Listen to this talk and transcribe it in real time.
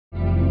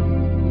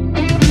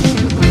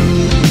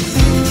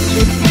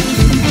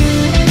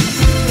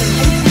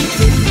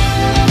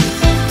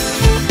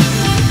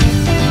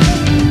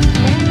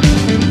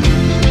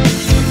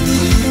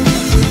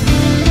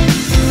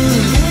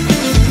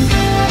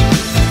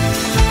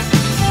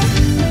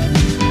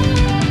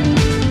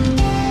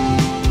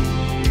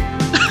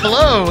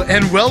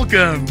And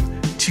welcome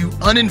to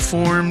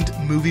Uninformed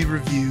Movie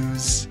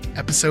Reviews,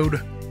 episode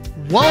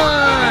 1.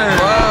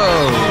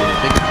 Whoa,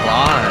 big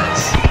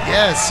applause.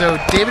 Yeah, so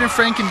David and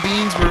Frank and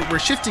Beans, we're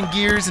shifting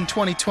gears in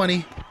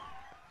 2020.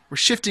 We're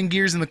shifting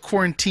gears in the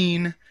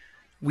quarantine.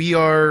 We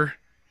are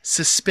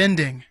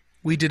suspending.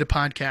 We did a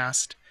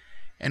podcast,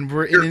 and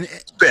we're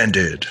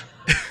suspended.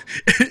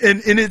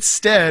 And in its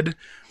stead,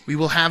 we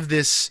will have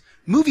this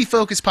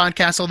movie-focused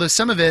podcast, although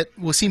some of it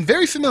will seem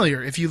very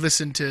familiar if you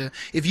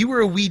were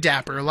a wee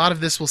dapper. A lot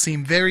of this will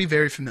seem very,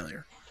 very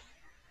familiar.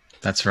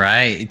 That's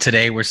right.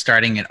 Today we're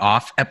starting it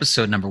off,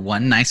 episode number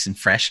 1, nice and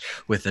fresh,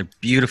 with a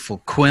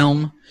beautiful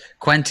film,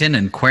 Quentin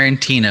and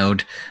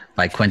Quarantinoed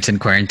by Quentin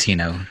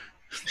Tarantino.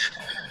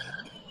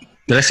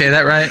 Did I say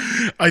that right?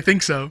 I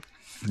think so.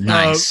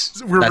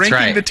 Nice. We're That's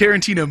ranking right. the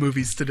Tarantino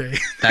movies today.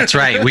 That's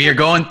right. We are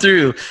going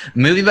through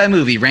movie by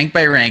movie, rank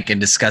by rank,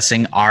 and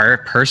discussing our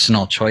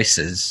personal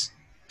choices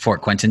for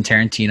Quentin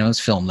Tarantino's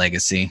film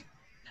legacy.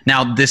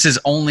 Now, this is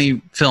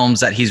only films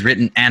that he's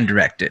written and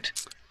directed.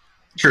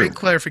 True. Great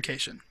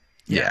clarification.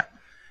 Yeah.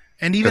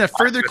 And even a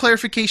further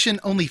clarification,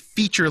 only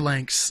feature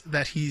lengths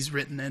that he's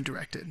written and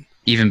directed.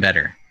 Even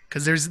better.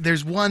 Because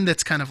there's one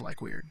that's kind of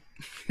like weird.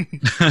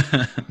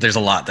 There's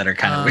a lot that are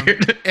kind of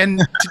weird.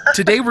 And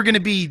today we're going to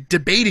be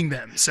debating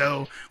them.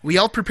 So we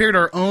all prepared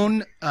our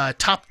own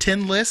top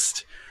 10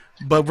 list,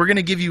 but we're going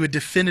to give you a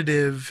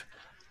definitive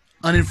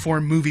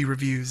Uninformed Movie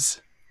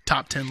Reviews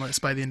top 10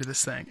 list by the end of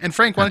this thing. And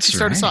Frank, why don't you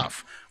start us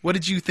off? What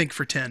did you think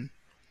for 10?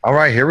 All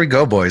right, here we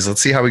go, boys.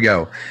 Let's see how we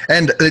go.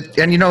 And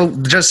you know,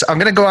 just I'm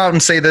going to go out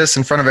and say this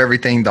in front of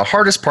everything. The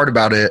hardest part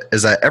about it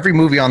is that every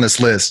movie on this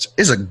list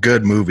is a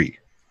good movie.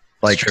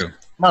 Like, true.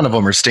 None of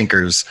them are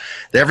stinkers.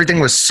 Everything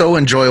was so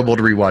enjoyable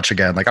to rewatch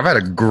again. Like, I've had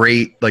a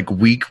great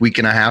week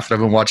and a half that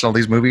I've been watching all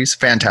these movies.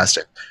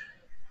 Fantastic.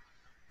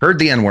 Heard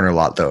the N word a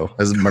lot though.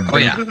 As my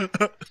brain,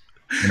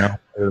 you know,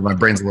 my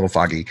brain's a little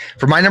foggy.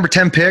 For my number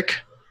 10 pick,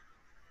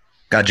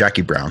 got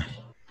Jackie Brown.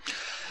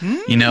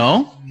 You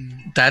know,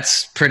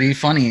 that's pretty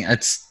funny.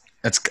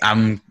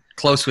 I'm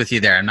close with you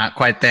there. I'm not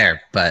quite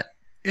there, but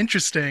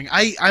interesting.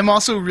 I'm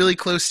also really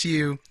close to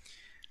you.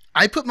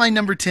 I put my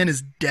number 10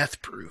 as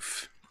Death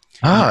Proof.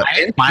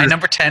 My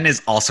number 10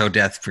 is also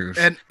Death Proof.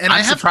 And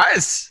I'm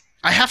surprised.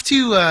 I have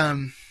to.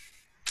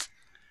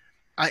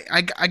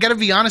 I got to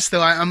be honest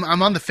though.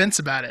 I'm on the fence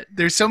about it.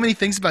 There's so many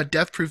things about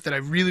Death Proof that I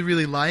really,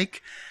 really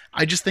like.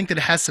 I just think that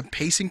it has some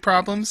pacing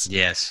problems.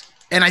 Yes.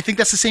 And I think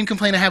that's the same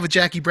complaint I have with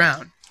Jackie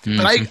Brown. Mm-hmm.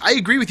 But I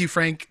agree with you,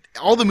 Frank.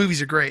 All the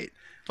movies are great.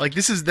 Like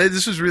this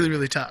was really,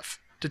 really tough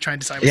to try and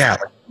decide. Yeah,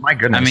 my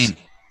goodness. I mean,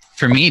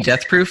 for me,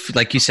 Death Proof,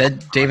 like you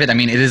said, David, I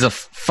mean, it is a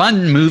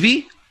fun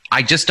movie.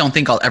 I just don't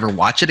think I'll ever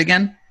watch it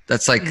again.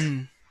 That's like,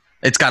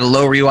 it's got a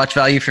low rewatch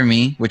value for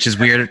me, which is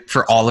weird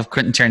for all of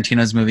Quentin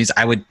Tarantino's movies.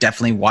 I would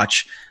definitely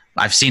watch.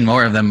 I've seen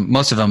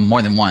most of them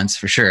more than once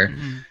for sure.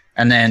 Mm-hmm.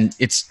 And then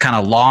it's kind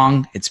of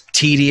long. It's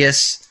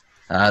tedious.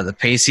 The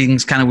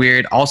pacing's kind of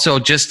weird. Also,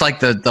 just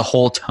like the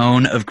whole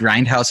tone of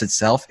Grindhouse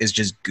itself is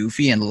just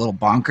goofy and a little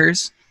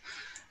bonkers.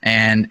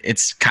 And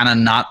it's kind of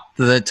not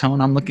the tone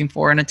I'm looking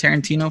for in a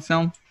Tarantino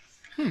film.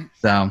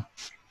 So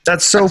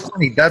that's so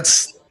funny.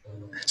 That's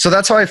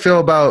how I feel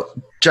about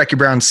Jackie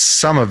Brown,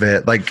 some of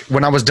it. Like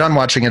when I was done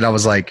watching it, I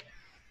was like,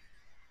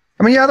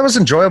 I mean, yeah, that was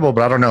enjoyable,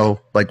 but I don't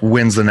know, like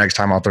when's the next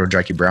time I'll throw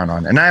Jackie Brown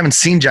on? And I haven't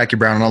seen Jackie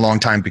Brown in a long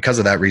time because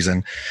of that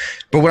reason.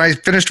 But when I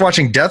finished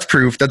watching Death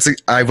Proof,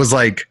 I was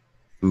like,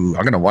 ooh,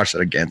 I'm going to watch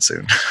that again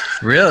soon.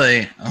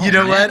 Really? Oh, you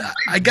know what?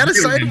 I got to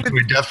side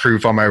with Death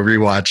Proof on my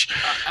rewatch.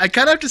 I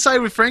kind of have to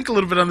side with Frank a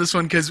little bit on this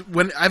one because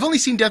when I've only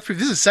seen Death Proof,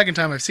 this is the second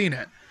time I've seen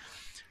it.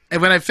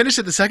 And when I finished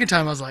it the second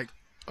time, I was like,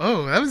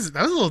 oh, that was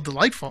a little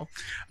delightful.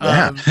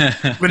 Yeah.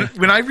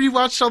 When I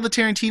rewatched all the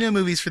Tarantino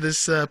movies for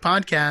this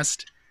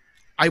podcast,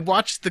 I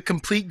watched the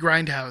complete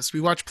Grindhouse.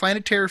 We watched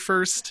Planet Terror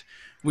first.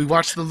 We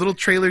watched the little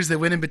trailers that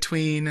went in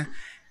between.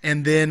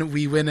 And then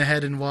we went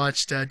ahead and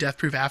watched Death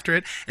Proof after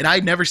it. And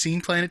I'd never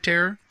seen Planet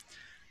Terror.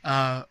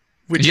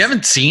 You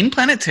haven't seen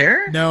Planet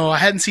Terror? No, I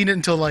hadn't seen it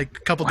until like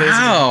a couple days ago.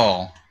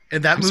 Wow.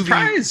 And I'm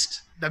surprised.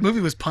 That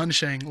movie was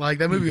punishing. Like,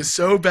 that movie was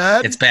so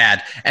bad. It's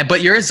bad. But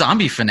you're a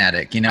zombie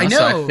fanatic, you know? I know.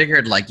 So I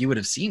figured, like, you would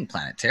have seen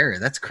Planet Terror.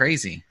 That's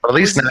crazy. But at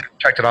least now you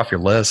checked it off your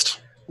list.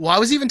 Well, I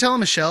was even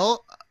telling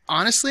Michelle,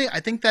 honestly,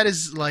 I think that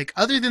is, like,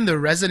 other than the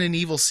Resident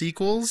Evil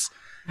sequels,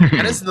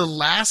 that is the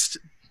last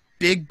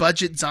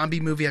big-budget zombie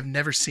movie I've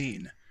never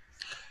seen.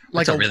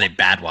 Like a really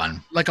bad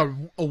one. Like a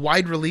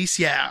wide release,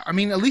 yeah. I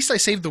mean, at least I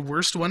saved the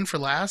worst one for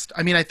last.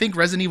 I mean, I think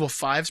Resident Evil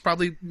 5 is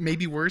probably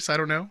maybe worse. I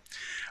don't know.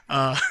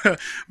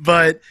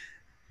 But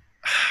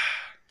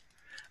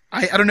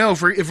I don't know.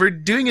 If we're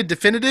doing a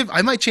definitive,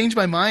 I might change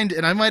my mind,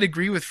 and I might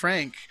agree with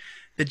Frank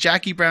that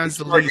Jackie Brown's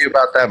the lead. I'll argue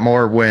about that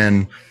more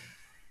when...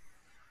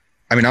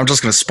 I mean, I'm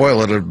just going to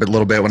spoil it a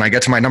little bit when I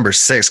get to my number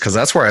 6, because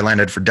that's where I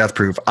landed for Death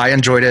Proof. I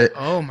enjoyed it.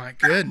 Oh, my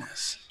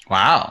goodness.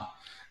 Wow.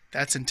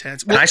 That's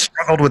intense. And I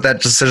struggled with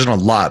that decision a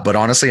lot, but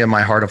honestly, in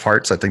my heart of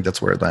hearts, I think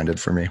that's where it landed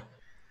for me.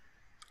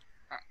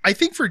 I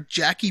think for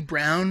Jackie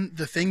Brown,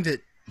 the thing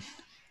that...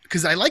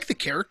 Because I like the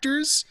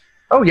characters.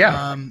 Oh,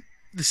 yeah.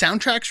 the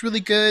soundtrack's really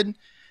good.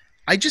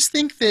 I just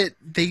think that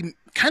they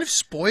kind of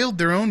spoiled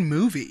their own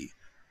movie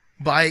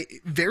by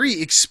very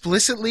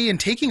explicitly and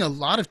taking a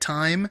lot of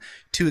time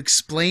to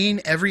explain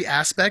every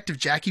aspect of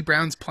Jackie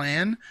Brown's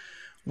plan,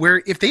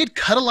 where if they had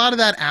cut a lot of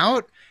that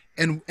out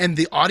and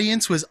the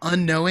audience was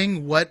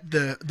unknowing what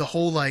the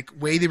whole like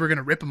way they were going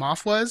to rip him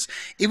off was,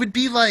 it would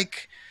be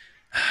like,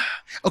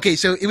 okay,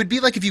 so it would be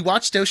like if you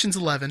watched Ocean's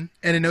 11,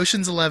 and in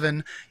Ocean's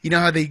 11, you know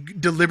how they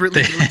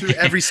deliberately go through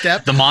every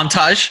step? The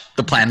montage,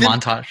 the planned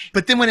montage.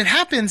 But then when it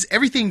happens,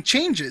 everything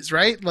changes,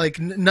 right? Like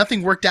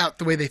nothing worked out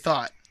the way they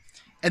thought.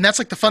 And that's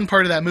like the fun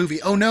part of that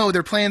movie. Oh no,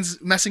 their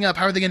plan's messing up.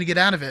 How are they going to get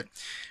out of it?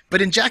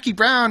 But in Jackie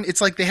Brown,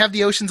 it's like they have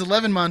the Ocean's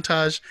 11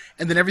 montage,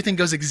 and then everything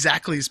goes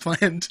exactly as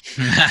planned.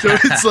 So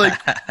it's like,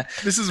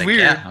 this is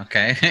weird. Yeah,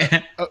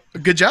 okay.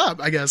 Good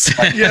job, I guess.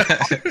 Yeah.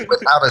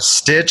 Without a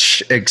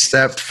stitch,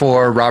 except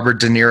for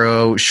Robert De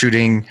Niro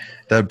shooting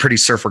the pretty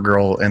surfer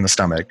girl in the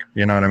stomach.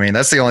 You know what I mean?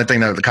 That's the only thing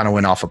that kind of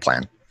went off a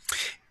plan.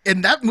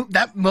 And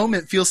that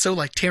moment feels so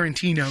like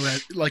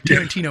Tarantino, like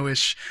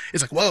Tarantino-ish.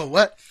 It's like, whoa,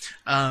 what?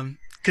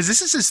 Because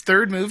this is his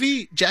third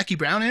movie, Jackie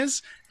Brown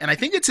is, and I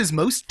think it's his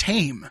most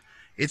tame.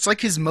 It's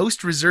like his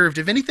most reserved.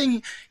 If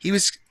anything,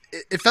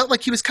 it felt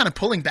like he was kind of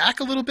pulling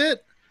back a little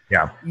bit.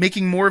 Yeah.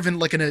 Making more of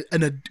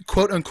a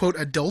quote unquote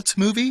adult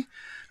movie.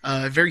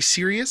 Very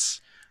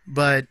serious.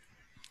 But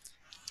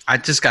I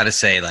just got to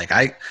say, like,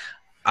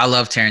 I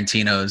love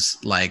Tarantino's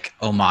like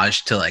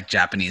homage to like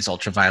Japanese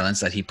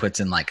ultraviolence that he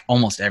puts in like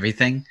almost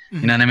everything.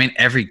 You know what I mean?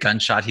 Every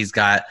gunshot he's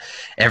got,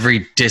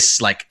 every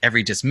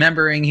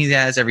dismembering he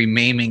has, every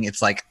maiming,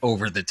 it's like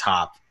over the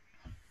top.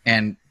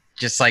 And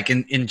just like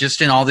in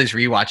all these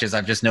rewatches,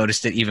 I've just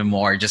noticed it even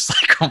more. Just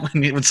like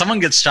when someone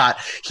gets shot,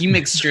 he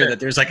makes sure that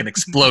there's like an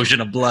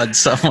explosion of blood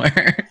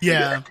somewhere.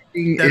 Yeah,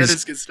 that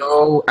is good stuff.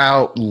 So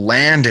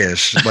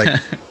outlandish,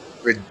 like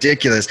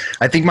ridiculous.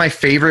 I think my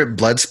favorite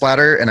blood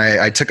splatter, and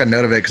I took a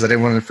note of it because I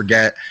didn't want to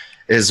forget,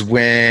 is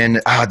when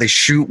they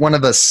shoot one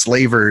of the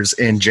slavers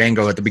in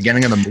Django at the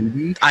beginning of the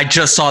movie. I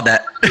just saw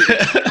that.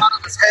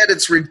 His head,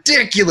 it's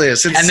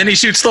ridiculous. And then he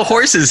shoots the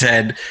horse's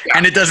head,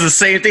 and it does the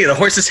same thing. The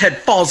horse's head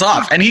falls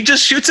off, and he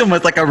just shoots him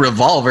with like a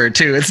revolver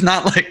too. It's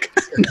not like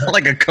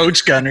a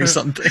coach gun or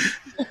something.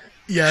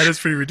 Yeah, it is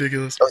pretty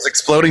ridiculous. Those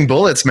exploding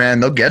bullets,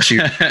 man, they'll get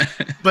you.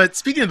 But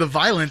speaking of the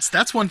violence,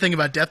 that's one thing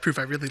about Death Proof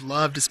I really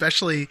loved,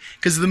 especially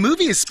because the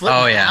movie is split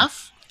in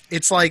half.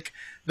 It's like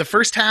the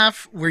first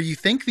half where you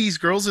think these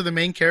girls are the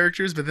main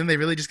characters, but then they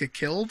really just get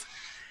killed.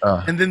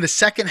 And then the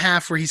second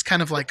half where he's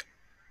kind of like,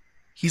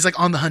 he's like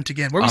on the hunt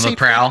again. Where on the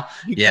prowl.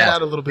 Yeah. Cut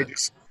out a little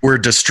bit. We're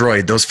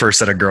destroyed, those first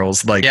set of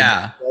girls. Like,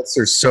 yeah.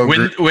 Are so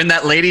when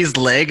that lady's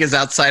leg is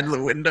outside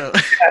the window.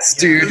 Yes,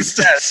 dude.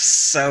 That's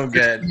so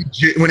good.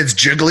 When it's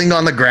jiggling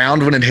on the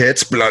ground when it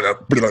hits. Blah, blah,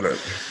 blah, blah.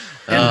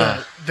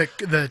 And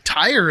the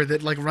tire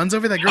that like runs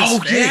over that girl's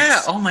face.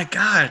 Yeah. Oh my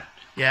God.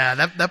 Yeah,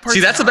 that part. See,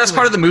 that's the best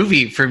part of the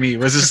movie for me.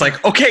 Was just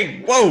like,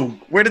 okay, whoa,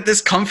 where did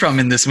this come from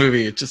in this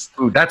movie? It just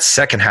that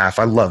second half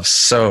I love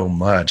so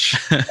much.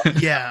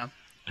 Yeah.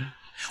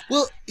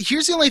 Well,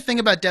 here's the only thing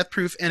about Death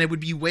Proof, and it would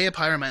be way up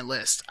higher on my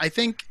list. I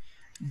think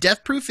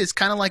Death Proof is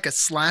kind of like a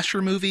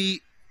slasher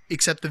movie,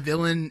 except the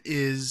villain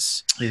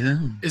is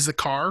a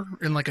car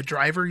and like a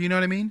driver. You know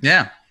what I mean?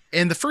 Yeah.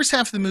 In the first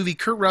half of the movie,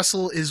 Kurt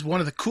Russell is one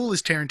of the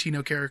coolest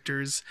Tarantino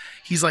characters.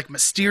 He's like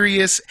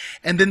mysterious,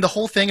 and then the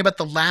whole thing about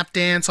the lap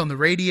dance on the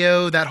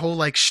radio, that whole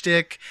like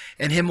shtick,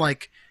 and him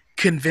like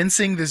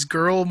convincing this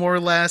girl more or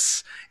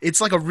less.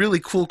 It's like a really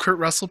cool Kurt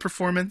Russell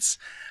performance.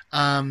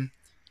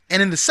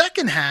 And in the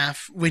second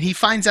half, when he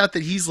finds out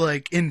that he's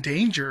like in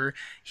danger,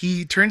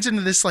 he turns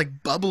into this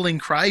like bubbling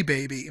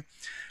crybaby.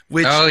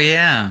 Which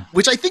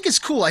I think is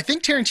cool. I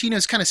think Tarantino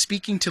is kind of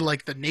speaking to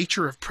like the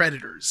nature of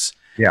predators.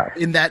 Yeah.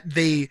 In that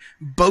they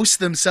boast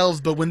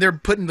themselves, but when they're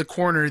put in the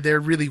corner, they're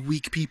really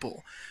weak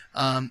people.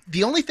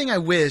 The only thing I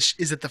wish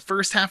is that the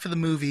first half of the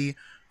movie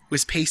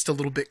was paced a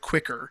little bit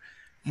quicker.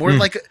 More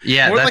like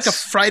a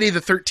Friday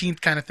the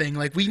 13th kind of thing.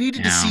 Like we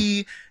needed to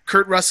see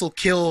Kurt Russell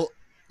kill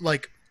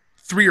like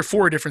 3 or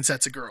 4 different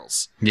sets of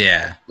girls.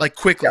 Yeah. Like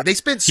quickly. Yeah. They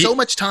spent so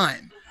much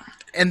time.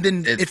 And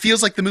then it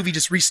feels like the movie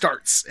just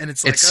restarts, and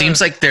it's like it seems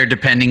like they're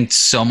depending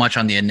so much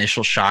on the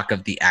initial shock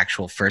of the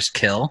actual first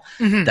kill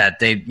that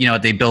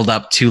they build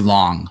up too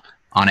long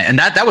on it, and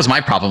that was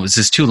my problem. It was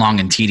just too long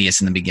and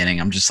tedious in the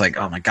beginning. I'm just like,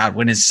 oh my God,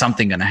 when is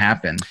something going to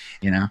happen?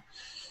 You know.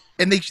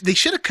 And they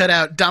should have cut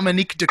out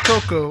Dominique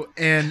DeCoco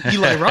and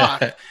Eli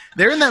Roth.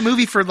 They're in that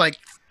movie for like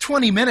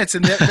 20 minutes,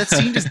 and that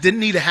scene just didn't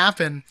need to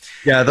happen.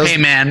 Yeah. Hey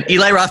man,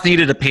 Eli Roth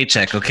needed a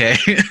paycheck. Okay.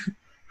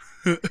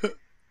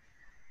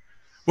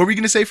 What were you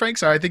going to say, Frank?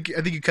 Sorry, I think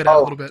you cut out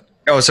a little bit.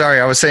 Oh,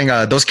 sorry. I was saying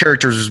those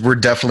characters were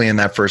definitely in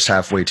that first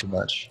half way too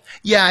much.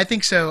 Yeah, I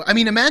think so. I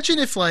mean, imagine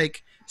if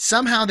like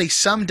somehow they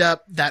summed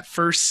up that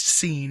first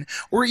scene,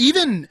 or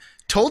even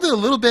told it a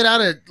little bit out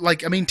of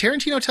like. I mean,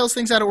 Tarantino tells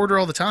things out of order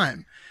all the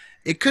time.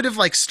 It could have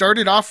like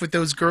started off with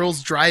those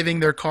girls driving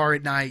their car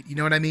at night. You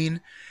know what I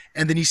mean?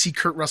 And then you see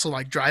Kurt Russell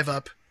like drive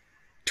up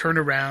turn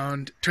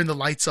around, turn the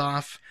lights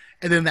off,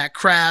 and then that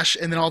crash,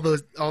 and then all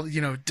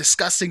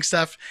disgusting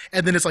stuff,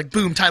 and then it's like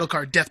boom, title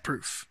card, Death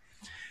Proof.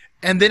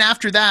 And then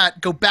after that,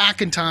 go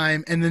back in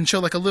time and then show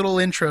like a little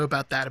intro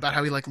about that, about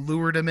how he like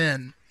lured him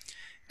in,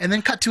 and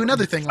then cut to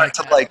another thing like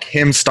that. Like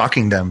him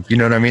stalking them. You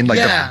know what I mean? Like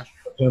yeah.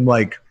 Him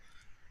like,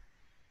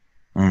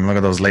 look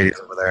at those ladies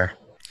over there.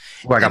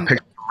 Oh, I got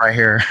pictures right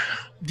here.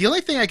 The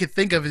only thing I could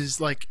think of is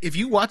like if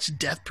you watch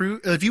Death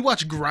Proof, if you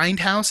watch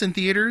Grindhouse in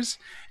theaters,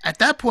 at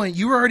that point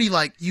you were already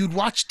like you'd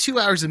watch 2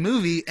 hours of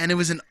movie and it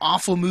was an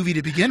awful movie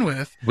to begin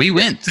with. We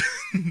went.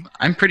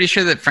 I'm pretty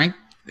sure that Frank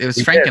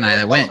and I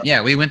that went.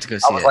 Yeah, we went to go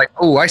see it. I was like,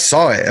 oh, I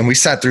saw it, and we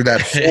sat through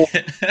that whole.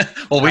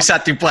 Well, we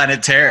sat through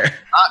Planet Terror.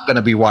 Not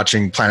gonna be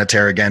watching Planet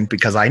Terror again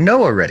because I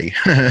know already.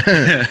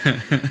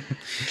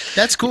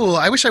 That's cool.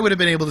 I wish I would have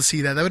been able to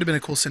see that. That would have been a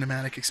cool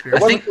cinematic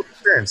experience. I think,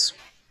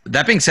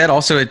 that being said,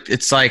 also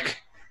it's like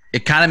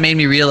it kind of made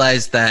me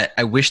realize that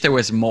I wish there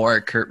was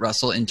more Kurt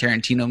Russell in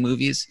Tarantino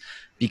movies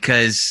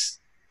because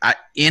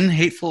in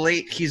Hateful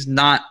Eight he's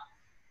not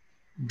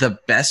the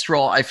best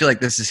role. I feel like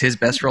this is his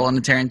best role in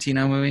a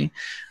Tarantino movie.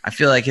 I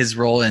feel like his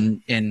role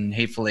in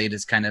Hateful Eight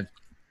is kind of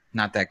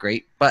not that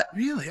great. But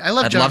really,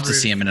 I'd love to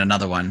see him in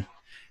another one.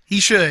 He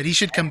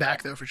should come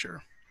back though for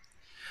sure.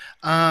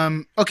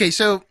 Okay,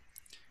 so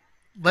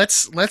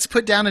let's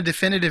put down a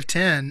definitive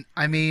 10.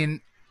 I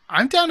mean,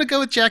 I'm down to go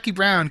with Jackie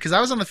Brown because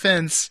I was on the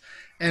fence,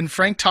 and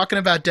Frank talking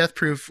about Death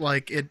Proof,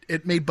 like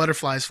it made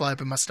butterflies fly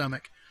up in my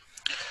stomach.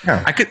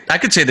 Yeah. I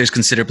could say there's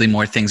considerably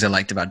more things I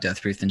liked about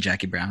Death Proof than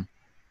Jackie Brown.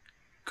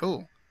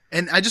 Cool.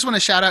 And I just want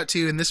to shout out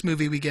to, in this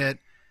movie we get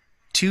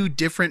 2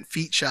 different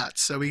feet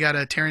shots. So we got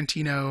a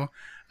Tarantino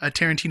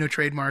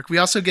trademark. We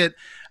also get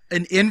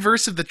an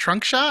inverse of the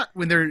trunk shot.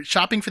 When they're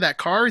shopping for that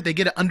car, they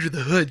get an under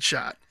the hood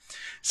shot.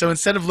 So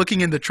instead of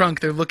looking in the trunk,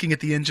 they're looking at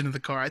the engine of the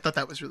car. I thought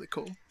that was really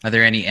cool. Are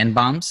there any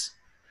N-bombs?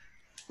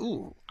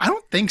 Ooh, I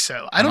don't think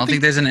so. I don't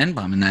think there's an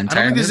N-bomb in that entire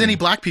I don't think there's movie. any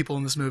black people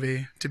in this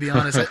movie, to be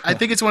honest. I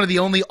think it's one of the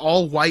only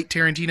all-white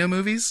Tarantino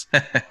movies.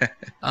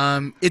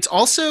 It's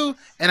also,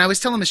 and I was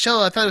telling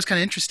Michelle, I thought it was kind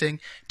of interesting,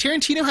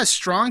 Tarantino has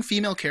strong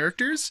female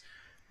characters,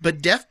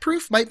 but Death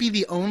Proof might be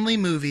the only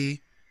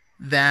movie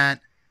that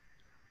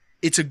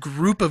it's a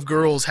group of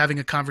girls having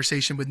a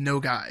conversation with no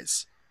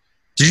guys.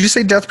 Did you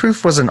say Death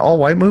Proof was an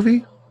all-white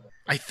movie?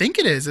 I think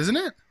it is, isn't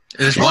it?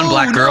 There's one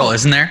black girl,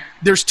 isn't there?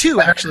 There's 2,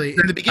 actually,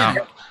 in the beginning.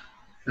 Oh.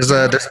 There's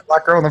a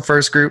black girl in the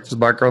first group. There's a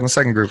black girl in the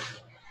second group.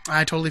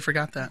 I totally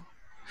forgot that.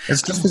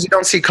 It's just because you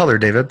don't see color,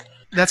 David.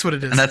 That's what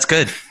it is. And that's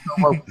good.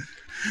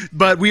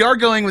 But we are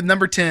going with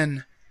number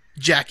 10,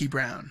 Jackie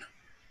Brown.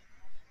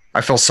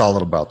 I feel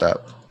solid about that.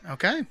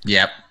 Okay.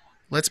 Yep.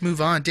 Let's move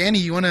on. Danny,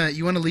 you wanna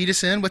lead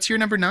us in? What's your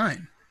number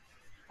 9?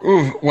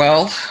 Ooh,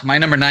 well, my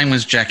number 9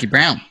 was Jackie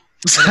Brown.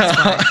 So.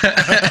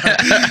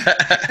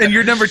 And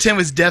your number 10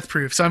 was Death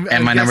Proof. So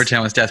my number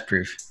 10 was Death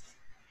Proof.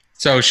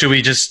 So should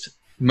we just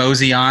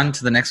mosey on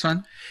to the next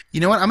one? You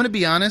know what? I'm going to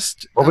be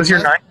honest. What was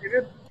your 9,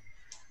 David?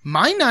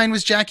 My 9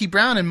 was Jackie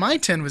Brown, and my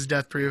 10 was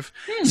Death Proof.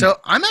 So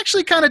I'm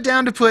actually kind of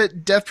down to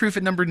put Death Proof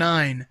at number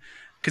 9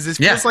 because it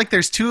feels like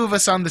there's 2 of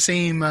us on the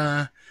same.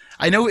 I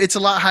know it's a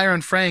lot higher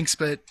on Frank's,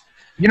 but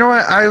you know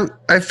what?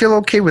 I feel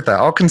okay with that.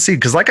 I'll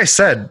concede because, like I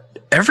said,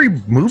 every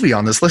movie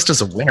on this list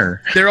is a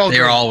winner. They're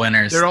all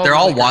winners. They're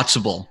all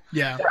watchable.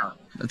 Yeah.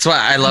 That's what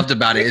I loved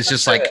about it. It's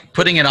just like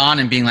putting it on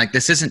and being like,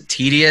 this isn't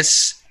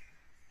tedious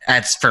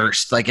at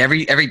first. Like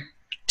every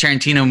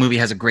Tarantino movie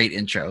has a great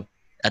intro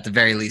at the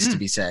very least to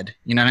be said.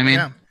 You know what I mean?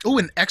 Yeah. Oh,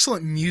 and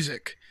excellent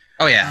music.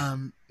 Oh yeah.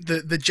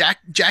 The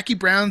Jackie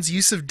Brown's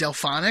use of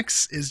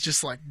Delphonics is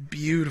just like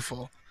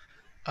beautiful.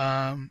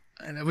 And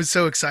I was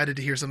so excited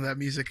to hear some of that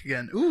music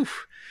again.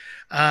 Oof.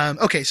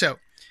 Okay, so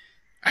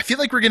I feel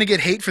like we're going to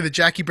get hate for the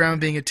Jackie Brown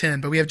being a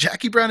 10, but we have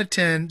Jackie Brown at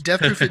 10,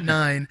 Death Proof at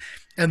 9,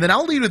 and then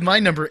I'll lead with my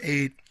number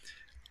 8.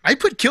 I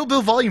put Kill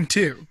Bill Volume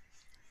 2.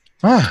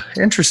 Ah,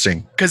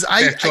 interesting. Because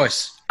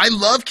I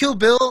love Kill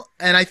Bill,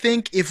 and I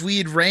think if we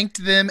had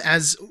ranked them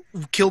as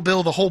Kill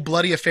Bill, the whole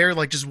bloody affair,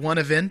 like just one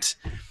event,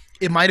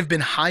 it might have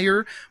been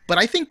higher. But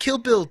I think Kill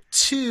Bill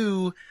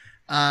 2,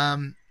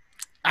 I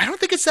don't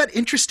think it's that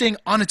interesting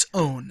on its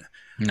own.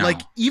 No.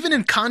 Like, even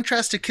in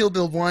contrast to Kill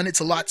Bill 1,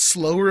 it's a lot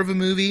slower of a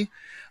movie.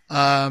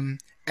 And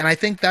I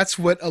think that's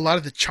what a lot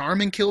of the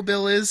charm in Kill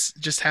Bill is,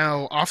 just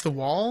how off the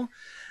wall.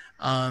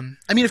 I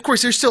mean, of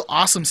course, there's still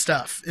awesome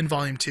stuff in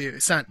Volume 2.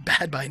 It's not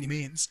bad by any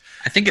means.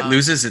 I think it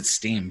loses its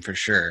steam for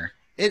sure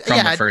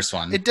from the first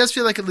one. It does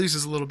feel like it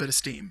loses a little bit of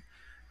steam.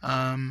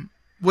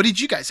 What did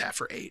you guys have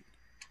for 8?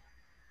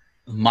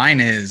 Mine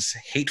is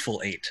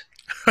Hateful Eight.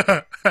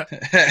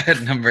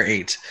 At number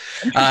 8.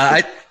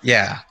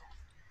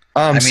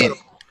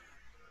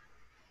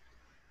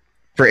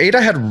 For 8,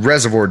 I had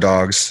Reservoir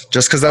Dogs,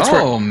 just because that's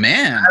where. Oh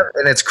man!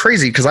 And it's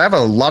crazy because I have a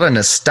lot of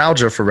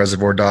nostalgia for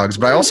Reservoir Dogs,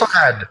 but I also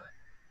had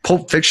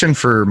Pulp Fiction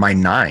for my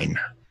 9.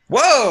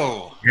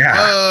 Whoa! Yeah.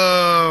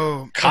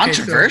 Oh,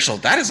 Controversial.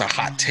 That is a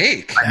hot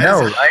take. I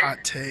know, right?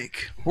 Hot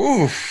take.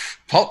 Oof.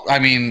 I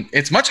mean,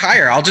 it's much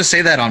higher. I'll just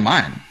say that on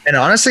mine. And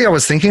honestly, I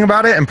was thinking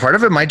about it, and part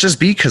of it might just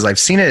be because I've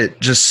seen it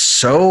just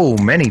so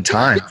many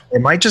times.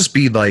 It might just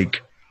be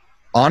like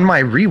on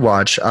my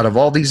rewatch out of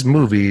all these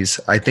movies,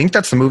 I think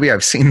that's the movie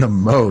I've seen the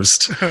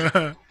most.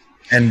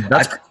 And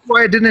that's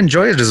why I didn't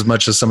enjoy it as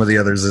much as some of the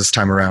others this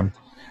time around.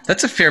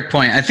 That's a fair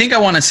point. I think I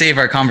want to save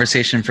our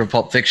conversation for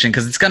Pulp Fiction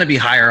because it's going to be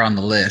higher on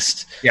the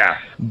list. Yeah.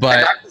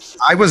 But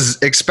I was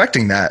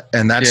expecting that,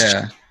 and that's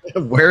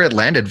where it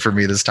landed for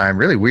me this time.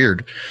 Really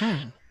weird.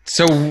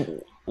 So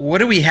what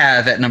do we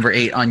have at number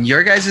 8 on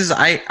your guys's?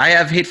 I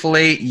have Hateful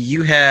Eight.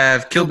 You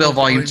have Kill Bill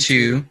Volume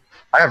 2.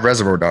 I have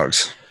Reservoir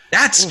Dogs.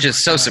 That's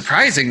just so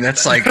surprising.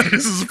 That's like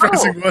This is a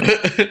surprising one.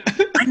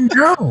 I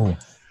know.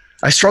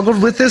 I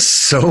struggled with this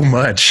so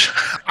much.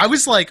 I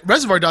was like,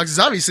 Reservoir Dogs is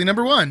obviously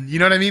number 1. You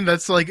know what I mean?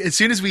 That's like, as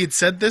soon as we had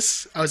said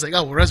this, I was like,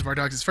 oh, well, Reservoir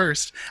Dogs is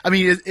first. I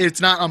mean, it's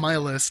not on my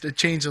list. It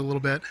changed a little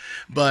bit,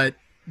 but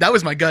that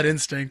was my gut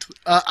instinct.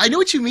 I know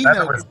what you mean,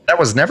 though. That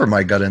was never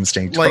my gut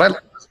instinct, Like, but I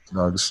like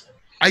Reservoir Dogs.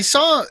 I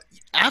saw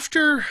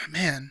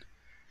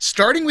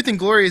starting with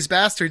Inglourious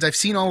Bastards, I've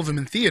seen all of them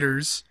in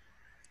theaters,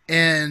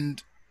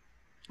 and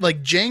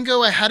like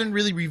Django, I hadn't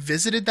really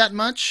revisited that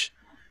much,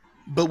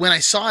 but when I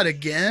saw it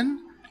again,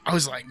 I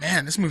was like,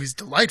 man, this movie's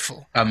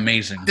delightful.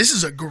 amazing. This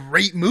is a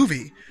great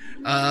movie.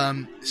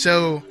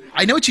 So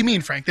I know what you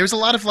mean, Frank. There's a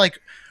lot of like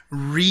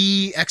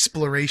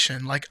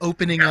re-exploration, like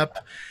opening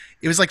up.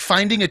 It was like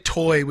finding a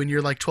toy when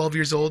you're like 12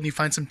 years old and you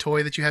find some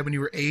toy that you had when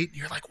you were 8. And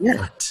you're like,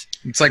 what?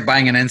 It's like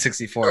buying an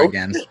N64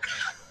 again.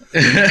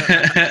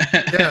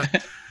 Yeah.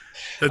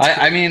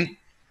 I mean,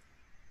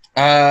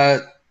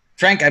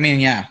 Frank, I mean,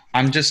 yeah,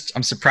 I'm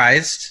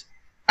surprised.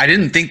 I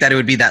didn't think that it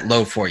would be that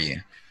low for you.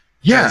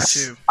 Yes.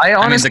 too. I I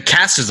honestly, mean, the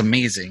cast is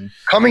amazing.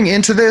 coming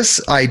into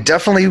this, I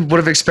definitely would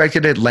have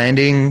expected it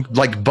landing,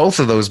 like both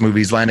of those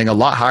movies landing a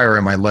lot higher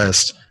in my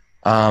list.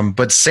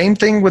 But same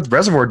thing with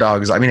Reservoir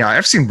Dogs. I mean,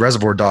 I've seen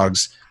Reservoir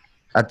Dogs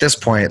at this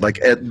point, like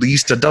at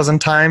least a dozen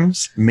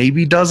times,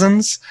 maybe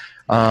dozens.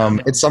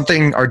 It's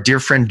something our dear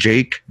friend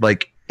Jake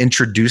like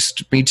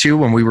introduced me to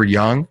when we were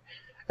young.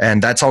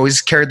 And that's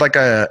always carried like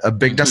a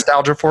big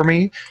nostalgia for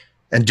me.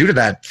 And due to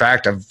that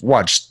fact, I've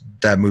watched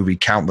that movie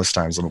countless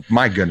times.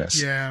 My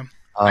goodness. Yeah.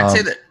 I'd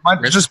say that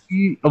Might just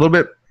be a little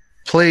bit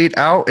played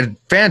out and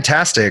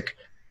fantastic.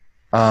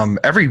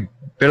 Every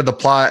bit of the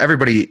plot,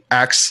 everybody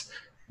acts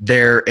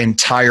their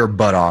entire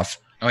butt off.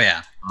 Oh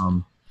yeah.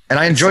 And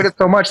I enjoyed it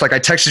so much. Like I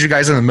texted you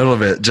guys in the middle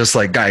of it, just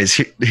like, guys,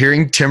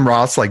 hearing Tim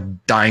Roth's like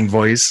dying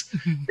voice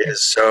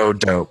is so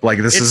dope. Like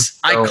this is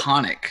so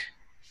iconic.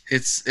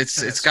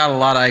 It's got a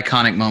lot of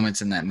iconic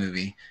moments in that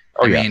movie.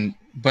 Oh, I yeah. mean,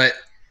 but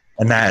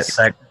and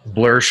that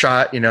blur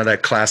shot, that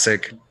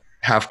classic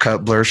half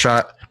cut blur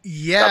shot,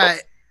 Yeah.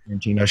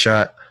 Tarantino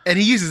shot. And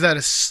he uses that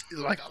as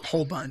like a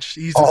whole bunch.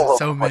 He uses Oh, it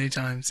so many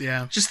times.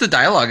 Yeah. just the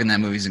dialogue in that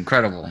movie is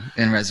incredible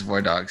in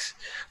Reservoir Dogs.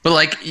 But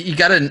like you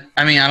gotta,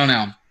 I mean, I don't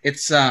know.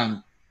 It's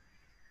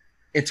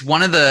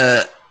one of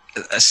the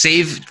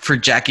save for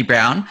Jackie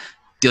Brown.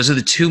 Those are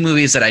the 2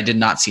 movies that I did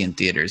not see in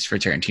theaters for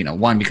Tarantino.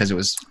 One, because it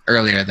was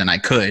earlier than I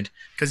could.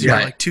 Because you're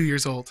Right. like 2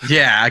 years old.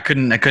 Yeah, I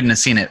couldn't have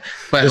seen it.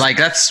 But like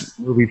that's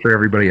Movie for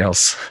everybody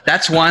else.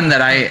 one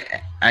that I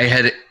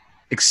had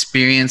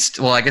experienced.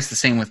 Well, I guess the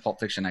same with Pulp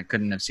Fiction. I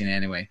couldn't have seen it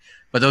anyway.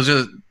 But those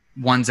are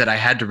ones that I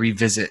had to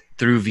revisit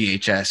through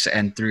VHS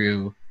and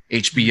through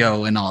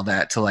HBO and all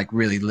that to like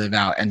really live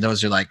out. And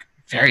those are like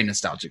very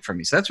nostalgic for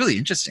me. So that's really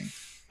interesting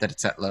that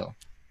it's that low.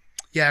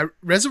 Yeah,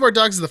 Reservoir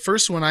Dogs is the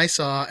first one I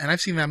saw, and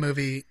I've seen that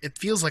movie. It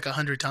feels like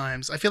 100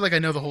 times. I feel like I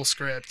know the whole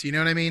script. You know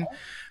what I mean?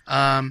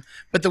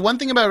 But the one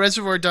thing about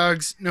Reservoir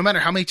Dogs, no matter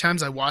how many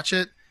times I watch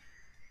it,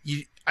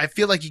 I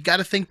feel like you got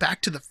to think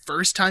back to the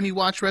first time you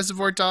watch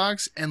Reservoir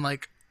Dogs and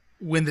like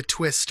when the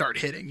twists start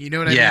hitting. You know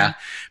what I mean?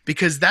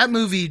 Because that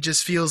movie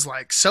just feels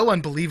like so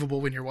unbelievable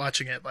when you're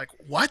watching it. Like,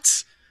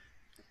 what?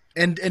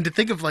 And to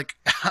think of like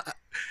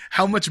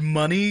how much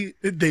money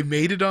they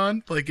made it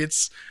on, like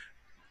it's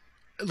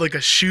like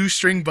a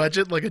shoestring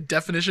budget, like a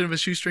definition of a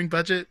shoestring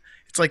budget.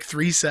 It's like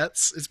 3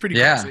 sets. It's pretty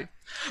crazy.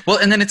 Well,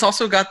 and then it's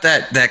also got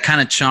that kind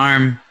of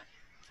charm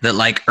that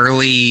like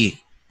early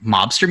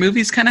mobster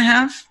movies kind of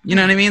have. You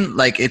know what I mean?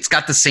 Like it's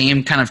got the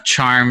same kind of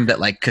charm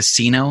that like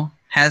Casino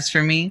has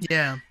for me.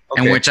 Yeah.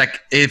 And which like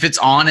if it's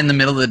on in the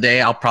middle of the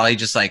day, I'll probably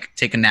just like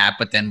take a nap,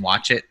 but then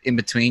watch it in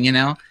between,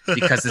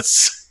 because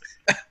it's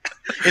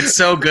it's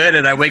so good.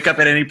 And I wake up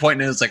at any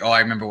point and it's like, oh, I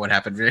remember what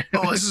happened here.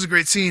 Oh, this is a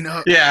great scene.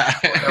 Yeah.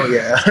 Oh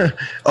yeah.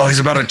 Oh, he's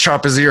about to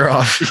chop his ear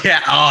off.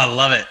 Yeah. Oh, I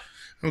love it.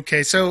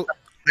 Okay, so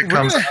It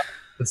comes.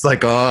 It's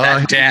like, oh,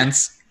 That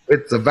dance.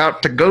 it's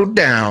about to go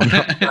down.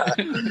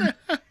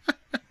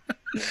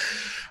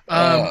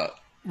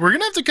 we're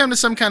gonna have to come to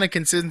some kind of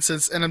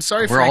consensus, and I'm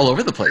sorry, We're Frank. all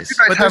over the place.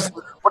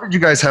 What did you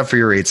guys have for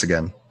your 8s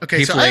again?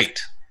 Okay, so Hateful I have Eight.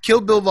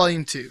 Kill Bill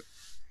Volume 2.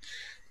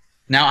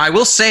 Now, I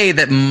will say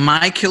that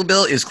my Kill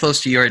Bill is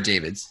close to your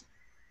David's.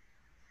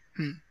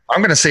 I'm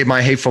going to say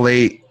my Hateful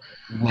Eight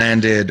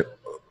landed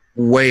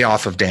way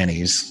off of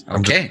Danny's.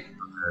 Okay.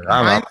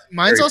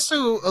 Mine's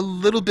also a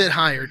little bit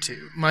higher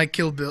too. My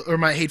Kill Bill or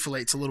my Hateful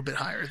Eight's a little bit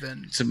higher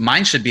than. So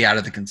mine should be out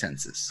of the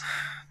consensus.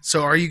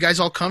 So are you guys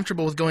all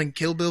comfortable with going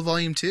Kill Bill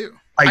Volume 2?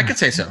 I could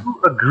say so.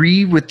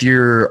 Agree with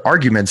your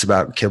arguments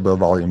about Kill Bill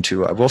Volume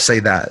 2. I will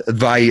say that.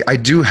 I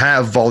do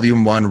have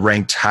Volume 1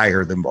 ranked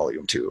higher than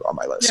Volume 2 on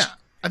my list. Yeah,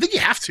 I think you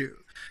have to.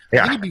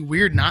 Yeah. I think it'd be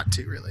weird not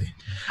to, really.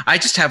 I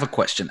just have a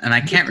question, and I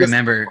can't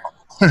remember.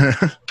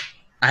 I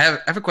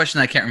have a question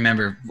that I can't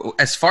remember.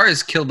 As far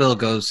as Kill Bill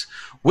goes,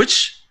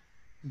 which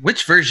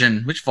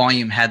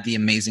volume had the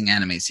amazing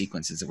anime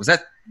sequences? Was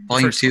that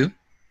Volume 2?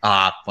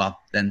 Well,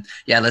 then,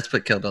 yeah, let's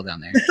put Kill Bill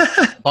down there.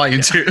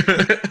 Volume 2.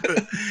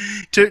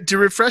 To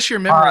refresh your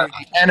memory,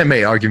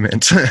 anime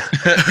argument.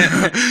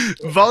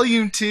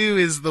 Volume 2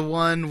 is the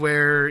one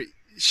where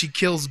she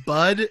kills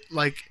Bud.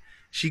 Like,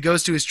 she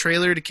goes to his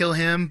trailer to kill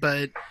him,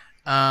 but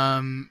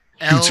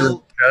Shoots her in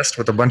the chest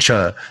with a bunch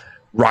of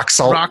rock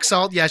salt. Rock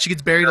salt, yeah, she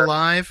gets buried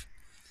alive.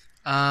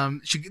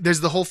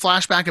 There's the whole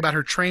flashback about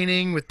her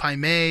training with Pai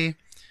Mei,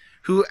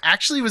 who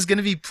actually was going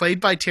to be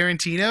played by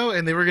Tarantino,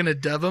 and they were going to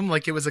dub him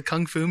like it was a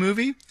kung fu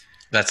movie.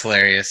 That's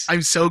hilarious.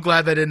 I'm so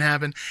glad that didn't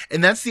happen.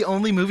 And that's the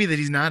only movie that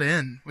he's not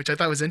in, which I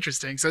thought was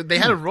interesting. So they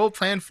had a role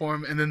planned for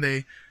him, and then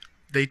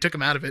they took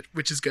him out of it,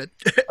 which is good.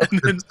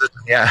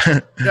 Yeah.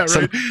 Yeah,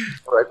 right.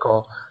 Right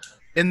call.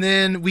 And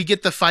then we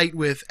get the fight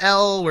with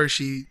Elle, where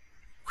she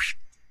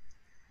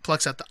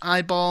plucks out the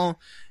eyeball,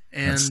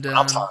 and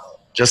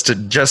just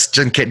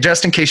in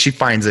case she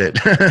finds it.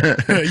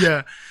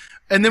 yeah.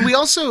 And then we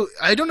also,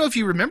 I don't know if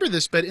you remember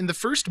this, but in the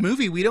first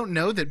movie, we don't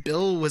know that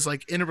Bill was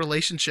like in a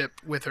relationship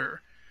with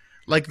her.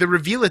 Like the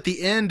reveal at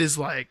the end is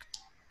like,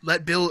 we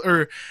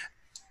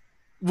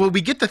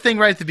get the thing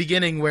right at the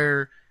beginning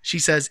where she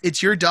says,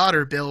 "It's your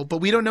daughter, Bill," but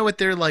we don't know what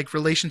their like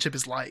relationship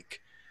is like.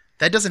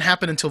 That doesn't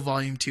happen until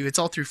Volume 2. It's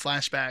all through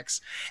flashbacks.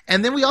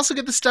 And then we also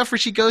get the stuff where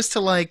she goes to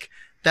like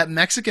that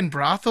Mexican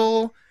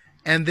brothel,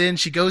 and then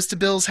she goes to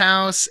Bill's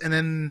house, and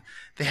then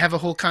they have a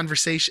whole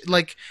conversation.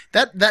 Like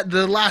that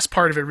the last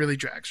part of it really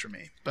drags for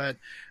me. But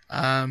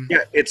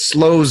yeah, it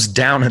slows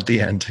down at the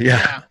end.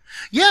 Yeah.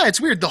 Yeah, it's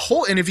weird.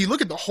 And if you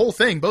look at the whole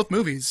thing, both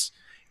movies,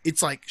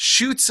 it's like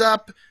shoots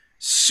up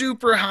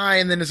super high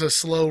and then it's a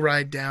slow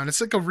ride down.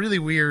 It's like a really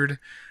weird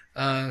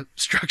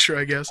structure,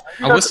 I guess.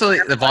 I will say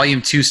the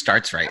Volume 2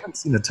 starts right. I haven't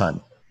seen a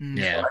ton.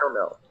 Yeah. I don't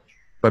know.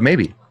 But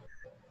maybe.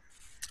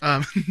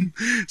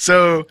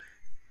 So,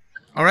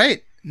 all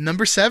right.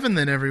 Number 7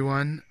 then,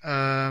 everyone.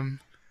 I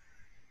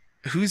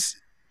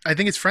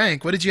think it's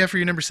Frank. What did you have for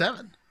your number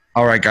 7?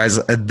 All right,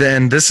 guys.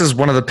 Then this is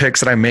one of the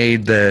picks that I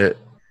made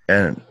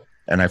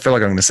and I feel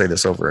like I'm going to say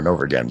this over and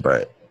over again,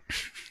 but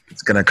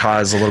it's going to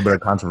cause a little bit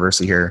of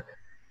controversy here.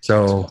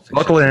 So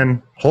buckle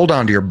in, hold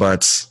on to your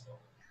butts.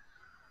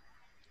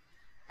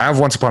 I have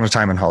Once Upon a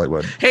Time in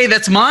Hollywood. Hey,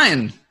 that's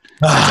mine.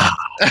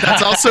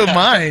 That's also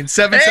mine.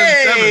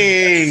 777.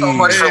 Hey! So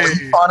much for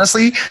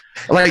honestly,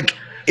 like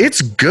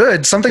it's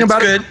good. Something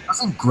about it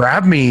doesn't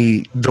grab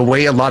me the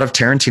way a lot of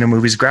Tarantino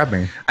movies grab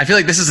me. I feel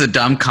like this is a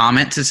dumb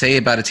comment to say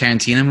about a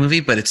Tarantino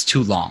movie, but it's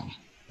too long.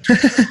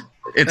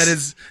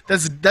 That's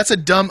a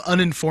dumb,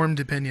 uninformed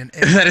opinion.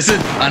 That is an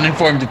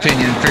uninformed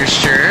opinion for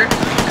sure.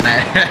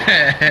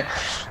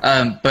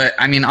 But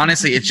I mean,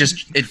 honestly, it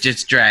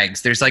just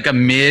drags. There's like a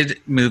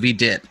mid-movie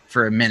dip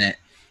for a minute.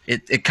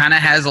 It kind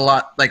of has a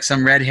lot, like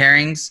some red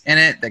herrings in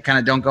it that kind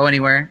of don't go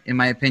anywhere, in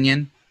my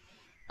opinion.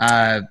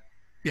 Yeah.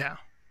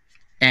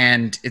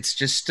 And it's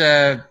just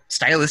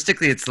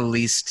stylistically, it's the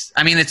least.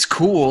 I mean, it's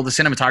cool. The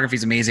cinematography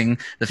is amazing.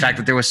 The fact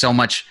that there was so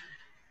much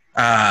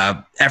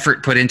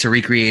effort put into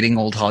recreating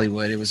old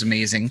Hollywood, it was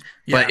amazing.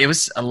 Yeah. But it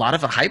was a lot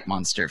of a hype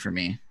monster for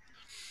me.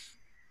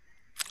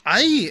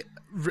 I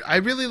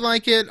really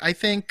like it. I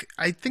think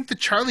the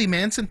Charlie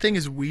Manson thing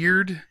is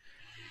weird.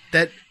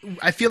 That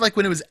I feel like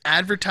when it was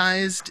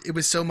advertised, it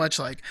was so much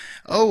like,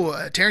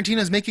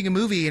 Tarantino's making a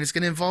movie and it's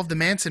going to involve the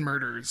Manson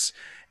murders.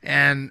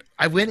 And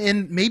I went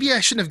in, maybe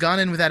I shouldn't have gone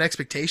in with that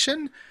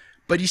expectation,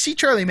 but you see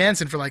Charlie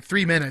Manson for like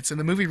 3 minutes and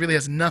the movie really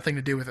has nothing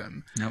to do with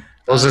him. Nope.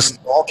 It was a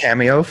small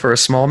cameo for a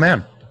small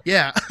man.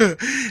 Yeah.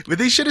 What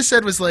they should have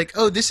said was like,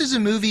 this is a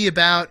movie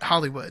about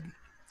Hollywood.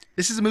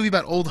 This is a movie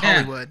about old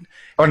Hollywood.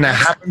 Oh, and it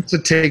happened to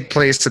take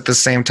place at the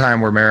same time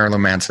where Marilyn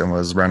Manson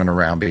was running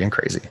around being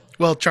crazy.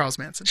 Well, Charles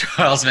Manson.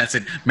 Charles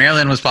Manson.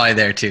 Marilyn was probably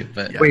there too,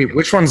 but wait,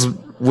 which one's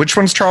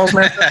Charles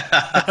Manson?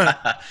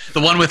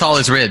 The one with all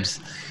his ribs.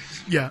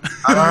 Yeah.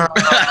 Wow.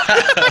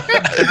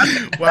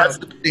 That's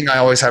the thing I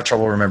always have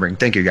trouble remembering.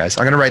 Thank you, guys.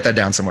 I'm going to write that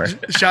down somewhere.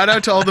 Shout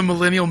out to all the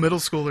millennial middle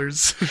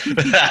schoolers.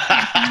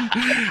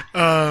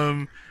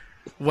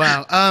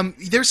 Wow.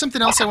 There's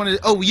something else I wanted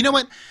to... Oh, you know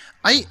what?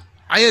 I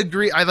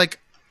agree.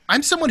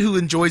 I'm someone who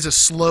enjoys a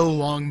slow,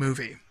 long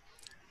movie.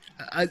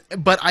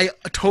 But I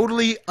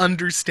totally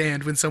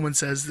understand when someone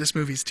says this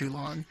movie's too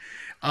long.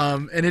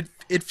 And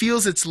it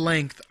feels its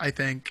length, I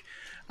think.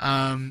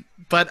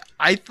 But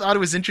I thought it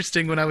was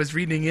interesting when I was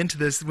reading into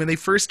this. When they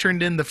first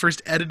turned in the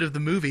first edit of the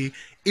movie,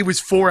 it was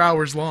 4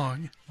 hours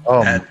long.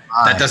 Oh,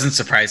 that doesn't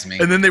surprise me.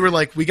 And then they were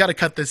like, we got to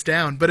cut this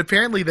down. But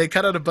apparently they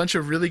cut out a bunch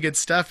of really good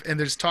stuff, and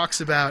there's talks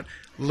about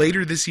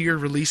later this year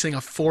releasing a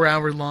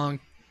 4-hour long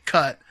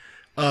cut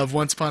of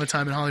Once Upon a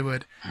Time in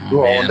Hollywood.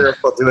 Ooh, I wonder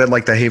if they'll do it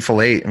like the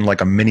Hateful Eight and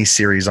like a mini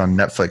series on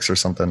Netflix or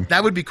something.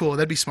 That would be cool.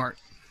 That'd be smart.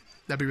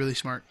 That'd be really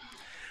smart.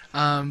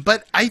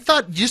 But I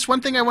thought just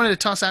one thing I wanted to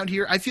toss out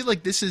here. I feel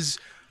like this is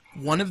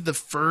one of the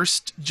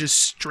first just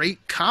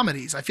straight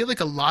comedies. I feel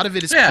like a lot of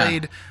it is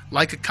played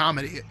like a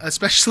comedy,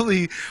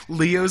 especially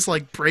Leo's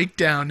like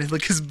breakdown and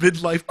like his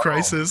midlife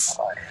crisis.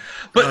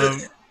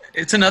 But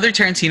it's another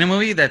Tarantino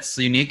movie that's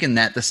unique in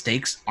that the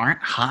stakes aren't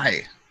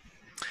high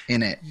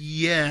in it.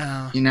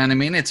 Yeah. You know what I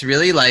mean? It's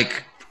really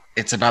like,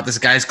 it's about this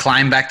guy's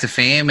climb back to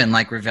fame and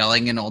like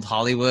reveling in old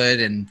Hollywood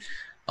and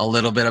a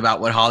little bit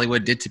about what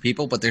Hollywood did to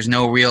people, but there's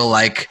no real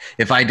like,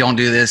 if I don't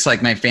do this,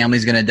 like my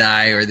family's gonna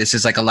die, or this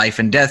is like a life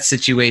and death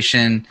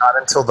situation. Not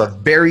until the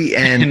very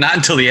end. Not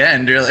until the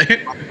end, really.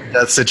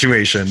 That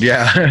situation,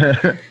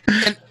 yeah.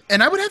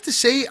 And I would have to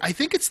say, I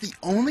think it's the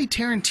only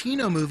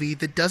Tarantino movie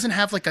that doesn't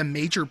have like a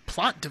major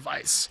plot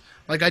device.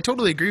 Like, I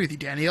totally agree with you,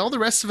 Danny. All the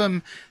rest of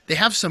them, they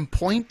have some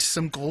point,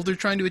 some goal they're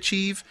trying to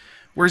achieve.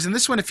 Whereas in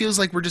this one, it feels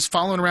like we're just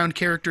following around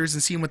characters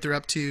and seeing what they're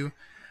up to.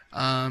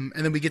 And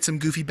then we get some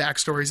goofy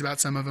backstories about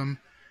some of them.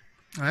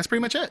 And that's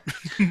pretty much it.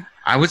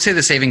 I would say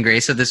the saving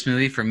grace of this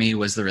movie for me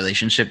was the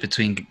relationship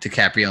between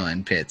DiCaprio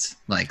and Pitts.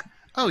 Like,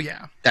 oh,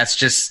 yeah. That's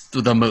just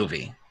the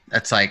movie.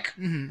 That's like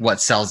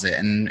what sells it.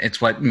 And it's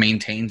what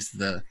maintains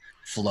the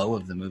flow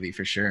of the movie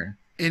for sure.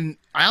 And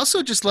I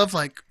also just love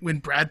like when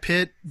Brad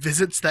Pitt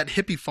visits that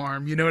hippie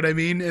farm, you know what I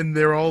mean? And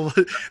they're all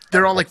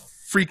like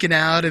freaking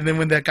out. And then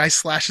when that guy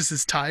slashes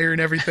his tire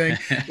and everything,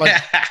 like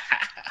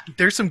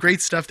there's some great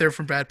stuff there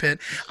from Brad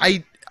Pitt.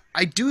 I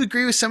do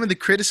agree with some of the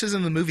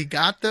criticism the movie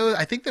got, though.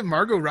 I think that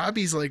Margot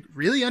Robbie's like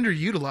really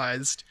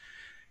underutilized.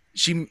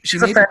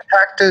 She's a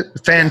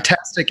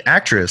fantastic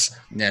actress.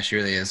 Yeah, she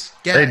really is.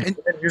 Yeah, they didn't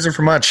use her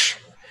for much.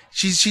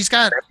 She's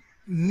got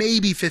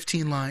maybe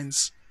 15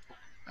 lines.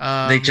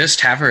 They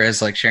just have her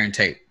as like Sharon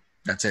Tate.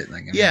 That's it.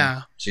 Like,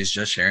 she's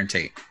just Sharon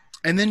Tate.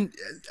 And then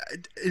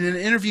in an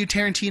interview,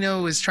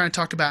 Tarantino was trying to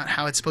talk about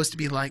how it's supposed to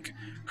be like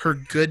her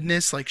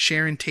goodness, like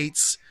Sharon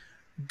Tate's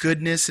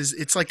goodness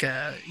it's like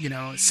a,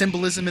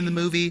 symbolism in the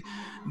movie.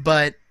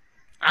 But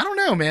I don't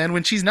know, man.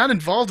 When she's not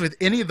involved with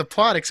any of the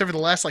plot except for the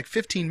last like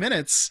 15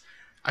 minutes,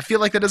 I feel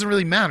like that doesn't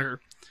really matter.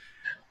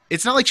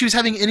 It's not like she was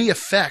having any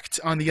effect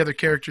on the other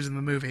characters in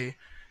the movie.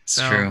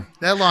 So true.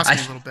 That lost me a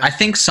little bit. I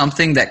think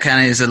something that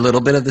kind of is a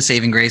little bit of the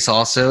saving grace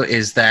also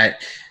is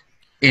that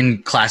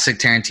in classic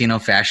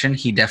Tarantino fashion,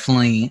 he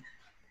definitely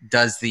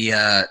does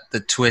the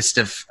twist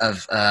of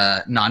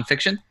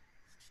nonfiction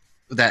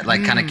that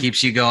like kind of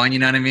keeps you going. You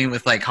know what I mean?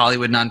 With like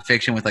Hollywood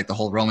nonfiction, with like the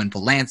whole Roman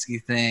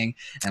Polanski thing,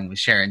 and with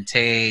Sharon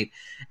Tate,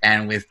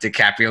 and with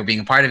DiCaprio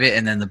being a part of it,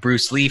 and then the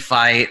Bruce Lee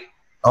fight.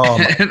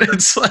 Oh, and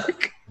it's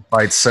like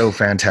fight's so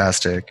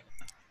fantastic.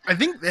 I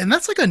think, and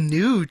that's like a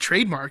new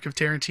trademark of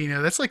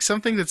Tarantino. That's like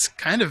something that's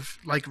kind of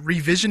like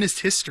revisionist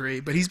history,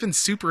 but he's been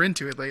super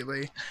into it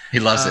lately. He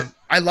loves it.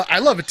 I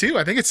love it too.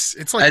 I think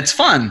it's like it's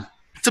fun.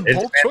 It's a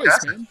bold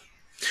choice, man.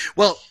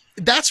 Well,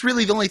 that's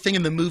really the only thing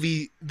in the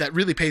movie that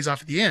really pays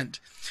off at the end,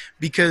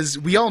 because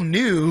we all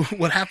knew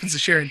what happens to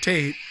Sharon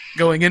Tate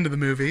going into the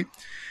movie.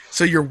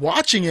 So you're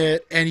watching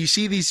it and you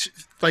see these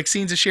like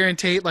scenes of Sharon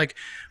Tate like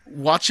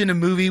watching a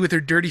movie with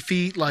her dirty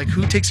feet, like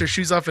who takes their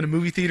shoes off in a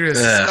movie theater?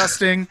 It's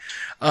disgusting.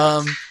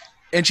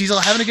 And she's all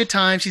having a good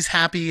time. She's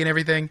happy and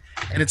everything.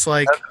 And it's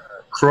like,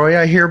 Croy,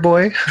 I hear,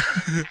 boy.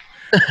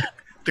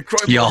 The Croy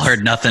Y'all boys.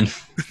 heard nothing.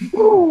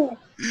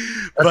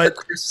 But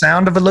the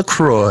sound of a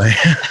LaCroix.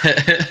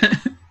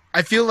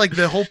 I feel like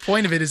the whole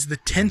point of it is the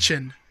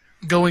tension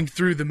going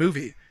through the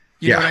movie.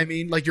 You know what I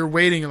mean? Like you're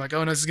waiting, you're like,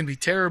 oh no, this is gonna be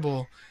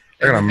terrible.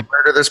 They're gonna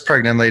murder this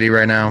pregnant lady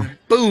right now.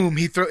 Boom!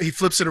 He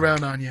flips it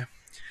around on you.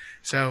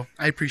 So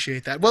I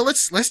appreciate that. Well,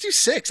 let's do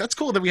 6. That's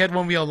cool that we had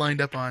one we all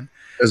lined up on.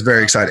 It was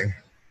very exciting.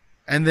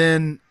 And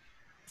then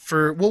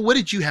what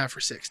did you have for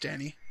 6,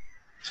 Danny?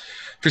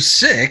 For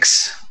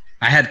 6,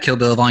 I had Kill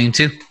Bill Volume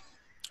 2.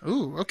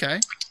 Ooh,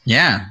 okay.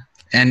 Yeah,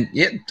 and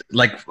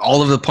like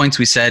all of the points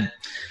we said,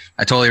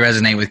 I totally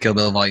resonate with Kill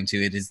Bill Volume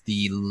 2. It is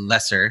the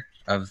lesser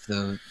of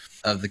the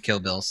Kill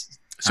Bills.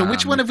 So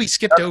which one have we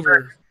skipped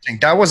over?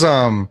 That was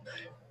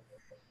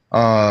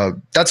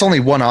that's only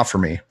one off for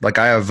me. Like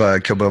I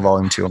have Kill Bill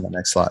Volume 2 on the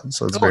next slide,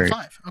 so it's very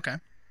 5. Okay.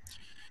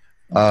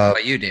 What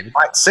about you, David?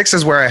 6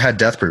 is where I had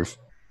Death Proof.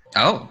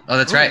 Oh,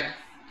 that's right.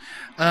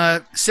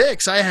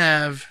 6, I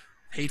have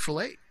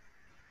Hateful Eight.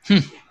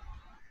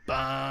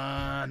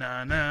 I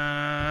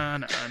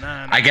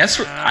guess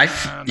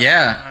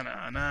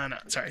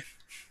Sorry.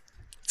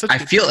 I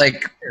feel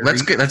like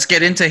let's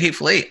get into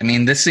Hateful Eight. I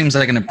mean, this seems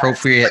like an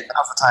appropriate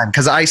time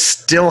because I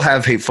still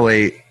have Hateful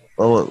Eight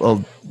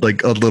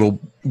like a little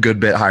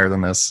good bit higher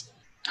than this.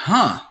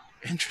 Huh.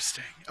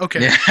 Interesting.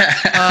 Okay.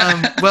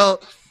 Yeah.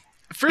 Well,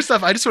 first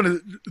off, I just want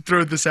to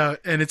throw this out,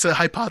 and it's a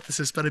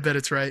hypothesis, but I bet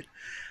it's right.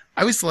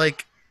 I was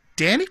like,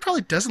 Danny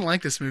probably doesn't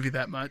like this movie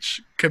that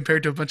much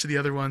compared to a bunch of the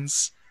other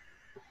ones.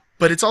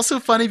 But it's also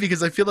funny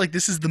because I feel like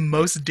this is the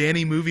most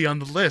Danny movie on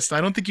the list.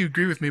 I don't think you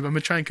agree with me, but I'm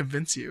going to try and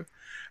convince you.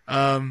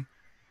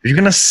 Are you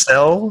gonna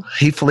sell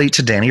Hateful Eight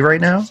to Danny right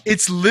now?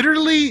 It's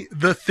literally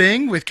The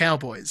Thing with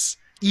cowboys,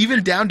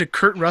 even down to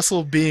Kurt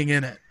Russell being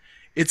in it.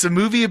 It's a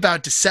movie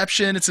about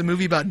deception. It's a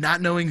movie about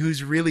not knowing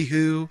who's really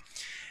who.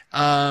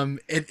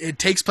 It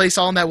takes place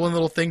all in that one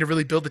little thing to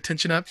really build the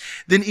tension up.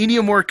 Then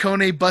Ennio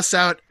Morricone busts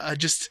out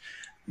just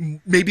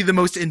maybe the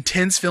most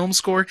intense film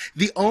score.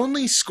 The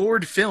only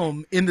scored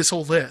film in this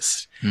whole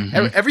list.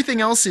 Everything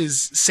else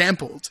is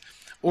sampled.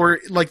 Or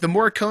like the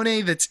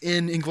Morricone that's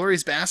in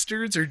Inglourious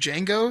Bastards or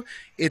Django,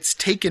 it's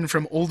taken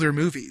from older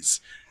movies.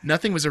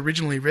 Nothing was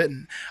originally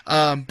written.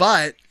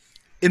 But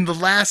in the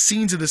last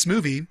scenes of this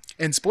movie,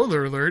 and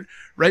spoiler alert,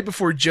 right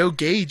before Joe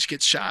Gage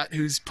gets shot,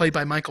 who's played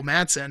by Michael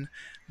Madsen,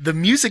 the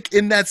music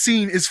in that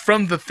scene is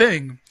from The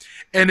Thing.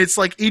 And it's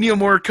like Ennio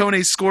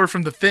Morricone's score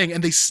from The Thing,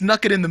 and they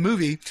snuck it in the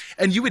movie,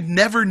 and you would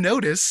never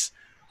notice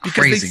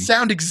because they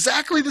sound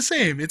exactly the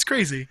same. It's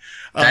crazy.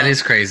 That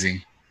is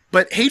crazy.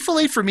 But Hateful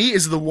Eight for me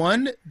is the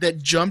one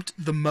that jumped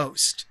the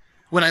most.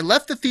 When I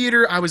left the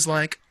theater, I was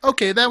like,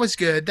 okay, that was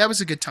good. That was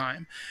a good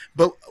time.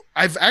 But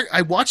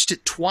I watched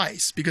it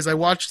twice because I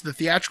watched the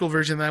theatrical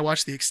version and I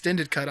watched the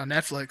extended cut on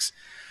Netflix.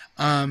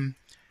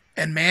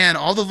 And man,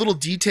 all the little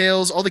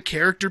details, all the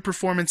character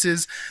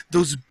performances,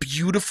 those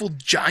beautiful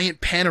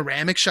giant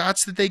panoramic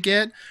shots that they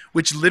get,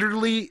 which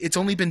literally it's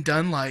only been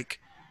done like,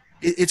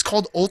 it's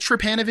called Ultra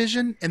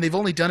Panavision, and they've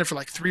only done it for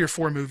like 3 or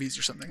 4 movies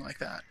or something like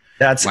that.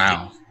 That's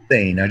wow.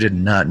 Insane. I did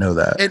not know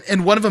that.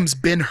 And one of them's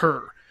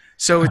Ben-Hur.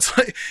 So it's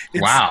like...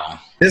 Wow.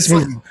 This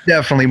movie's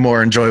definitely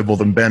more enjoyable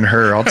than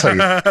Ben-Hur, I'll tell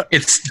you.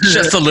 It's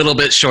just a little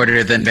bit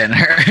shorter than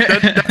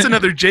Ben-Hur. That's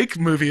another Jake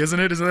movie, isn't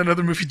it? Isn't that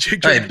another movie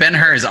Jake? Right,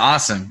 Ben-Hur is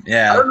awesome.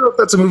 Yeah. I don't know if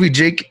that's a movie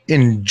Jake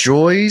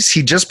enjoys.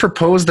 He just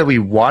proposed that we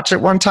watch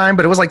it one time,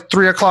 but it was like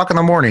 3 o'clock in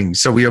the morning,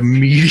 so we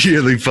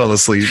immediately fell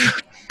asleep.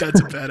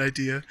 That's a bad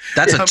idea.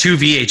 That's a 2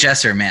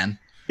 VHSer, man.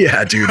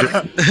 Yeah, dude.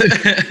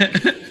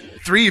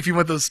 3 if you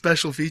want those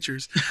special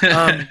features.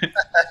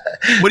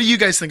 What do you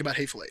guys think about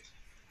Hateful Eight?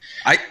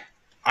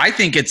 I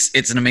think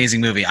it's an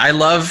amazing movie. I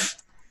love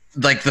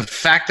like the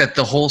fact that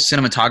the whole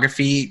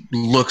cinematography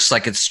looks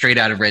like it's straight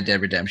out of Red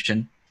Dead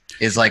Redemption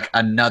is like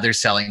another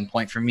selling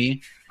point for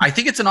me. I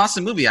think it's an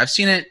awesome movie. I've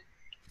seen it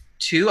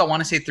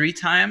 3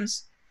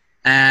 times,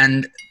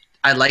 and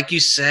like you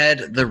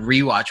said, the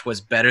rewatch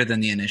was better than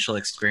the initial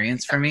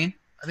experience for me.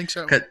 I think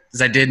so.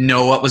 Because I didn't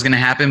know what was going to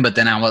happen, but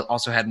then I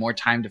also had more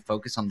time to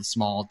focus on the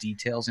small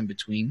details in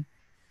between.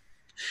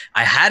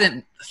 I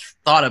hadn't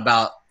thought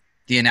about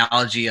the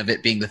analogy of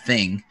it being The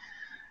Thing.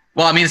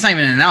 Well, I mean, it's not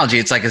even an analogy.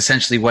 It's like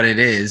essentially what it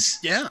is.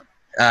 Yeah.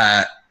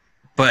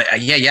 But I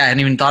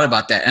hadn't even thought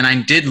about that. And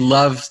I did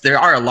love, there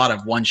are a lot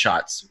of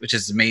one-shots, which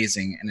is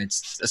amazing. And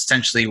it's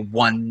essentially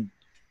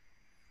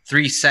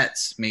 3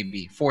 sets,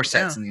 maybe 4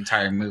 sets in the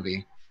entire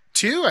movie.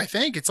 2, I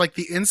think. It's like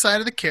the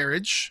inside of the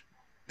carriage.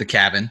 The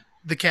cabin.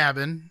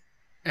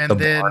 And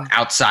then... bar.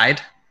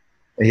 Outside.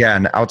 Yeah,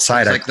 and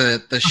outside. It's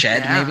like the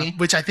shed, maybe?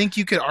 Which I think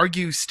you could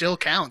argue still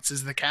counts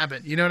as the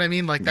cabin. You know what I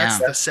mean? Like, that's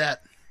the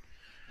set.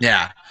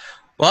 Yeah.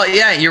 Well,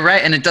 yeah, you're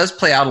right. And it does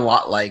play out a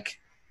lot like,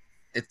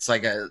 it's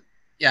like a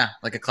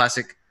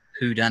classic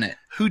whodunit.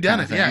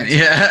 Whodunit,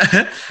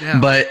 yeah.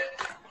 But,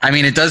 I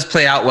mean, it does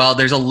play out well.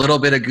 There's a little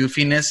bit of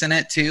goofiness in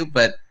it, too.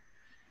 But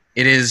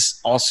it is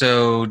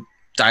also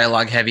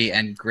dialogue heavy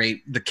and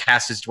great. The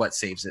cast is what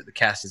saves it. The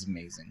cast is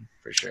amazing.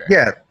 For sure.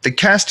 Yeah, the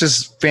cast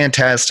is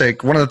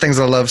fantastic. One of the things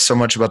I love so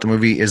much about the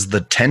movie is the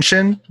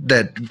tension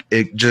that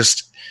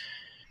it's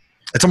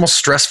almost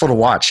stressful to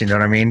watch. You know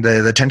what I mean?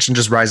 The tension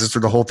just rises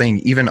through the whole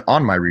thing, even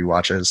on my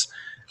rewatches.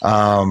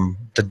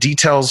 The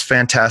details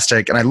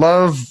fantastic. And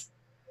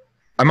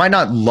I might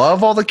not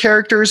love all the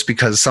characters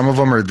because some of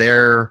them are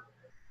there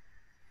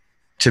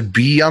to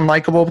be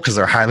unlikable because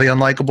they're highly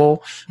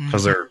unlikable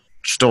because they're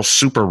still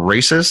super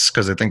racist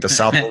because I think the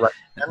South will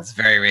That's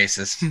very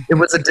racist. It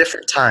was a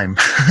different time.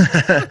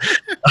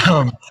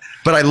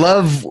 But I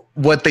love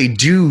what they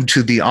do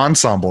to the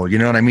ensemble. You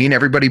know what I mean?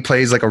 Everybody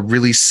plays like a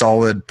really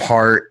solid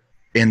part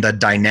in the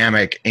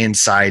dynamic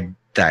inside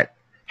that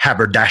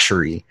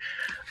haberdashery.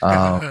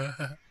 Yeah,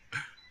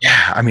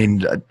 I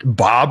mean,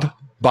 Bob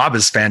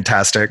is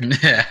fantastic.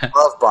 Yeah. I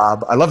love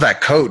Bob. I love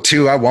that coat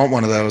too. I want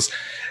one of those.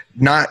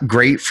 Not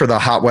great for the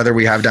hot weather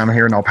we have down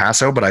here in El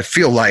Paso, but I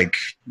feel like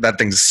that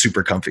thing's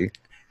super comfy.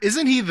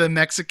 Isn't he the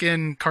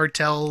Mexican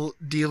cartel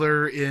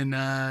dealer in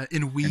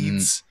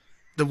Weeds?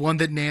 The one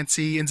that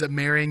Nancy ends up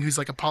marrying, who's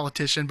like a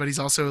politician, but he's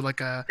also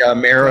like a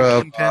mayor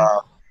of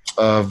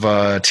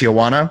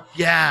Tijuana.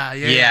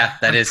 Yeah,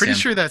 that is him. Pretty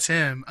sure that's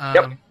him.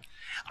 Yep.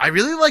 I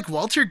really like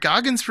Walter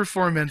Goggins'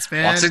 performance,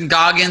 man. Walter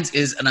Goggins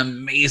is an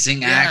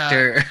amazing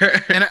actor.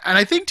 and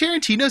I think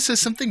Tarantino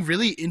says something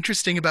really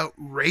interesting about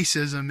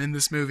racism in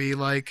this movie,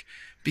 like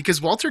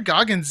because Walter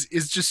Goggins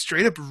is just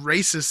straight up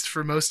racist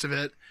for most of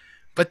it,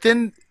 but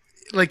then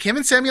like him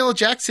and Samuel L.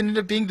 Jackson end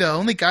up being the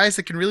only guys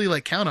that can really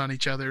like count on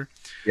each other.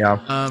 Yeah.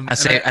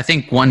 I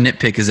think one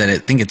nitpick is that I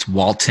think it's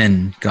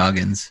Walton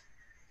Goggins.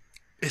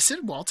 Is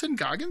it Walton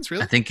Goggins?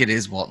 Really? I think it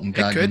is Walton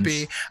Goggins. It could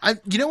be.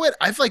 You know what?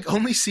 I've like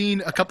only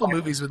seen a couple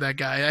movies with that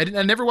guy.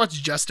 I never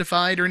watched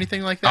Justified or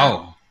anything like that.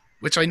 Oh,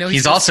 which I know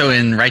He's also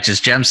in Righteous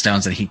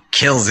Gemstones, and he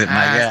kills it, my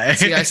guy.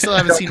 See, I still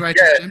haven't seen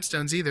Righteous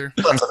Gemstones either.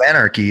 Sons of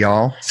Anarchy,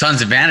 y'all.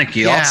 Sons of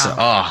Anarchy also.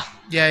 Oh,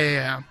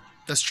 yeah.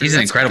 That's true. he's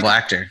an incredible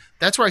actor.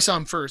 That's where I saw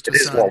him first. It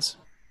is Sons.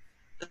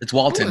 It's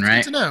Walton, Ooh, that's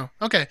right? good to know.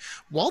 Okay,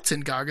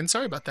 Walton Goggins.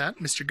 Sorry about that,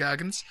 Mr.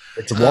 Goggins.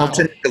 It's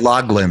Walton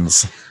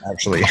Goggins,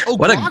 actually. Oh,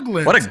 What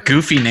Goggins. a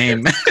goofy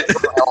name.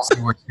 What else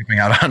we're skipping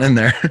out on in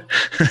there?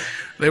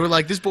 They were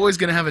like, this boy's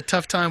gonna have a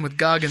tough time with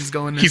Goggins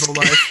going his whole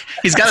life.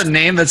 He's got a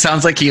name that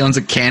sounds like he owns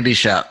a candy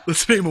shop.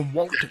 Let's name him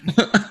Walton.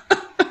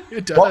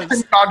 It does.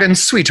 Walton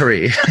Goggins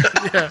Sweetery.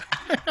 Yeah.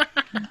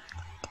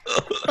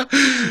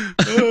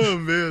 Oh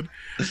man.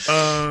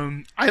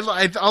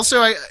 I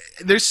also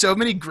there's so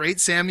many great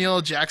Samuel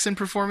L. Jackson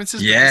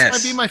performances. Yes.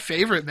 This might be my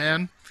favorite,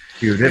 man.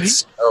 Dude,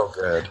 it's so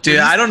good. Dude,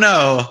 I don't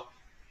know.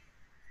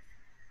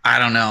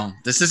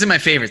 This isn't my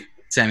favorite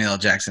Samuel L.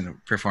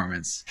 Jackson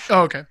performance.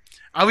 Oh, okay.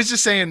 I was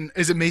just saying,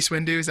 is it Mace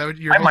Windu? Is that what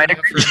you're? I might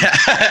agree.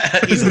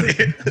 Yeah,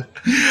 easily.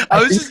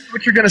 I think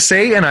what you're gonna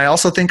say, and I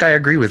also think I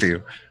agree with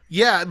you.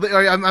 Yeah,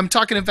 I'm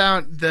talking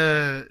about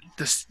the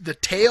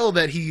tale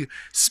that he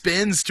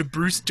spins to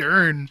Bruce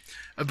Dern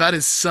about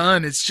his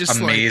son. It's just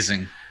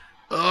amazing.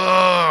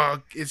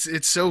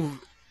 It's so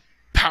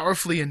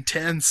powerfully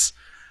intense.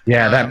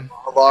 Yeah, that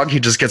monologue,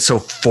 he just gets so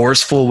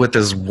forceful with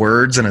his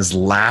words and his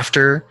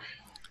laughter.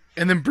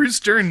 And then Bruce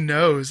Dern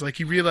knows, like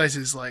he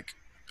realizes, like,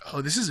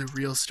 oh, this is a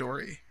real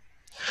story.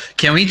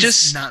 Can we He's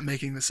just not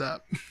making this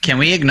up? Can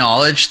we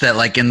acknowledge that,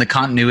 like, in the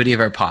continuity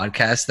of our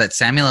podcast, that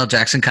Samuel L.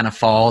 Jackson kind of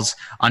falls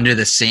under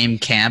the same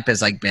camp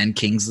as like Ben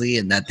Kingsley,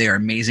 and that they are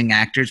amazing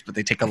actors, but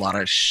they take a lot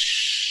of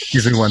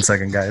Give me 1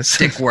 second, guys.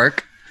 stick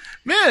work.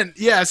 Man,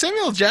 yeah,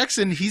 Samuel L.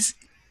 Jackson, he's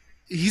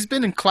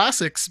been in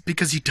classics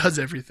because he does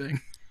everything.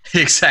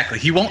 Exactly.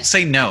 He won't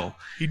say no.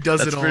 He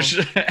does That's it all. for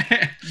sure.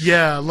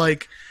 Yeah,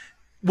 like,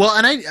 well,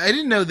 and I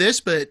didn't know this,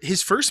 but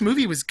his first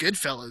movie was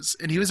Goodfellas,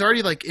 and he was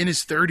already like in his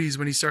 30s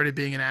when he started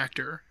being an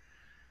actor.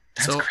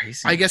 That's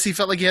crazy. I guess he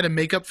felt like he had to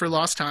make up for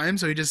lost time,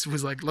 so he just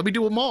was like, let me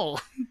do them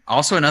all.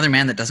 Also, another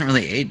man that doesn't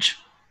really age.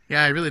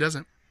 Yeah, he really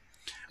doesn't.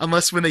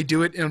 Unless when they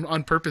do it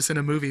on purpose in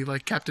a movie,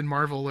 like Captain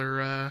Marvel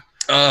or in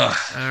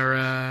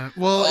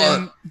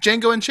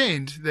Django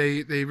Unchained,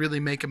 they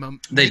really make him up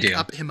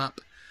him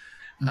up.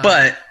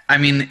 But I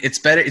mean, it's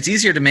better. It's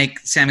easier to make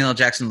Samuel L.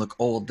 Jackson look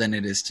old than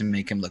it is to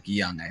make him look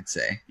young, I'd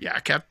say. Yeah,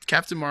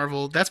 Captain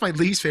Marvel. That's my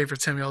least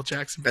favorite Samuel L.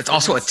 Jackson. That's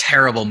also a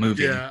terrible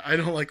movie. Yeah, I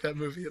don't like that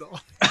movie at all.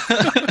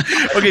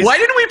 Okay, why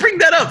didn't we bring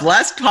that up?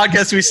 Last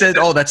podcast we said,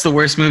 "Oh, that's the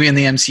worst movie in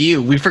the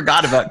MCU." We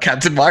forgot about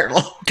Captain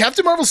Marvel.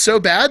 Captain Marvel's so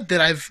bad that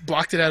I've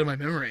blocked it out of my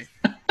memory.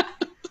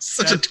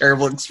 Such a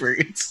terrible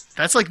experience.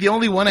 That's like the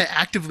only one I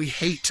actively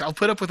hate. I'll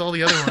put up with all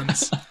the other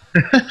ones.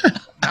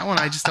 That one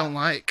I just don't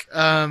like.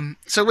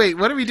 So wait,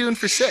 what are we doing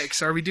for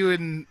 6? Are we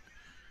doing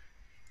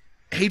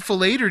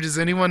Hateful Eight, or does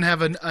anyone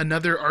have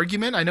another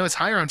argument? I know it's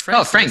higher on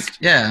Frank's Frank. list.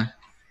 Yeah.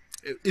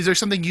 Is there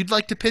something you'd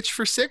like to pitch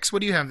for 6?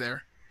 What do you have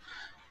there?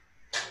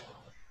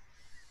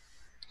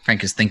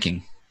 Frank is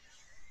thinking.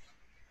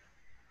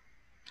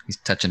 He's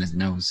touching his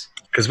nose.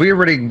 Because we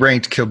already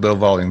ranked Kill Bill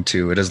Volume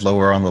 2. It is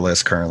lower on the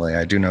list currently.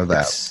 I do know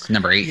that. It's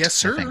number 8. Yes,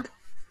 sir. I think.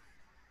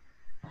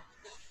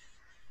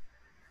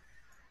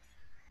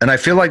 And I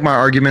feel like my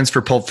arguments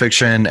for Pulp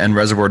Fiction and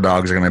Reservoir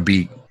Dogs are going to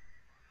be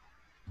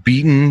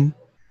beaten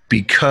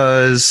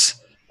because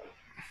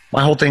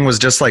my whole thing was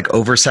just like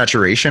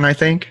oversaturation, I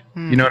think.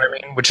 You know what I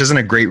mean? Which isn't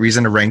a great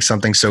reason to rank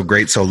something so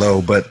great so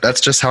low, but that's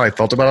just how I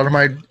felt about it on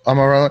my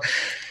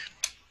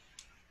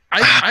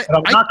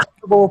I'm not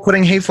comfortable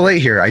putting Hateful Eight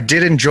here. I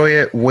did enjoy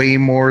it way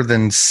more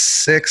than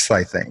 6,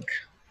 I think.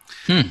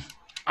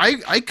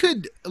 I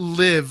could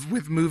live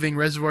with moving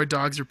Reservoir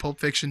Dogs or Pulp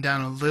Fiction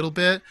down a little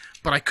bit,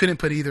 but I couldn't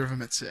put either of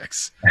them at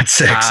 6. At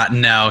 6.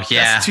 No,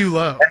 yeah. That's too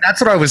low. And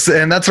that's what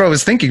I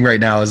was thinking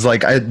right now is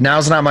like,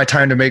 now's not my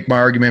time to make my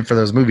argument for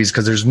those movies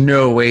because there's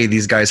no way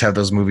these guys have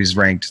those movies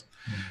ranked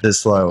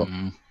this low.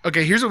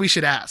 Okay, here's what we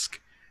should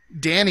ask.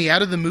 Danny,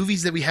 out of the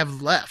movies that we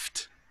have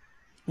left,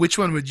 which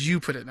one would you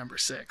put at number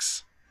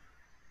 6?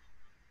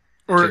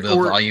 Kill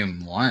Bill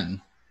Volume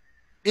 1.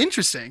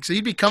 Interesting. So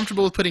you'd be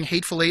comfortable with putting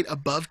Hateful Eight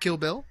above Kill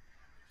Bill?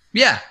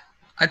 Yeah.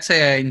 I'd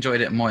say I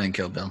enjoyed it more than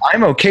Kill Bill.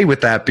 I'm okay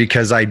with that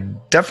because I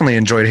definitely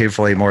enjoyed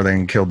Hateful Eight more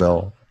than Kill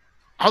Bill.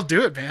 I'll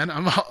do it, man.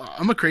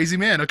 I'm a crazy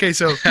man. Okay,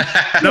 so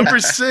number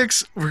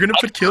 6, we're going to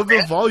put Kill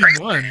Bill Volume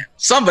 1.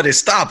 Somebody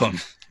stop him.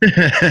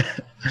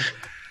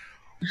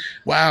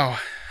 Wow.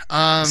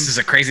 This is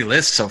a crazy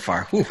list so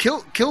far. Whew.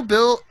 Kill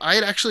Bill, I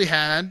had actually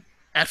had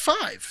at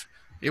 5.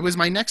 It was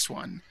my next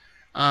one,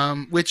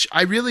 which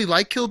I really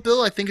like Kill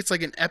Bill. I think it's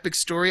like an epic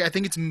story. I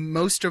think it's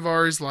most of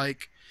ours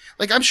like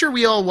I'm sure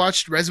we all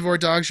watched Reservoir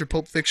Dogs or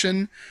Pulp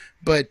Fiction,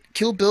 but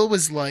Kill Bill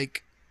was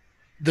like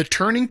the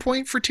turning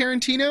point for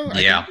Tarantino.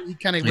 Yeah.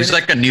 He's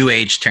like a new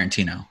age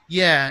Tarantino.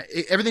 Yeah.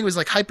 Everything was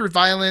like hyper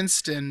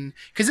violenced, and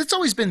because it's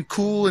always been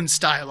cool and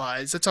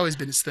stylized. That's always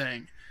been his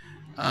thing.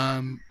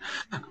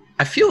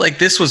 I feel like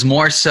this was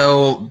more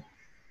so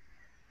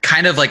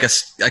kind of like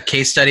a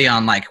case study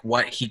on like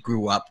what he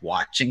grew up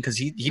watching, because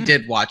he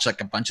did watch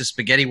like a bunch of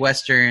spaghetti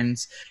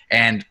westerns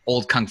and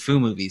old kung fu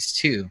movies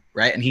too,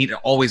 right? And he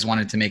always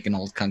wanted to make an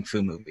old kung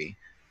fu movie,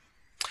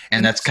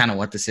 and that's kind of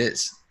what this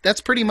is. That's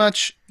pretty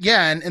much,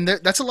 yeah, and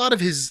that's a lot of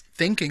his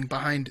thinking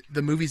behind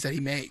the movies that he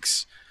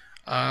makes.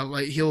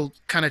 Like he'll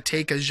kind of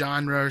take a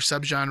genre or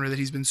subgenre that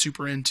he's been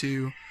super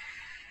into,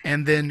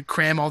 and then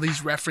cram all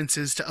these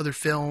references to other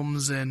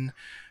films and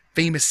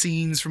famous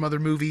scenes from other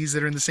movies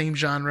that are in the same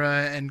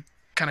genre, and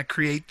kind of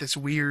create this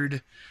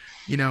weird,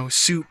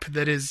 soup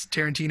that is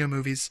Tarantino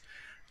movies.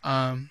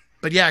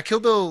 But yeah,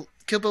 Kill Bill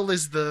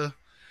is the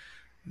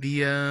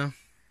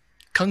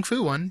kung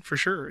fu one for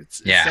sure. It's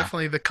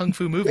definitely the kung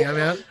fu movie. I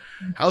mean,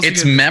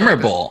 it's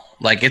memorable.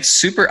 Like it's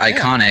super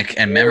iconic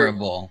and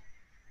memorable.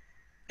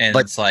 And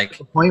it's like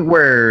the point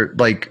where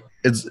like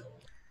it's.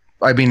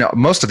 I mean,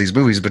 most of these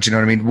movies, but you know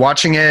what I mean?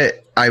 Watching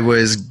it, I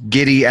was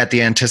giddy at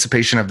the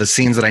anticipation of the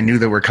scenes that I knew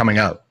that were coming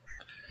up.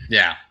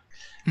 Yeah.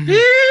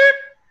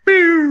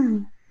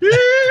 Dude,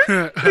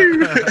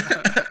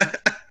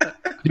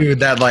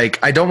 that like,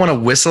 I don't want to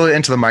whistle it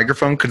into the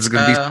microphone because it's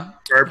going to be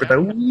sharp, but that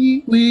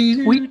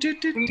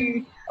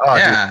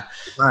yeah.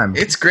 Dude,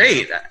 it's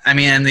great. I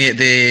mean, and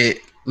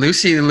the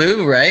Lucy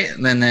Liu, right?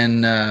 And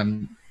then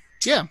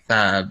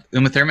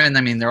Uma Thurman,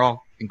 I mean, they're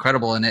all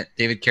incredible in it.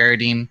 David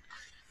Carradine,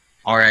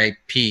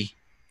 R.I.P.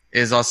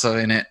 is also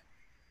in it.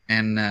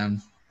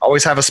 And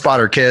always have a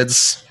spotter,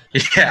 kids.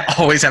 Yeah,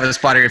 always have a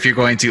spotter if you're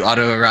going to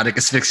autoerotic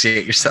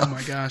asphyxiate yourself. Oh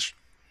my gosh.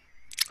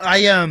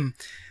 I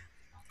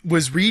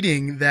was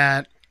reading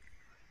that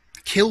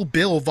Kill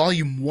Bill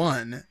Volume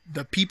 1,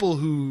 the people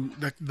who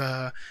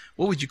the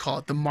what would you call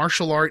it? The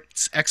martial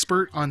arts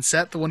expert on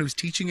set, the one who's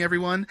teaching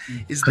everyone,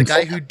 is the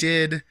guy who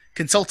did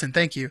Consultant,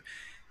 thank you.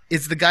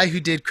 Is the guy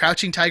who did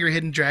Crouching Tiger,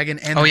 Hidden Dragon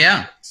and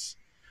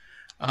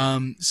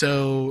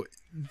so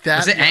that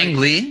was it Ang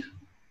Lee?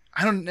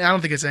 I don't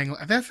think it's Ang Lee.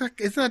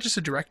 Isn't that just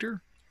a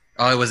director?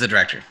 Oh, it was a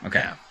director. Okay.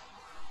 Yeah.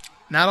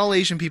 Not all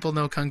Asian people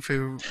know kung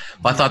fu.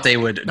 Well, I thought they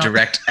would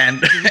direct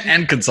and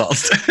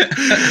consult.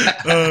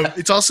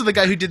 It's also the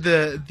guy who did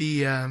the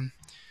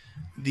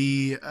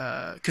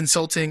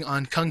consulting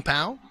on Kung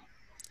Pao.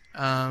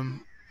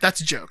 That's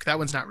a joke. That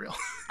one's not real.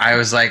 I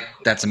was like,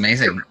 that's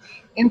amazing.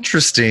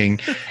 Interesting.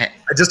 I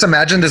just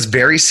imagine this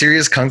very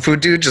serious kung fu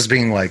dude just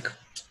being like,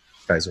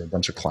 guys are a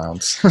bunch of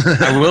clowns.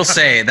 I will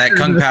say that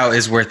Kung Pao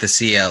is worth the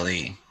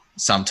CLE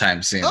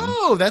sometime soon.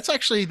 Oh, that's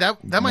actually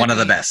that might one be of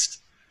the best.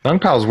 Kung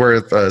Pao's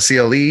worth a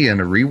CLE and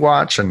a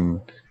rewatch,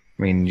 and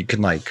I mean, you can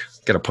like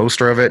get a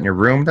poster of it in your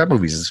room. That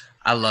movie's.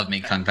 I love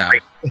me Kung Pao.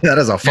 That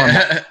is a fun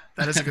one.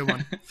 That is a good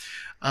one.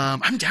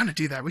 I'm down to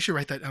do that. We should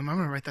write that. I'm going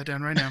to write that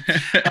down right now.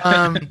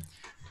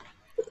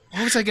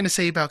 What was I going to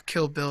say about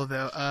Kill Bill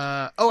though?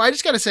 I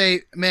just got to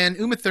say, man,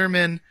 Uma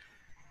Thurman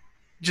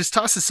just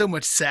tosses so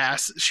much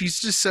sass. She's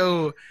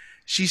so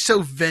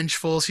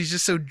vengeful. She's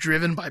just so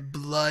driven by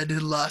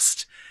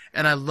bloodlust.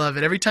 And I love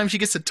it. Every time she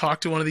gets to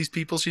talk to one of these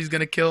people she's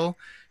going to kill,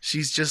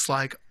 she's just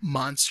like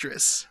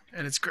monstrous.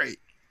 And it's great.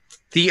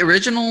 The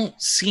original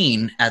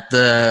scene at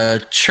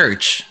the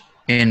church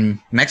in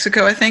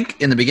Mexico, I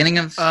think, in the beginning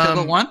of Kill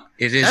Bill 1,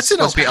 it is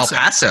supposed to be El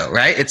Paso,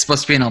 right? It's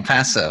supposed to be in El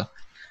Paso.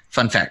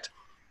 Fun fact.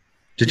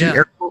 Did you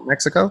air quote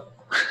Mexico?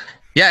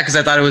 Yeah, because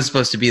I thought it was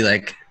supposed to be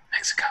like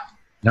Mexico.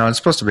 No, it's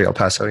supposed to be El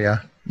Paso, yeah.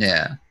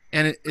 Yeah.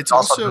 And it's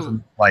also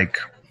like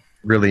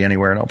really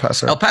anywhere in El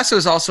Paso. El Paso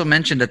is also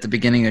mentioned at the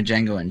beginning of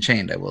Django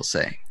Unchained, I will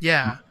say.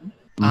 Yeah.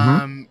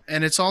 Mm-hmm.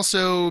 And it's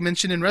also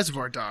mentioned in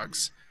Reservoir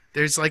Dogs.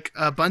 There's like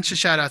a bunch of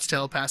shout outs to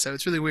El Paso.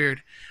 It's really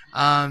weird.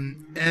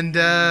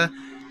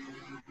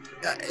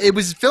 It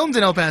was filmed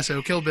in El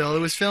Paso, Kill Bill. It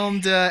was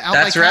filmed out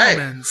by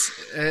Cattleman's.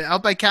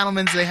 Out by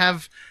Cattleman's, they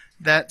have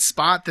that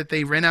spot that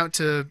they rent out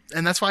to,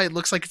 and that's why it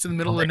looks like it's in the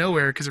middle of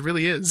nowhere, because it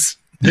really is.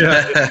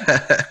 Yeah.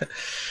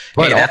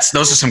 Hey,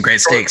 those are some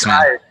great steaks,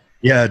 man.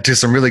 Yeah, do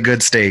some really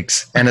good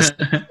steaks. And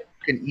you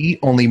can eat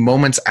only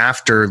moments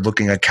after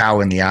looking a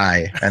cow in the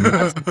eye. And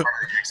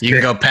you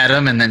can go pet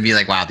them and then be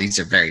like, wow, these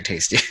are very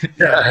tasty.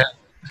 Yeah.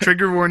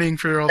 Trigger warning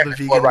for all the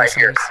vegan right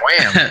here.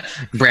 Wham.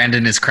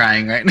 Brandon is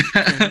crying right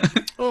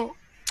now.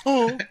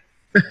 Oh.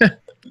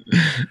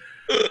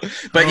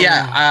 But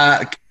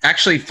yeah,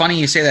 actually, funny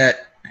you say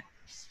that.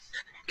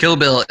 Kill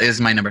Bill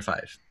is my number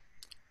 5.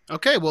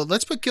 Okay, well,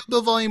 let's put Kill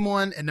Bill Volume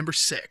 1 at number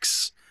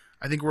 6.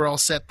 I think we're all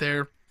set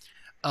there.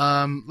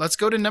 Let's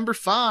go to number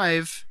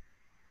 5.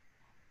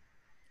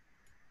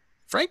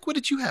 Frank, what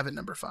did you have at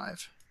number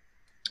 5?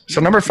 So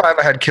number 5,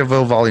 I had Kill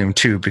Bill Volume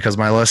 2 because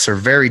my lists are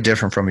very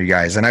different from you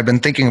guys. And I've been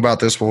thinking about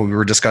this while we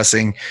were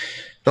discussing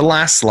the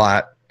last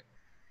slot.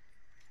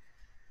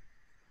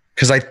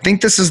 Because I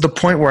think this is the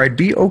point where I'd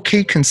be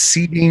okay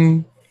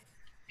conceding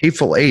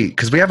Hateful Eight.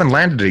 Because we haven't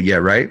landed it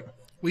yet, right?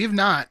 We have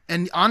not.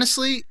 And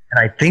honestly... And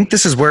I think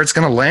this is where it's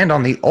going to land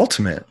on the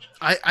ultimate.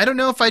 I don't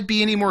know if I'd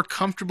be any more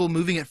comfortable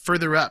moving it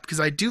further up. Because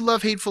I do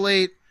love Hateful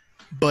Eight,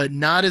 but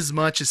not as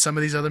much as some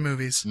of these other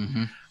movies.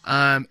 Mm-hmm.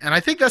 And I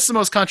think that's the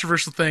most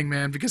controversial thing,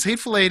 man. Because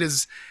Hateful Eight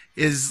is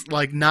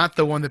like not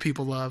the one that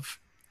people love.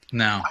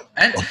 No.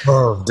 And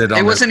Did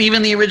it wasn't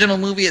even the original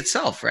movie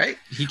itself, right?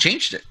 He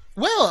changed it.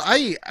 Well,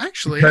 I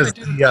actually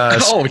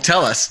because Oh,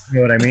 tell us. you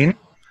know what I mean?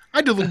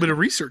 I did a little bit of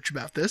research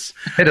about this.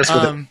 Hit us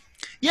with it.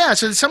 Yeah,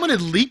 so someone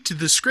had leaked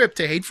the script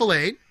to Hateful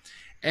Eight,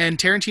 and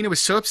Tarantino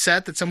was so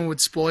upset that someone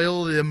would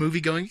spoil the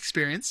movie-going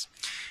experience.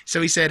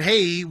 So he said,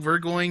 hey, we're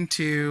going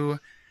to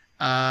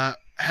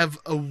have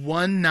a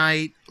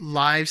one-night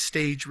live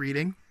stage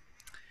reading,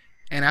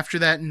 and after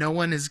that, no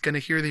one is going to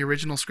hear the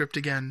original script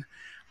again.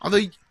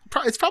 Although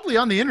it's probably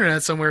on the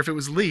internet somewhere if it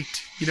was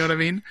leaked. You know what I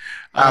mean?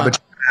 But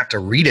you have to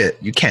read it.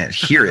 You can't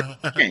hear it.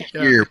 You can't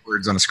hear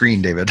words on a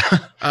screen, David.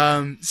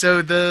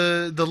 So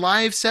the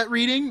live set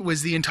reading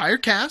was the entire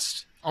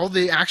cast, all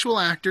the actual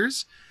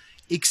actors,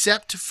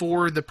 except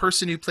for the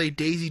person who played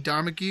Daisy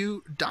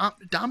Domergue,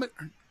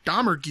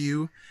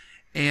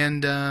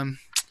 and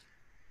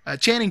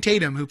Channing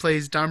Tatum, who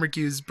plays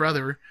Domergue's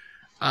brother.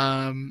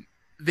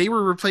 They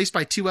were replaced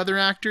by two other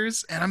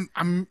actors, and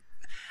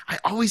I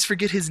always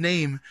forget his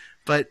name,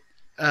 but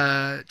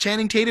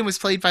Channing Tatum was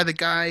played by the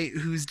guy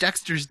who's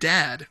Dexter's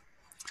dad.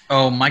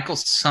 Oh, Michael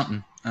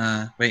something.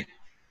 Wait.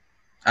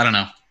 I don't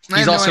know.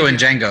 He's no also in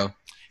idea. Django.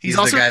 He's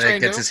also the guy in that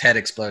Django. gets his head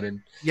exploded.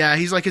 Yeah,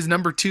 he's like his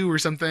number 2 or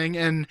something,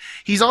 and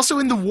he's also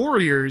in The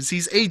Warriors.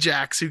 He's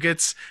Ajax, who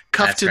gets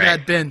cuffed to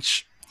that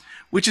bench,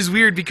 which is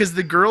weird because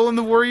the girl in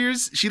The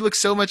Warriors, she looks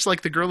so much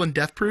like the girl in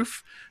Death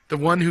Proof, the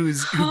one who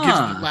gives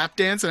the lap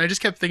dance, and I just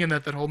kept thinking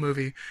that whole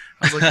movie.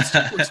 I was like,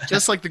 this looks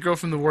just like the girl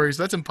from The Warriors.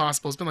 That's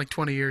impossible. It's been like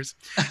 20 years.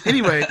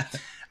 Anyway,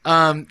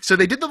 so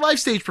they did the live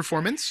stage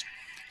performance,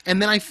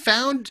 and then I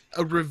found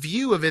a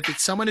review of it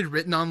that someone had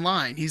written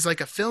online. He's like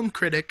a film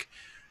critic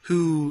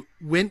who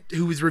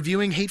was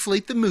reviewing Hateful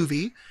Eight the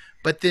movie,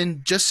 but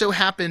then just so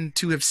happened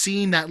to have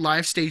seen that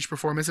live stage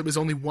performance. It was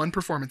only one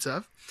performance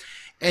of,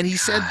 and he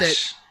said that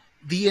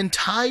the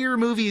entire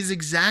movie is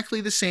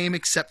exactly the same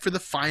except for the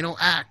final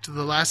act,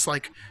 the last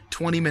like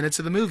 20 minutes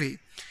of the movie.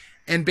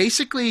 And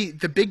basically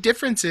the big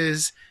difference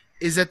is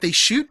that they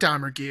shoot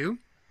Domergue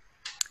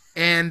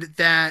and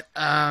that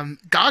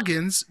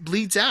Goggins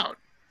bleeds out.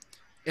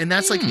 And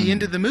that's like the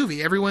end of the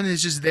movie. Everyone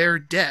is just there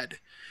dead.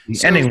 The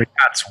ending we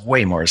got's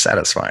way more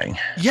satisfying.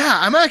 Yeah,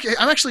 I'm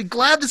actually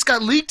glad this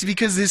got leaked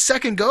because his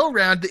second go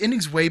around, the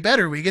ending's way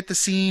better. We get the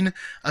scene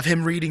of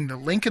him reading the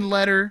Lincoln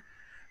letter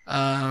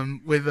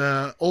with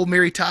old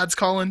Mary Todd's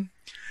calling.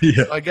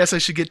 Yeah. So I guess I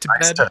should get to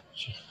bed.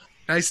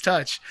 Nice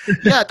touch.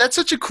 Yeah, that's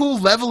such a cool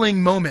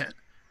leveling moment.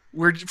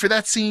 Where for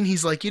that scene,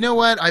 he's like, you know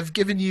what? I've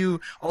given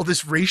you all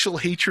this racial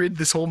hatred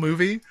this whole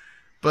movie,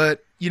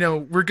 but you know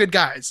we're good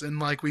guys and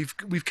like we've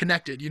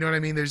connected. You know what I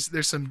mean?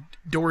 There's some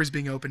doors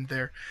being opened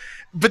there,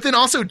 but then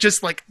also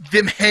just like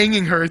them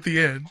hanging her at the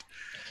end,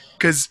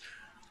 because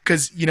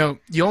you know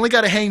you only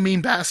got to hang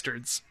mean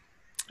bastards.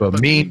 But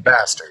mean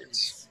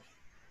bastards,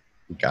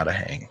 you gotta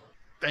hang.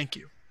 Thank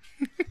you.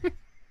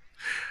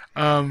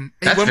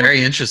 That's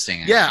very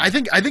interesting. Yeah, I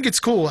think it's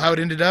cool how it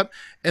ended up.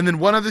 And then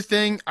one other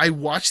thing, I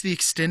watched the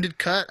extended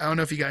cut. I don't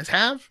know if you guys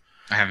have.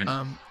 I haven't.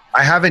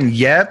 I haven't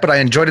yet, but I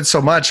enjoyed it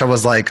so much. I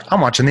was like, I'm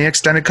watching the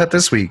extended cut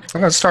this week.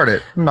 I'm gonna start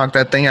it. Knock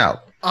that thing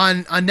out.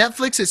 On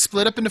Netflix, it's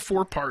split up into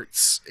 4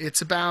 parts.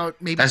 It's about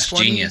maybe That's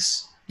 20,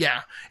 genius.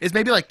 Yeah, it's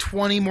maybe like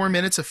 20 more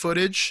minutes of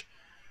footage.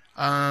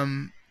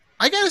 I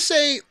gotta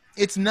say,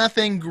 it's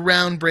nothing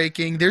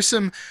groundbreaking. There's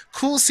some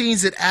cool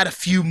scenes that add a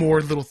few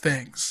more little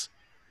things.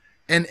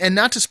 And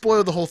not to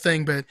spoil the whole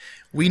thing, but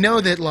we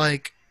know that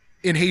like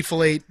in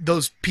Hateful Eight,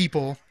 those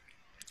people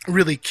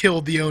really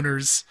killed the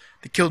owners.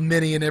 They killed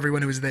Minnie and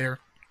everyone who was there.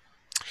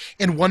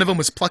 And one of them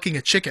was plucking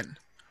a chicken.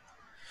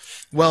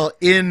 Well,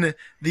 in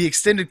the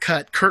extended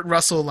cut, Kurt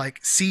Russell like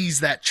sees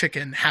that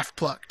chicken half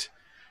plucked.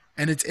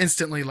 And it's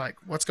instantly like,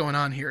 what's going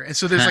on here? And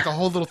so there's like a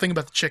whole little thing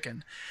about the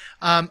chicken.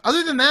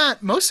 Other than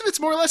that, most of it's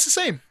more or less the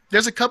same.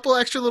 There's a couple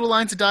extra little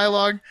lines of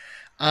dialogue.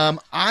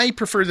 I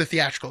prefer the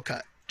theatrical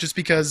cut just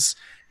because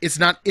it's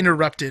not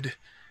interrupted,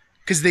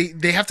 because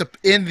they have to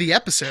end the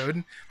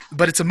episode,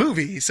 but it's a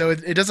movie, so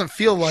it doesn't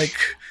feel like,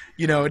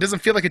 you know, it doesn't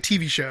feel like a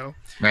TV show.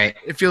 Right.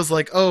 It feels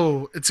like,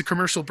 oh, it's a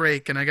commercial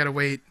break and I got to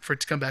wait for it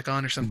to come back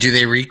on or something. Do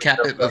they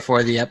recap it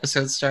before the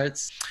episode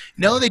starts?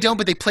 No, they don't,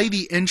 but they play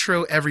the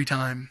intro every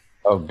time.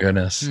 Oh,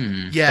 goodness.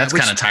 Yeah, that's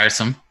kind of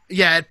tiresome.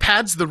 Yeah, it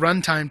pads the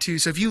runtime too.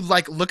 So if you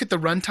like look at the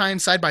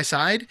runtime side by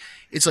side,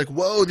 it's like,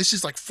 whoa, this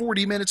is like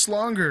 40 minutes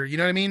longer. You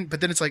know what I mean?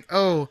 But then it's like,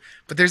 oh,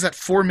 but there's that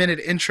 4-minute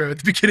intro at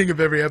the beginning of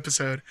every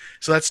episode.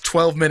 So that's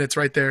 12 minutes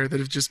right there that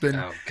have just been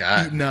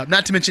eaten up.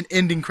 Not to mention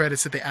ending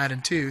credits that they add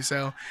in too.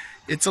 So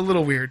it's a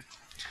little weird.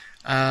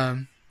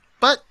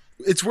 But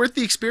it's worth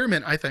the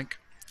experiment, I think.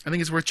 I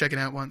think it's worth checking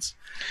out once.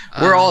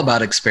 We're all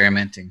about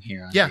experimenting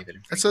here on David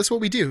and Frank. That's what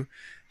we do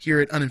here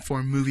at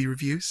Uninformed Movie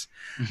Reviews.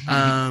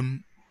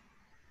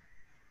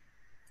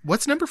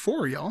 What's number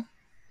 4, y'all?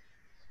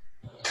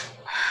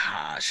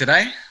 Should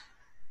I?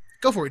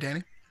 Go for it,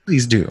 Danny.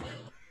 Please do.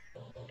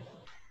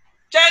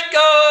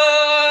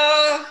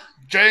 Django!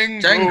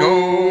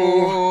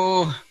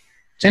 Django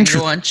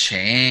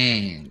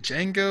Unchained.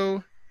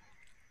 Django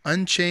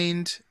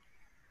Unchained.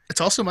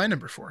 It's also my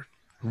number 4.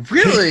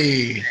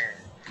 Really?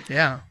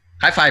 Yeah.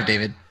 High five,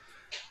 David.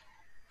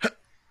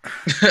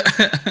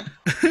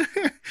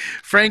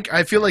 Frank,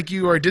 I feel like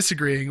you are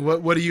disagreeing.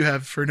 What do you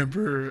have for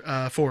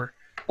number 4?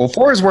 Well,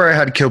 4 is where I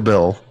had Kill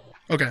Bill.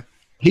 Okay.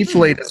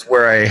 Hateful Eight is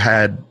where I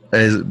had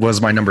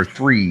was my number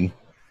 3.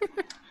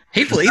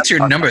 Hateful Eight's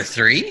your number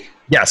 3?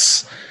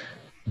 Yes.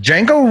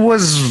 Django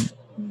was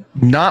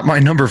not my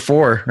number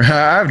 4. I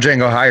have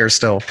Django higher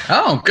still.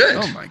 Oh, good.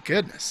 Oh my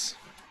goodness.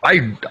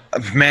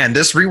 Man,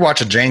 this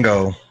rewatch of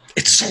Django,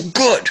 it's so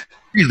good.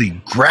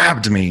 Really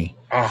grabbed me.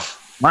 Oh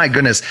my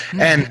goodness.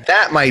 And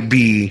that might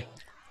be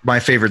my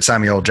favorite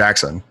Samuel L.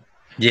 Jackson.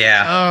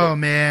 Yeah. Oh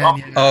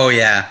man. Oh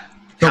yeah.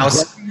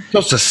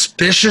 So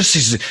suspicious.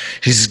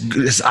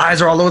 His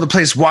eyes are all over the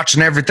place,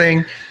 watching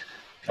everything.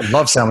 I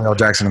love Samuel L.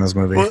 Jackson in this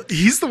movie. Well,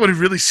 he's the one who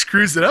really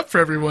screws it up for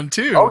everyone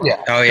too. Oh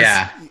yeah. Oh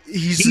yeah.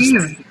 He's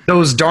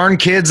those darn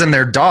kids and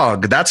their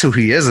dog. That's who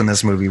he is in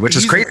this movie, which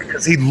is crazy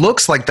because he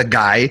looks like the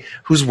guy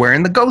who's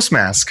wearing the ghost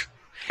mask.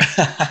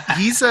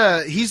 he's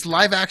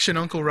live action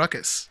Uncle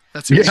Ruckus.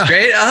 That's who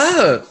Straight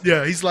up.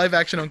 Yeah, he's live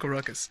action Uncle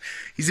Ruckus.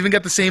 He's even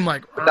got the same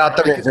without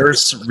the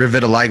reverse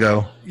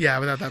revitiligo. Yeah,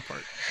 without that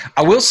part.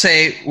 I will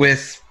say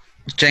with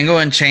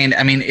Django Unchained,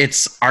 I mean,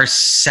 it's our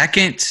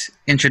second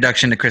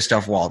introduction to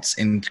Christoph Waltz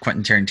in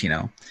Quentin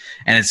Tarantino.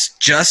 And it's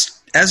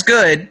just as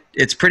good.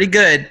 It's pretty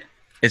good.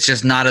 It's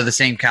just not of the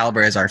same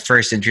caliber as our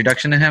first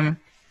introduction to him.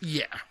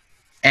 Yeah.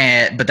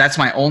 But that's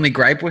my only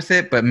gripe with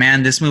it. But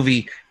man, this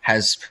movie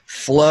has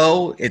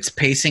flow. Its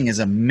pacing is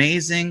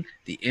amazing.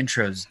 The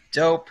intro's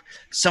dope.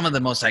 Some of the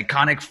most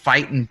iconic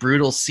fight and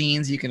brutal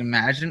scenes you can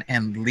imagine.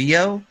 And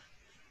Leo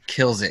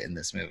kills it in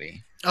this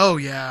movie. Oh,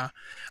 yeah.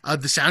 The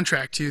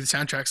soundtrack, too. The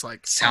soundtrack's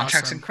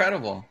awesome.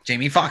 Incredible.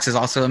 Jamie Foxx is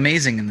also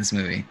amazing in this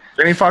movie.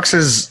 Jamie Foxx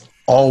is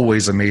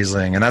always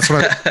amazing. And that's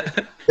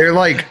what they're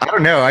like, I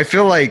don't know. I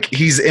feel like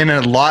he's in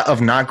a lot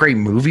of not great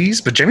movies,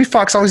 but Jamie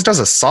Foxx always does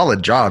a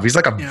solid job. He's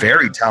like a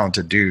very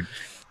talented dude.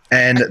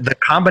 And the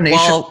combination.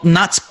 Well,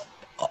 not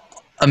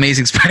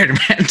Amazing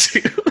Spider-Man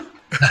 2.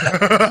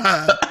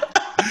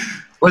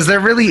 Was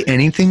there really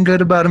anything good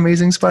about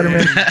Amazing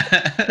Spider-Man?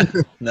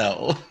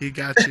 No. He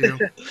got you.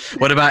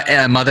 What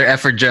about Mother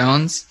Effer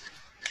Jones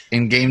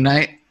in Game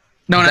Night?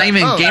 No, not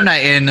even Game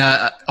Night, in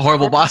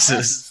Horrible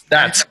Bosses.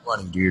 That's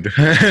funny, dude.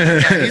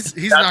 Yeah,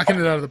 he's knocking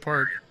it out of the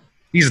park.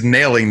 He's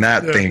nailing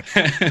that thing.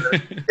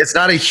 It's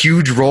not a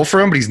huge role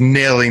for him, but he's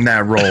nailing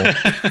that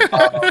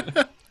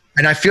role.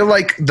 And I feel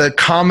like the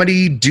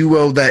comedy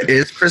duo that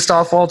is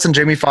Christoph Waltz and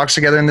Jamie Foxx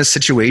together in this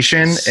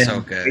situation,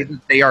 and good.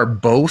 They are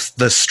both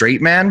the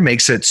straight man,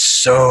 makes it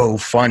so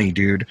funny,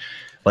 dude.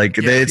 Like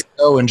it's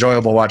so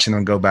enjoyable watching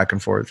them go back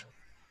and forth.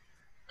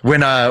 When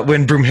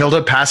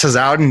Broomhilda passes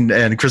out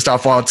and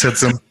Christoph Waltz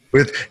hits him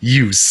with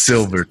 "You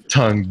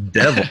silver-tongued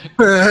devil."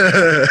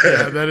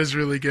 Yeah, that is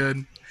really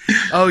good.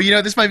 Oh,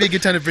 this might be a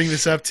good time to bring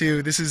this up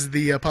too. This is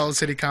the Apollo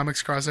City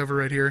Comics crossover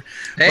right here.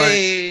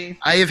 Hey!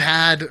 But I have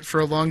had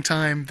for a long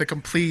time the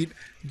complete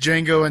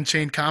Django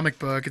Unchained comic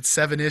book. It's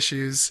 7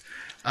 issues,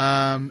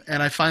 and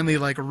I finally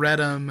read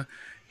them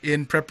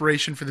in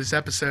preparation for this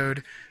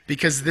episode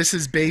because this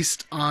is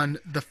based on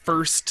the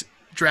first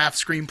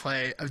draft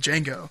screenplay of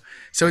Django.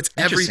 So it's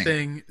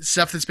everything,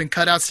 stuff that's been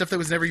cut out, stuff that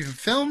was never even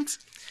filmed,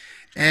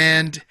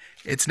 and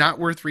it's not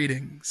worth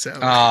reading. So.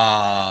 What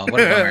a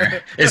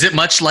bummer. Is it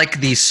much like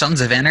the Sons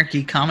of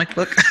Anarchy comic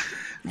book?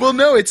 Well,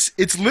 no,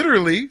 it's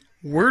literally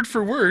word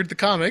for word the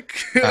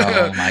comic.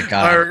 Oh my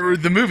god. or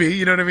the movie,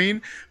 you know what I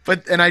mean?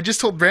 And I just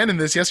told Brandon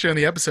this yesterday on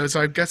the episode, so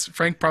I guess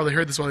Frank probably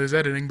heard this while he was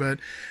editing, but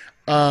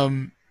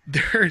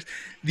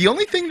the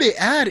only thing they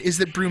add is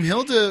that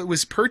Broomhilda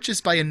was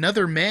purchased by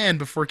another man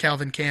before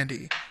Calvin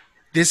Candy.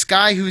 This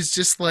guy who's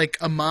just like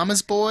a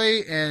mama's boy,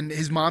 and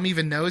his mom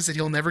even knows that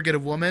he'll never get a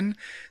woman.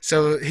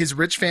 So his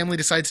rich family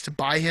decides to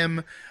buy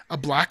him a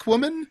black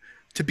woman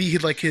to be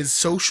like his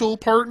social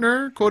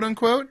partner, quote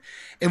unquote.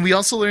 And we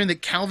also learn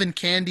that Calvin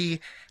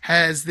Candy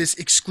has this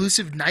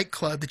exclusive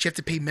nightclub that you have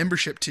to pay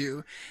membership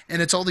to.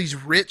 And it's all these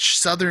rich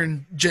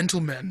Southern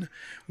gentlemen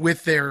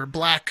with their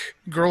black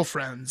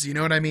girlfriends. You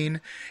know what I mean?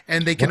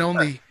 And they can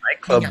only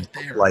hang out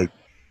there. Like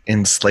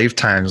in slave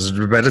times,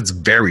 but it's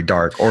very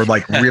dark or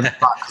like really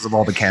hot because of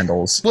all the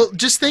candles. Well,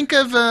 just think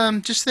of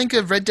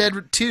Red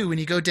Dead 2 when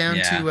you go down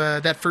to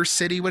that first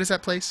city. What is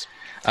that place?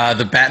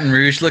 The Baton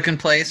Rouge looking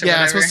place. Or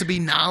whatever? It's supposed to be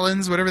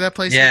Nolans, whatever that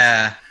place is.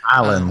 Yeah,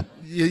 Allen.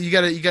 You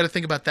gotta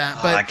think about that.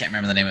 But I can't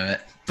remember the name of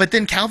it. But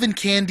then Calvin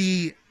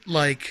Candy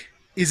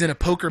is in a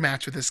poker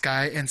match with this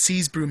guy and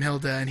sees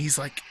Broomhilda, and he's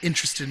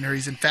interested in her.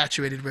 He's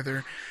infatuated with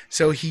her.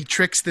 So he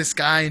tricks this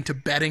guy into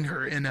betting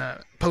her in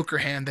a poker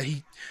hand that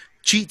he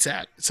cheats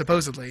at,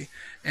 supposedly,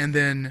 and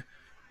then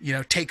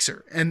takes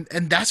her. And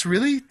that's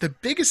really the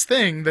biggest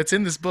thing that's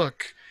in this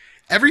book.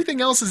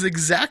 Everything else is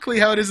exactly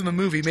how it is in the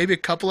movie, maybe a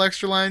couple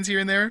extra lines here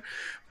and there,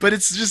 but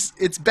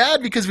it's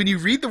bad because when you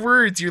read the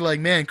words, you're like,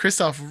 man,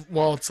 Christoph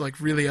Waltz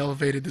really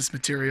elevated this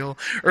material.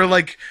 Or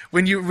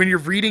when you're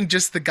reading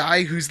just the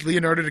guy who's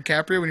Leonardo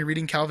DiCaprio, when you're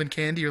reading Calvin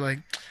Candy, you're like,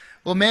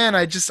 well, man,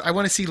 I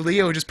want to see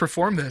Leo just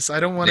perform this. I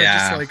don't want to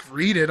just Yeah. like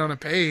read it on a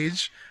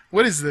page.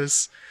 What is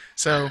this?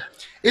 So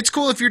it's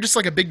cool if you're just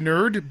like a big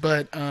nerd,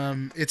 but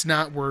it's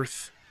not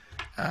worth.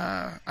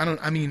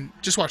 I mean,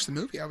 just watch the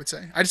movie. I would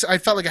say. I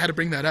felt like I had to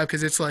bring that up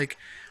because it's like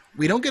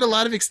we don't get a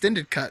lot of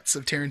extended cuts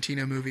of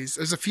Tarantino movies.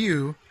 There's a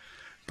few,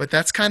 but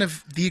that's kind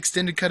of the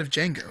extended cut of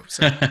Django.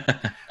 So,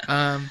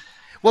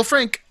 well,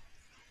 Frank,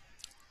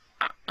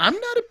 I'm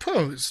not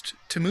opposed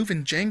to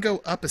moving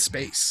Django up a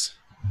space.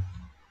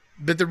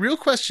 But the real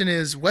question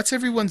is, what's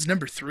everyone's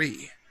number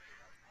 3?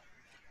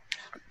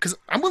 Because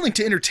I'm willing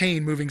to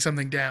entertain moving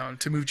something down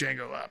to move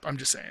Django up. I'm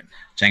just saying.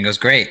 Django's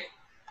great.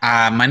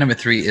 My number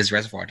 3 is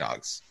Reservoir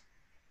Dogs.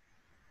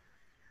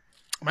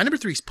 My number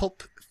 3 is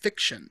Pulp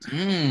Fiction.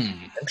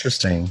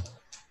 Interesting.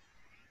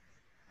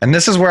 And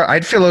this is where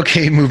I'd feel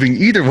okay moving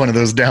either one of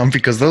those down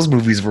because those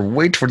movies were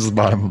way towards the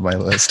bottom of my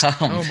list. Oh,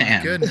 Oh man.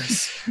 my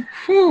goodness.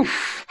 Whew.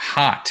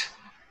 Hot.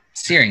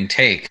 Searing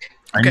take.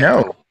 Okay. I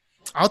know.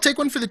 I'll take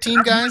one for the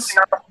team, guys.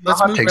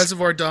 Let's hot move takes.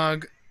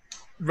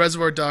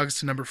 Reservoir Dogs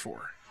to number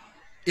 4.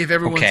 If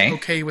everyone's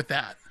okay with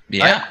that.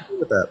 Yeah. I agree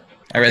with that.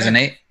 I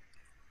resonate.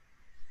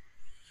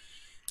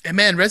 And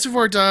man,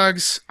 Reservoir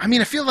Dogs, I mean,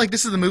 I feel like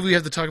this is the movie we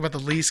have to talk about the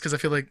least because I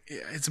feel like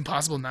it's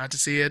impossible not to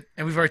see it.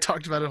 And we've already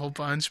talked about it a whole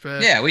bunch,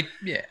 but Yeah.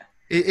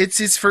 it's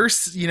his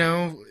first,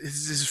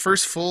 his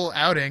first full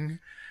outing.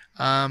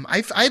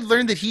 I'd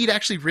learned that he'd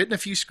actually written a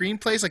few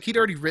screenplays. Like he'd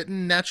already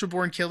written Natural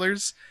Born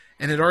Killers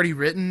and had already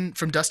written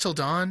From Dusk Till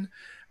Dawn.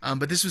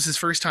 But this was his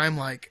first time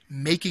like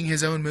making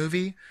his own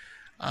movie.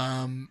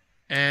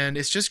 And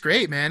it's just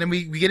great, man. And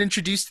we get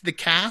introduced to the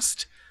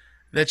cast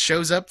that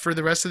shows up for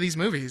the rest of these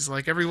movies.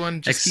 Like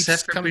everyone just Except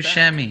keeps for coming back.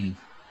 Buscemi.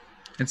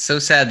 It's so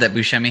sad that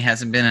Buscemi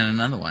hasn't been in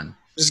another one.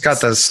 Just got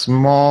that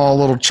small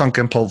little chunk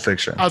in Pulp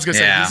Fiction. I was gonna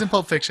say Yeah. he's in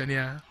Pulp Fiction,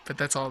 yeah, but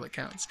that's all that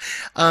counts.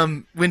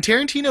 When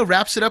Tarantino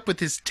wraps it up with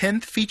his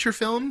 10th feature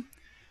film,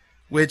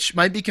 which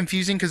might be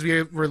confusing because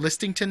we're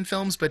listing 10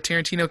 films, but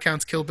Tarantino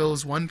counts Kill Bill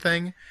as one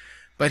thing.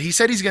 But he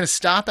said he's gonna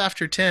stop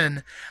after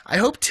 10. I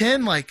hope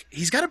 10, like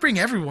he's got to bring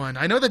everyone.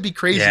 I know that'd be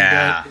crazy,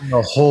 Yeah. but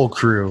The whole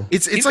crew.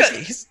 it's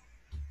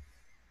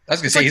I was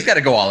like going to say, he's got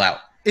to go all out.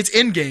 it's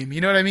Endgame. You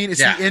know what I mean? It's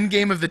Yeah. the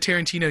Endgame of the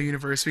Tarantino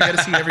universe. We got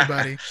to see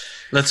everybody.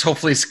 Let's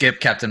hopefully skip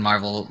Captain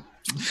Marvel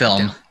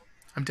film.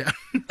 I'm down.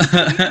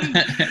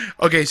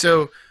 Okay,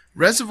 so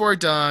Reservoir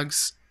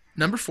Dogs,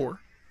 number 4.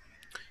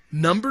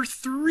 Number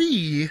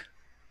 3,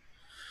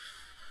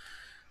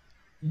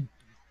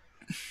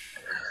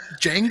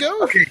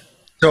 Django? Okay.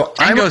 So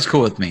Django's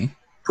cool with me.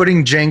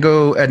 putting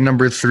Django at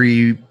number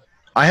 3.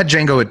 I had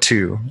Django at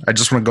 2. I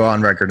just want to go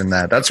on record in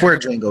that. That's where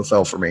Django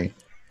fell for me.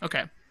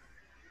 Okay.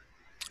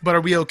 But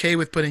are we okay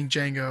with putting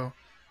Django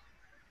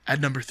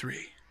at number 3?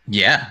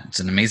 Yeah, it's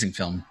an amazing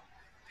film.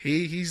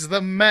 He's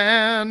the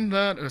man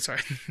that... Oh, sorry.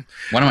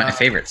 One of my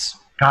favorites.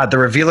 God, the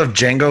reveal of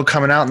Django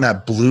coming out in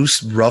that blue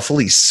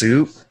ruffly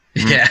suit.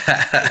 Yeah.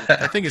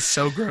 That thing is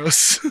so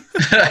gross.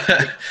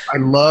 I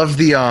love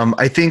the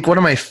I think one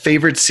of my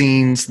favorite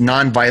scenes,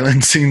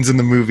 non-violent scenes in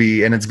the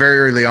movie, and it's very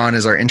early on,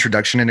 is our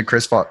introduction into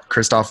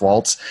Christoph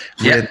Waltz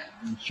with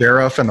the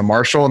sheriff and the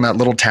marshal in that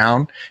little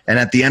town. And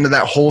at the end of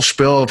that whole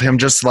spiel of him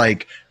just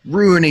like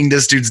ruining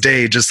this dude's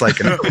day, just like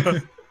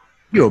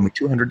you owe me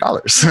 $200.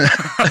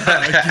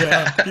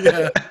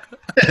 yeah.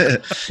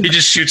 He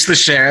just shoots the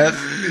sheriff.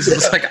 He's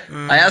just like,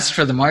 I asked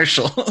for the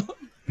marshal.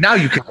 Now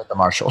you can get the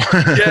marshal.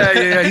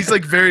 Yeah. He's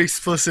like very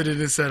explicit in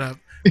his setup.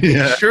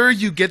 Yeah. Sure,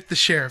 you get the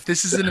sheriff.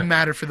 This isn't a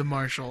matter for the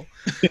marshal.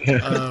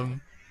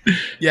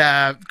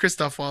 Yeah,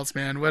 Christoph Waltz,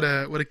 man, what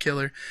a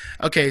killer.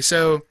 Okay,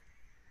 so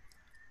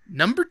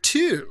number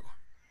 2,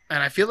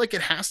 and I feel like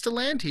it has to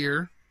land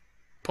here,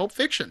 Pulp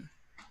Fiction.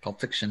 Pulp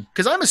Fiction.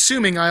 Because I'm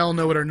assuming I all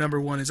know what our number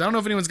 1 is. I don't know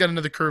if anyone's got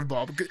another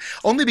curveball,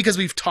 only because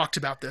we've talked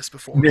about this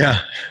before.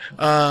 Yeah.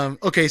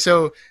 Okay,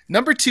 so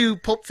number 2,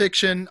 Pulp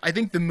Fiction. I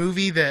think the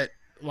movie that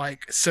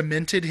like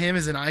cemented him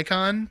as an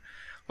icon.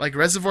 Like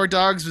Reservoir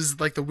Dogs was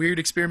like the weird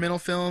experimental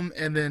film,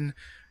 and then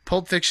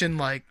Pulp Fiction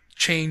like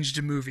changed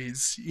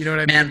movies. You know what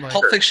I Man, mean? Like,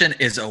 Pulp Fiction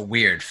is a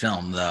weird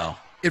film, though.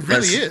 It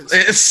really is.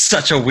 It's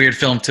such a weird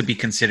film to be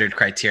considered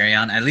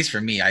Criterion. At least for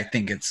me, I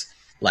think it's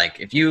like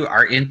if you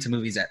are into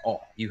movies at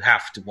all, you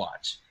have to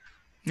watch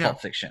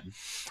Pulp Fiction.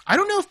 I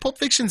don't know if Pulp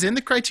Fiction's in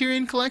the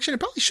Criterion Collection. It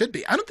probably should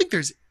be. I don't think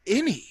there's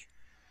any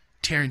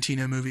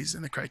Tarantino movies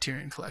in the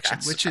Criterion Collection,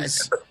 which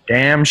is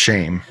Damn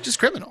shame. just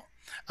criminal.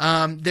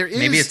 There is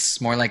Maybe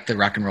it's more like the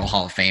Rock and Roll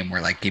Hall of Fame,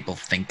 where like people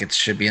think it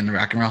should be in the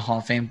Rock and Roll Hall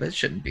of Fame, but it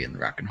shouldn't be in the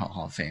Rock and Roll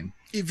Hall of Fame.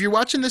 If you're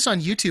watching this on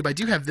YouTube, I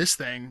do have this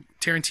thing,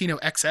 Tarantino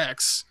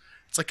XX.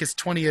 It's like his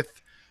 20th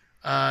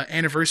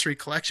anniversary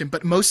collection,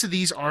 but most of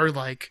these are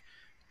like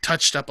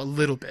touched up a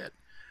little bit.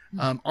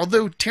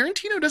 Although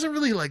Tarantino doesn't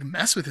really like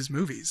mess with his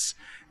movies.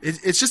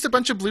 It's just a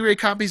bunch of Blu-ray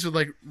copies with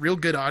like real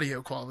good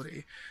audio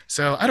quality.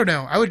 So I don't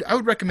know. I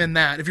would recommend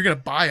that if you're gonna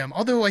buy them.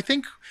 Although I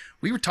think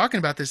we were talking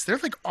about this, they're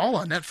like all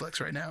on Netflix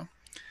right now.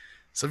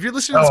 So if you're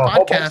listening to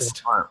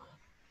this podcast,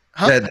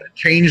 that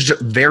changed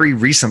very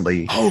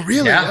recently. oh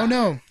really? Yeah. Oh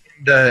no.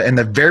 In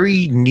the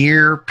very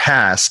near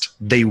past,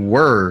 they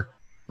were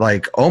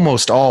like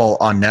almost all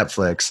on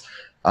Netflix.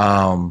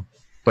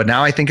 But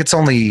now I think it's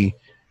only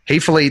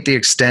Hateful Eight, The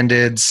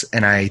Extendeds,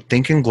 and I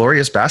think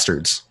Inglourious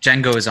Bastards.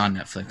 Django is on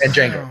Netflix. And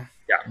Django. Wow.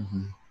 Yeah.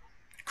 Mm-hmm.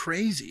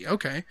 Crazy.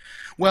 Okay.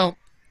 Well,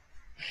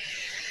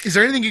 is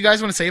there anything you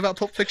guys want to say about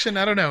Pulp Fiction?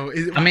 I don't know.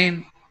 I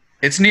mean,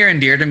 it's near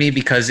and dear to me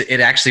because it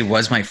actually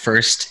was my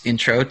first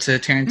intro to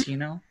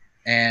Tarantino.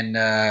 And,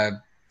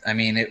 I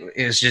mean,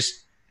 it was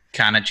just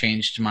kind of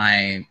changed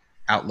my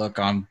outlook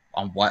on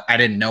what I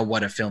didn't know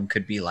what a film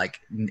could be like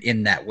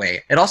in that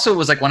way. It also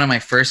was like one of my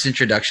first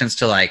introductions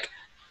to like,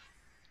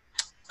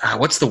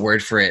 what's the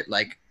word for it?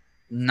 Like,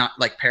 not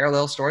like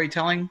parallel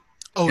storytelling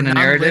in a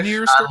narrative.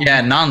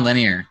 Yeah,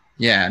 non-linear.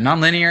 Yeah,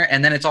 non-linear.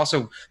 And then it's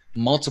also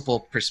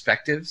multiple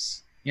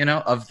perspectives, you know,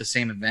 of the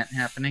same event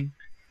happening.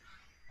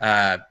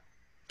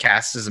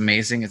 Cast is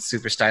amazing. It's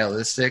super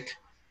stylistic.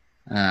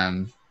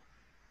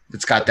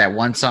 It's got that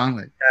one song.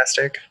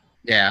 Fantastic.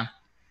 Yeah.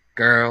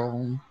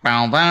 Girl,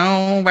 bow,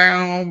 bow,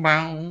 bow,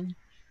 bow.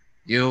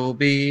 You'll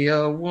be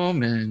a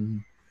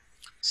woman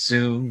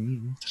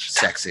soon.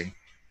 Sexy.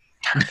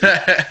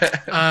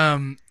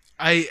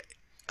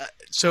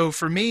 So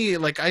for me,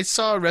 like I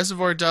saw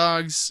Reservoir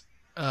Dogs.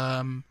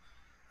 I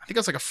think I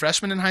was like a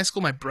freshman in high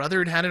school. My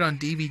brother had it on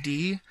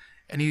DVD,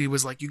 and he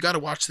was like, "You got to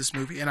watch this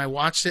movie." And I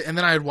watched it, and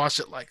then I had watched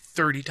it like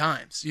 30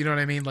 times. You know what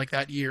I mean? Like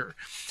that year.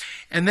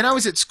 And then I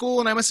was at school,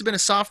 and I must have been a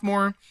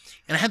sophomore,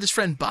 and I had this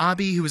friend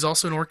Bobby who was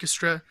also in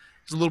orchestra.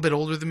 He's a little bit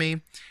older than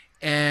me,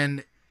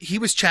 and he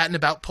was chatting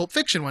about Pulp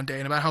Fiction one day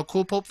and about how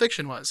cool Pulp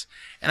Fiction was.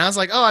 And I was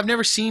like, "Oh, I've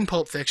never seen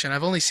Pulp Fiction.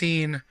 I've only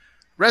seen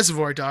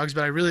Reservoir Dogs,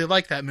 but I really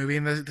like that movie,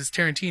 and this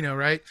Tarantino,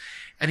 right?"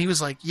 And he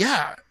was like,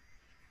 "Yeah,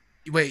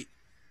 wait,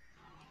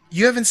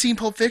 you haven't seen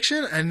Pulp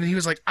Fiction?" And he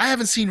was like, "I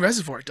haven't seen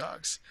Reservoir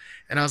Dogs."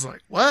 And I was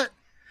like, "What?"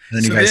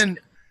 And then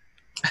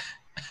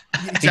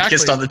He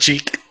kissed on the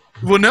cheek.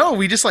 Well, no,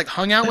 we just like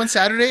hung out one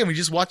Saturday and we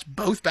just watched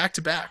both back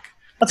to back.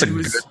 That's a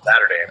good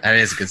Saturday. That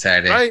is a good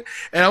Saturday. Right?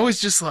 And I was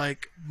just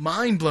like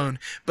mind blown.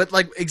 But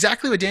like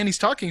exactly what Danny's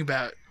talking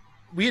about.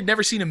 We had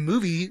never seen a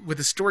movie with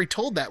a story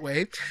told that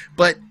way,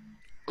 but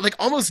like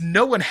almost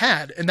no one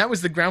had, and that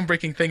was the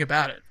groundbreaking thing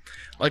about it.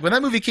 Like when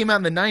that movie came out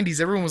in the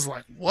 90s, everyone was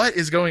like, "What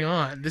is going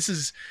on? This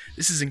is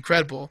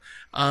incredible."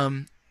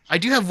 I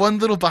do have one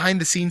little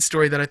behind the scenes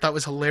story that I thought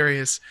was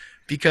hilarious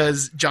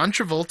because John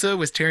Travolta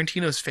was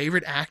Tarantino's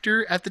favorite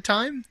actor at the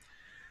time.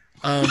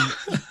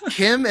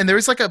 Him, and there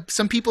was like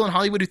some people in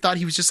Hollywood who thought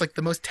he was just like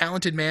the most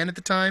talented man at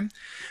the time.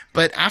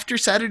 But after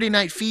Saturday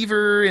Night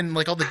Fever and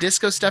like all the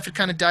disco stuff had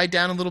kind of died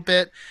down a little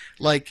bit,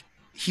 like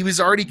he was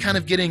already kind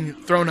of getting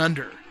thrown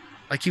under.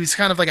 Like he was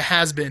kind of like a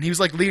has-been. He was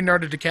like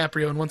Leonardo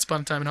DiCaprio in Once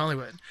Upon a Time in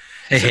Hollywood.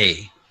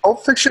 Hey.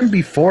 Pulp Fiction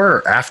before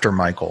or after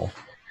Michael?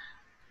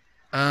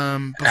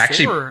 Before,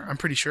 Actually, I'm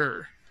pretty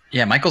sure.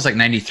 Yeah, Michael's like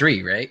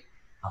 93, right?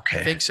 Okay.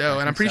 I think so.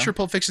 And I'm pretty sure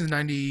Pulp Fiction's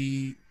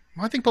 90.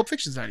 Well, I think Pulp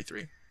Fiction's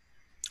 93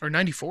 or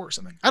 94 or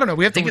something. I don't know.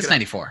 We have to I think look it's it up.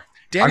 94.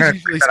 Danny's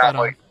usually spot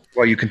on.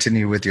 While you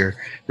continue with your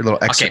little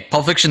excerpt. Okay,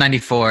 Pulp Fiction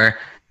 94,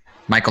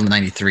 Michael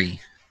 93.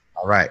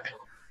 All right.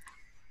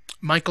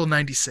 Michael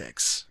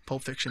 96,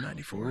 Pulp Fiction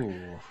 94.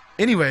 Ooh.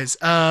 Anyways,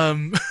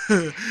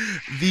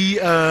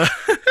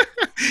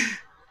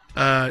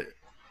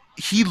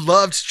 he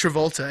loved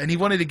Travolta and he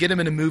wanted to get him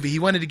in a movie. He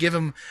wanted to give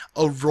him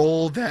a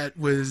role that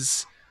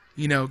was,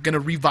 you know, going to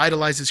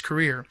revitalize his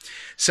career.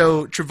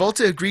 So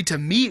Travolta agreed to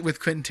meet with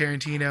Quentin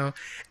Tarantino,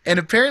 and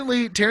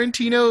apparently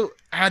Tarantino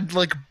had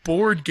like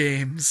board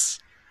games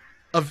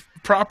of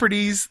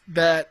properties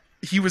that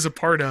he was a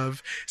part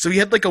of. So he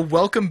had like a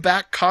Welcome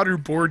Back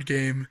Kotter board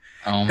game.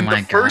 Oh and my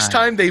the first God.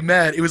 time they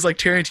met, it was like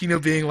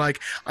Tarantino being like,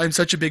 "I'm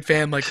such a big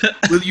fan. Like,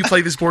 will you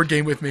play this board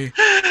game with me?"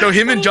 So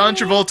him and John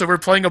Travolta were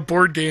playing a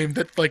board game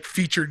that like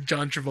featured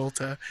John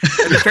Travolta.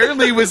 And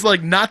apparently it was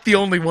like not the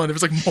only one. There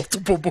was like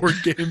multiple board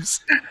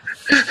games.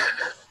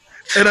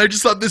 And I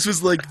just thought this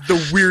was like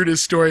the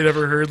weirdest story I'd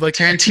ever heard. Like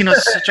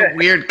Tarantino's such a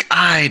weird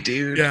guy,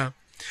 dude. yeah.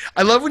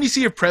 I love when you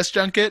see a press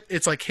junket.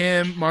 It's like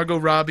him, Margot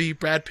Robbie,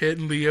 Brad Pitt,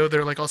 and Leo.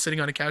 They're like all sitting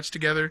on a couch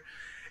together.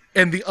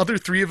 And the other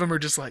three of them are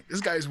just like,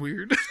 "This guy's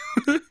weird."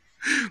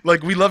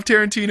 Like, we love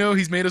Tarantino.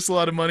 He's made us a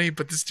lot of money,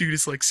 but this dude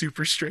is like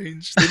super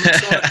strange.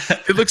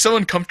 They look so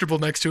uncomfortable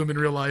next to him in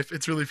real life.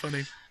 It's really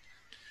funny.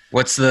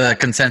 What's the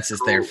consensus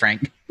there,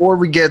 Frank? Before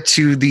we get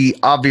to the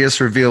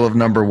obvious reveal of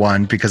number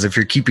one, because if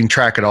you're keeping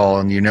track at all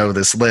and you know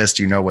this list,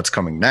 you know what's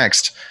coming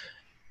next.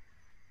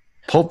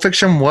 Pulp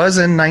Fiction was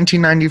in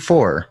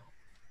 1994,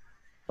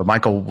 but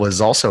Michael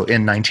was also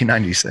in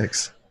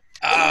 1996.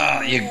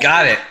 Oh, you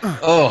got it.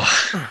 Oh,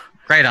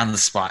 right on the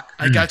spot.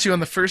 I got you on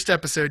the first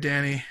episode,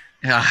 Danny.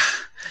 Yeah.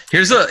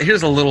 Here's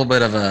a little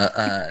bit of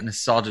a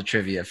nostalgia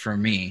trivia for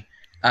me.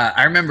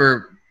 I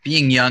remember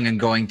being young and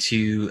going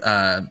to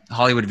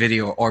Hollywood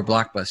Video or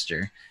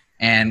Blockbuster,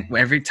 and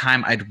every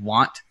time I'd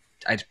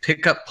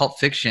pick up Pulp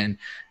Fiction,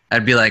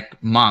 I'd be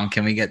like, "Mom,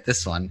 can we get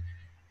this one?"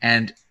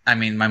 And I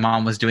mean, my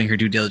mom was doing her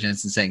due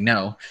diligence and saying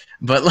no,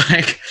 but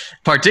like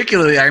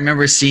particularly, I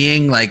remember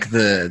seeing like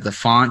the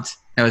font.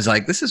 I was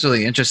like, "This is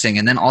really interesting,"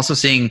 and then also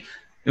seeing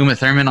Uma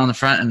Thurman on the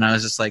front, and I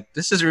was just like,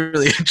 this is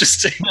really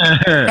interesting.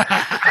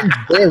 I'm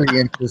very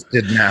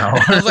interested now.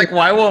 I was like,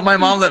 why won't my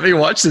mom let me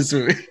watch this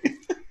movie?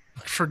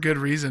 For good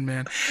reason,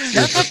 man.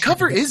 That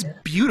cover is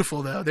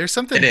beautiful, though. There's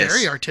something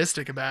very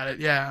artistic about it.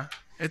 Yeah,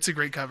 it's a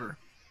great cover.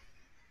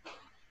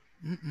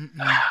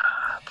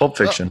 Pulp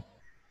Fiction. Well,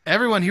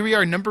 everyone, here we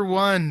are, number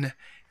one,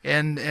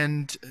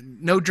 and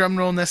no drum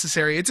roll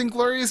necessary. It's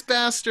Inglourious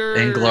Basterds.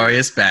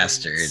 Inglourious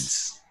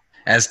Basterds,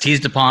 as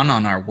teased upon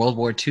on our World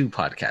War II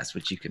podcast,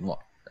 which you can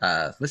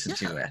listen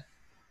to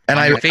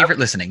on your favorite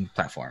listening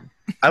platform.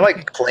 I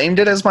claimed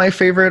it as my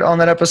favorite on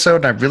that episode,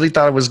 and I really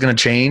thought it was going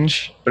to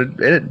change, but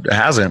it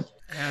hasn't.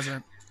 It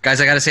hasn't. Guys,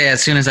 I got to say,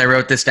 as soon as I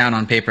wrote this down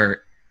on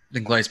paper,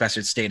 Inglourious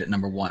Basterds stayed at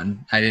number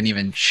one. I didn't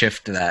even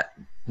shift that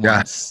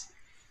once.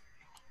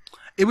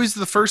 It was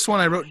the first one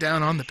I wrote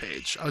down on the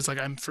page. I was like,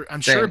 I'm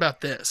sure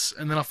about this,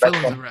 and then I'll fill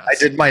in the rest. I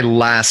did my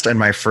last and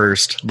my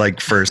first.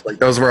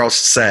 Those were all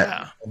set,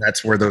 and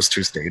that's where those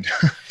two stayed.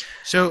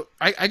 So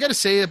I got to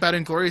say about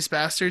Inglourious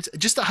Basterds,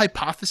 just a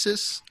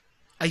hypothesis.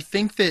 I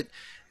think that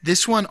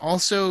this one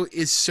also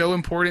is so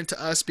important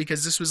to us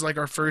because this was like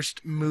our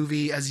first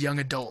movie as young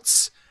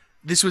adults.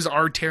 This was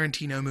our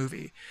Tarantino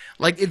movie.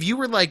 Like, if you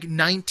were like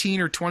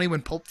 19 or 20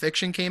 when Pulp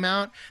Fiction came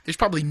out, there's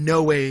probably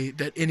no way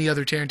that any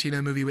other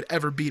Tarantino movie would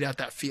ever beat out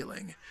that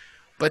feeling.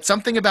 But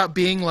something about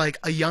being like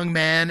a young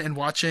man and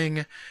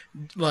watching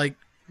like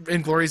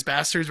Inglourious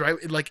Basterds,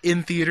 right? Like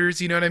in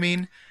theaters, you know what I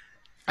mean?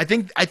 I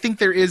think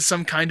there is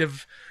some kind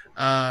of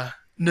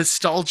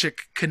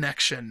nostalgic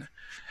connection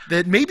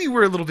that maybe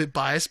we're a little bit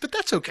biased, but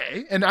that's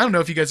okay. And I don't know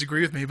if you guys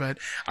agree with me, but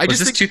Was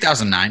this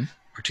 2009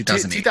 or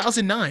 2008?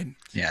 2009.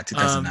 Yeah,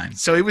 2009.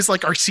 So it was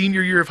like our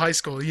senior year of high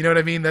school. You know what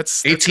I mean?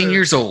 That's 18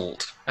 years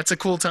old. That's a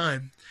cool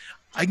time.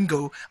 I can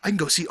go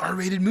see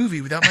R-rated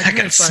movie without my I gotta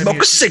parents. smoke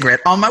a cigarette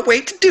on my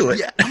way to do it.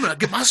 Yeah, I'm gonna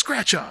get my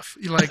scratch off.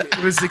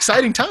 It was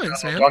exciting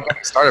times, man. Don't get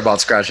me started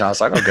about scratch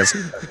offs. I don't get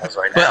some right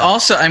now. But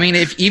also, I mean,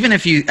 if you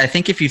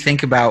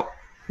think about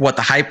what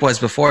the hype was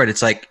before it,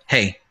 it's like,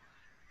 hey,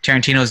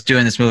 Tarantino's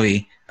doing this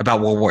movie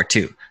about World War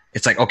II.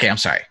 It's like, okay, I'm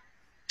sorry,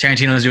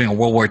 Tarantino's doing a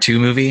World War II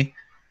movie.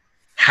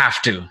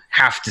 Have to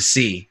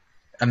see.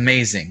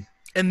 Amazing.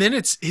 And then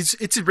it's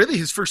really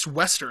his first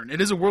Western. It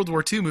is a World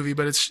War II movie,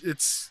 but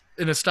it's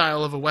in a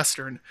style of a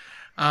Western.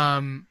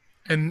 And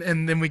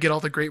then we get all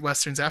the great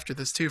Westerns after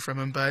this too from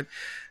him. But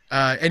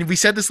and we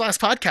said this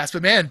last podcast,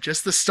 but man,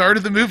 just the start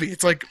of the movie,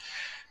 it's like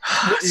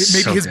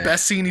maybe his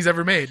best scene he's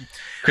ever made.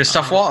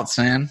 Christoph Waltz,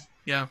 man.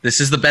 Yeah. This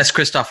is the best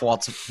Christoph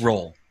Waltz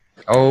role.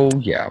 Oh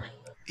yeah.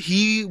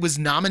 He was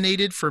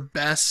nominated for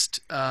best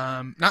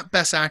not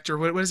best actor,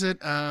 what is it?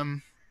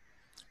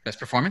 Best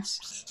performance?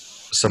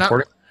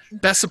 Supporting.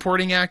 Best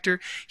supporting actor.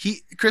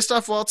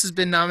 Christoph Waltz has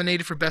been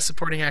nominated for best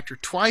supporting actor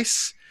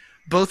twice,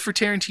 both for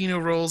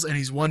Tarantino roles, and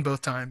he's won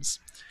both times.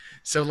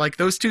 So like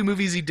those two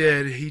movies he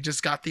did, he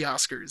just got the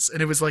Oscars,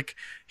 and it was like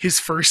his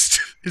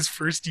first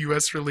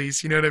US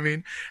release. You know what I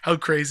mean? How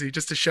crazy,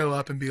 just to show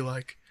up and be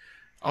like,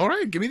 all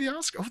right, give me the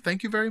Oscar. Oh,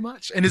 thank you very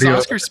much. And his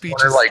Oscar speech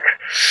is like,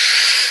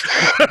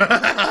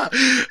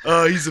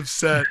 oh, he's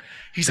upset.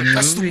 He's like,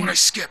 that's the one I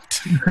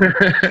skipped.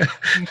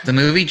 The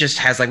movie just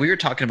has, like, we were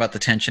talking about the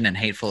tension in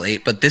Hateful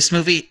Eight, but this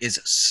movie is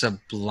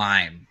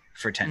sublime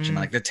for tension.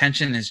 Like, the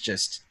tension is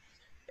just,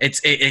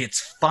 it's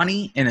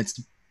funny in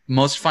its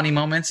most funny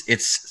moments.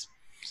 It's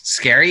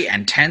scary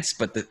and tense,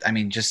 but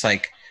just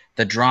like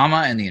the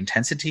drama and the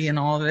intensity and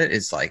all of it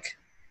is like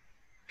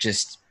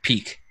just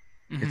peak.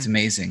 Mm-hmm. It's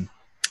amazing.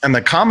 And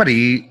the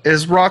comedy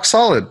is rock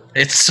solid.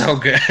 It's so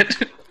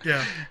good.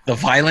 Yeah. The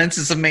violence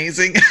is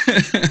amazing.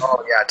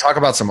 Oh yeah, talk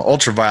about some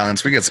ultra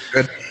violence. We get some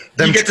good.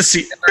 You get to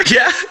see,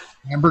 yeah,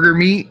 hamburger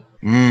meat.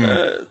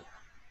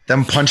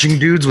 Them punching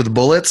dudes with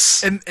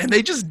bullets, and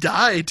they just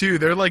die too.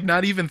 They're like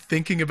not even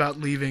thinking about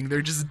leaving.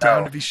 They're just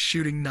down to be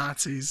shooting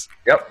Nazis.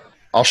 Yep,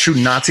 I'll shoot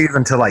Nazis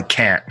until I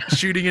can't.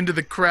 Shooting into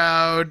the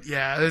crowd.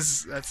 Yeah,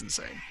 that's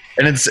insane.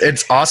 And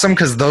it's awesome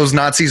because those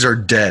Nazis are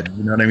dead.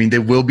 You know what I mean? They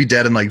will be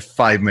dead in like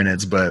 5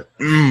 minutes, but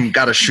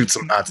gotta shoot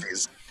some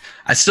Nazis.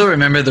 I still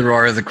remember the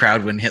roar of the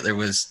crowd when Hitler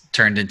was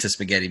turned into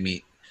spaghetti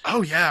meat.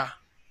 Oh, yeah.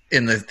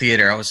 In the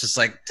theater, I was just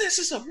like, this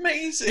is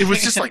amazing. It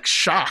was just like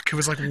shock. It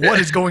was like, what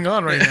is going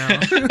on right now?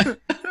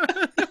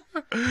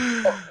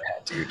 Oh, yeah,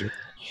 dude.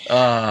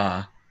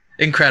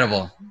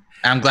 Incredible.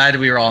 I'm glad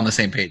we were all on the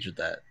same page with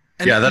that.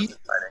 And that's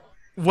exciting.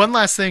 One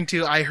last thing,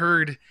 too. I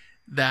heard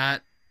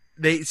that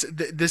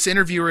this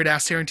interviewer had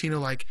asked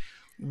Tarantino, like,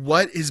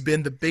 what has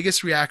been the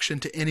biggest reaction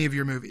to any of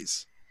your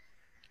movies?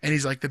 And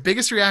he's like, the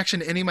biggest reaction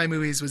to any of my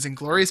movies was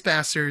Inglourious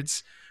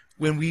Basterds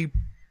when we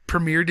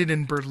premiered it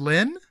in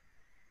Berlin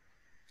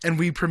and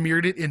we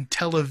premiered it in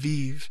Tel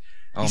Aviv.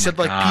 He said,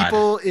 like,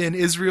 people in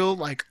Israel,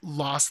 like,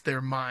 lost their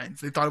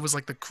minds. They thought it was,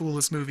 like, the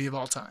coolest movie of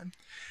all time.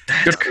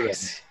 That's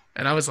crazy.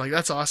 And I was like,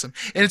 that's awesome.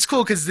 And it's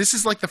cool because this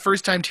is, like, the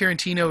first time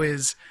Tarantino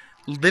is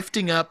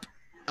lifting up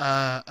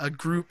a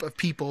group of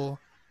people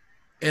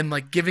and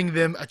like giving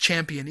them a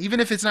champion, even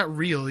if it's not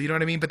real, you know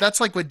what I mean? But that's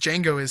like what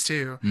Django is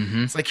too.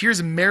 Mm-hmm. It's like, here's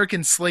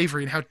American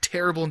slavery and how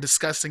terrible and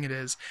disgusting it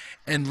is.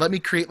 And let me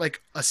create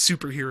like a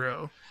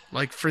superhero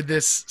like for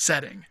this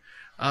setting.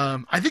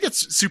 I think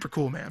it's super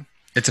cool, man.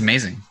 It's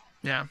amazing.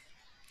 Yeah.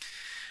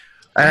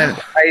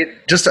 And I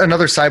just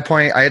another side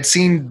point. I had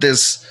seen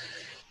this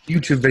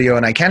YouTube video,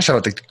 and I can't shout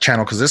out the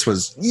channel because this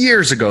was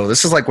years ago.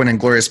 This is like when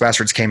Inglourious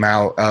Bastards came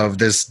out. Of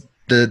this,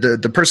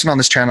 the person on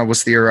this channel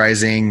was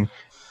theorizing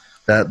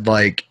that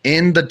like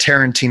in the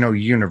Tarantino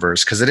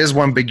universe, because it is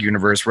one big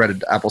universe,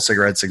 Red Apple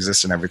cigarettes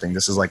exist and everything.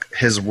 This is like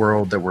his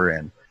world that we're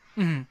in.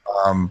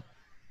 Mm-hmm.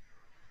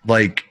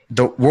 Like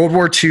the World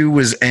War II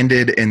was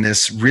ended in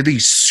this really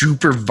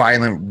super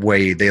violent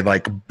way. They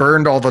like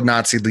burned all the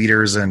Nazi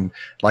leaders and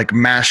like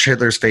mashed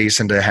Hitler's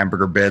face into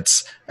hamburger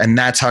bits. And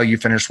that's how you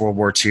finished World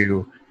War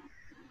II.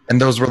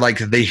 And those were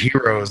like the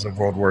heroes of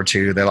World War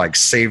II. They like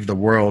saved the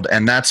world.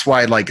 And that's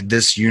why like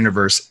this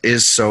universe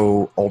is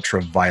so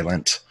ultra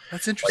violent.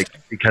 That's interesting.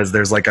 Like, because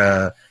there's like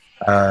a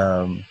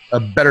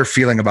better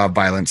feeling about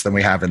violence than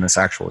we have in this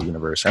actual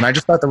universe. And I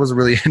just thought that was a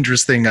really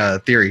interesting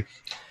theory.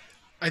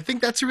 I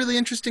think that's a really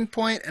interesting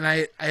point, and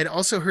I had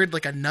also heard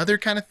like another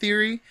kind of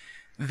theory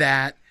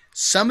that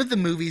some of the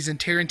movies in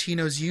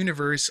Tarantino's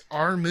universe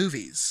are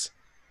movies.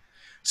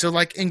 So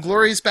like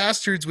Inglourious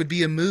Bastards would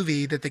be a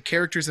movie that the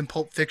characters in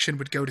Pulp Fiction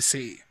would go to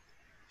see.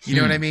 You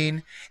know what I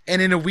mean?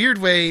 And in a weird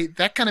way,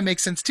 that kind of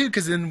makes sense too,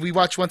 because then we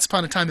watch Once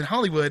Upon a Time in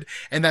Hollywood,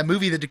 and that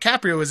movie that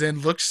DiCaprio was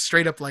in looked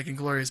straight up like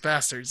Inglourious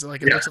Bastards.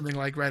 Like it looked something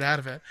like right out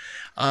of it.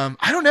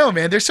 I don't know,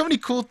 man. There's so many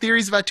cool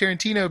theories about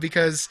Tarantino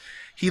because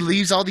he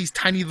leaves all these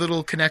tiny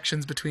little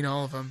connections between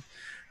all of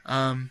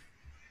them,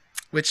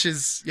 which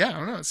is, I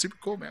don't know, it's super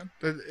cool, man.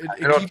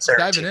 It keeps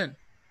diving in.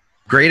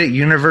 Great at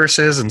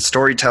universes and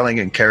storytelling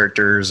and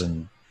characters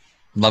and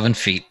loving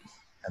feet.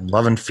 And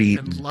loving feet.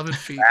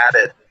 At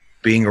it.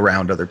 Being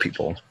around other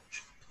people.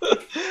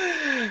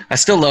 I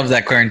still love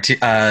that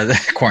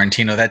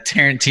Quarantino, that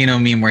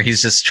Tarantino meme where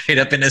he's just straight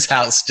up in his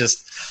house,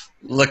 just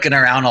looking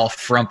around all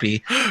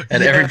frumpy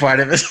at every part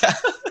of his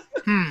house.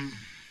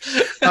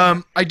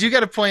 I do got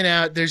to point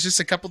out, there's just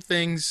a couple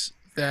things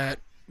that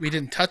we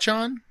didn't touch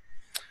on.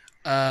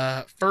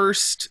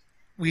 First,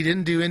 we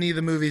didn't do any of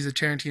the movies that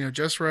Tarantino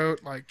just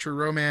wrote, like True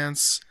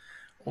Romance,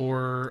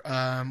 or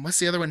what's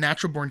the other one?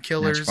 Natural Born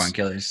Killers.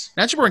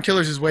 Natural Born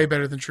Killers is way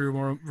better than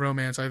True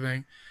Romance, I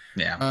think.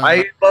 Yeah.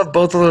 I love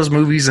both of those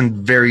movies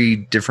in very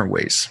different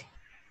ways.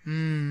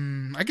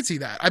 I can see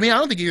that. I mean, I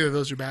don't think either of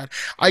those are bad.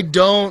 I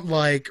don't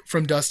like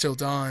From Dusk Till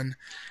Dawn.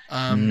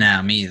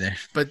 Nah, me either.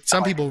 But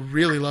some people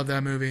really love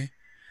that movie.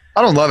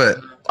 I don't love it.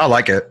 I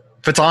like it.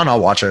 If it's on, I'll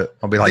watch it.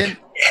 I'll be like,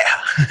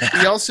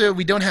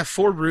 we don't have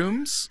Four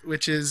Rooms,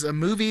 which is a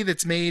movie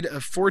that's made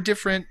of 4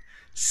 different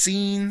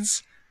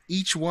scenes,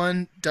 each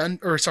one done,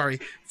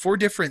 four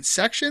different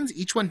sections,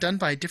 each one done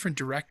by a different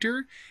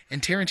director,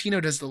 and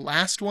Tarantino does the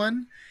last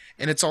one,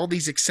 and it's all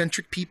these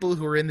eccentric people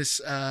who are in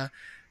this, or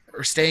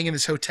staying in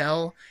this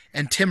hotel,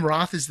 and Tim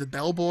Roth is the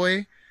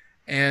bellboy,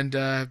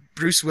 and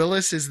Bruce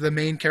Willis is the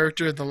main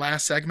character of the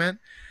last segment.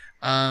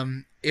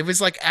 It was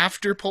like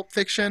after Pulp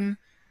Fiction.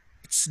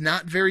 It's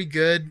not very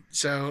good,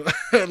 so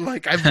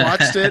like I've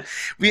watched it.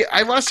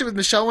 I watched it with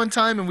Michelle one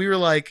time, and we were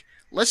like,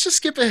 let's just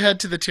skip ahead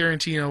to the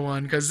Tarantino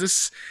one,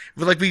 because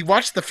we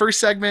watched the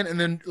first segment, and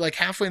then like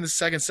halfway in the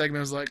second segment,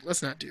 I was like,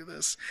 let's not do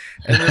this.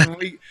 And then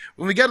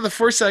when we got to the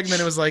fourth segment,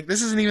 it was like,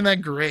 this isn't even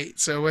that great.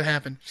 So what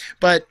happened?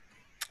 But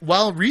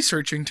while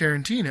researching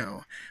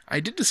Tarantino, I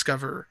did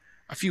discover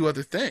a few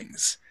other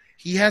things.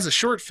 He has a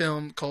short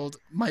film called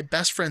My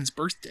Best Friend's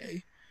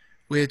Birthday,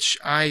 which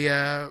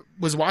I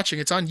was watching.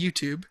 It's on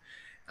YouTube.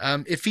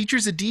 It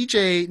features a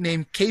DJ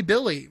named K.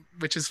 Billy,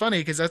 which is funny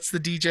because that's the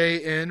DJ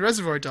in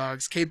Reservoir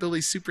Dogs. K.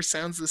 Billy's Super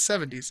Sounds of the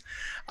 70s.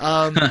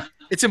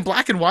 It's in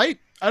black and white.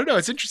 I don't know.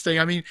 It's interesting.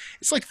 I mean,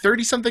 it's like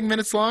 30-something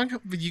minutes long,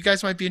 but you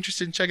guys might be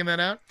interested in checking that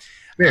out.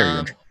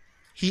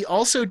 He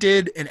also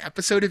did an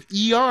episode of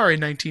ER in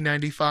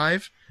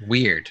 1995.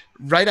 Weird.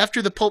 Right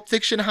after the Pulp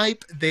Fiction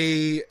hype,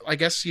 I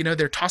guess,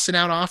 they're tossing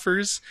out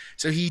offers.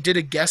 So he did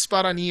a guest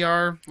spot on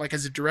ER, like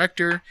as a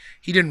director.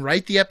 He didn't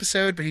write the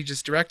episode, but he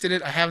just directed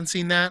it. I haven't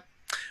seen that.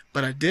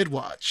 But I did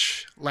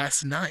watch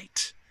last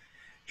night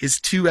his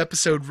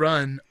 2-episode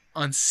run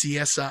on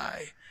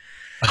CSI.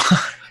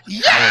 How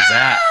was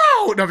that?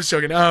 No, I'm just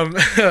joking.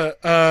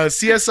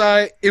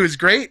 CSI, it was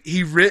great.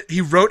 He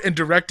wrote and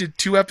directed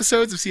 2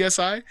 episodes of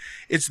CSI.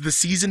 It's the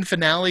season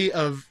finale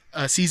of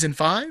season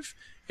 5.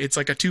 It's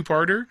like a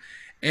 2-parter.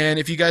 And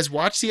if you guys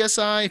watch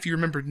CSI, if you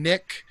remember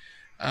Nick,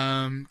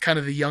 kind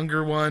of the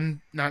younger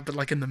one, but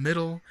like in the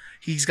middle,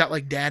 he's got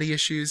like daddy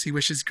issues. He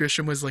wishes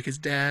Grisham was like his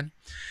dad.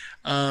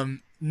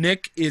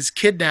 Nick is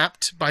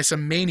kidnapped by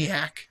some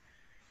maniac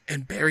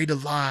and buried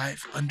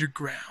alive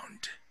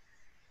underground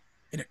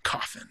in a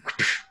coffin.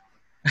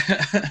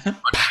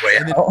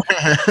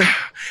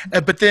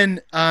 But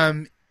then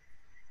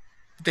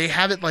they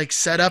have it like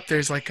set up.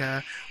 There's like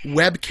a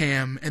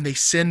webcam, and they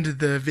send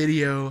the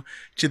video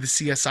to the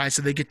CSI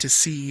so they get to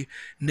see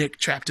Nick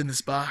trapped in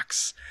this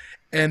box.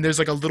 And there's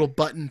like a little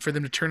button for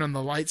them to turn on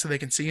the light so they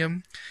can see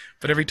him.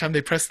 But every time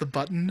they press the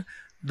button,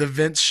 the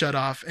vents shut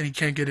off and he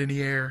can't get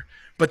any air.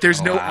 But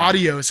there's no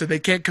audio, so they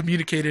can't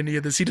communicate any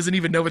of this. He doesn't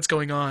even know what's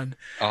going on.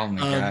 Oh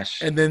my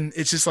gosh. And then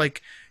it's just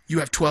like, you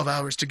have 12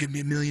 hours to give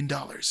me $1 million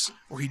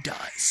or he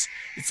dies.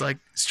 It's like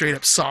straight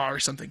up Saw or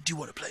something. Do you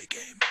want to play a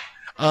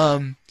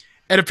game?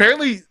 And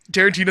apparently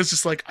Tarantino's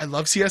just like, I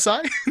love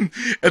CSI. And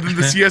then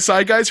the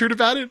CSI guys heard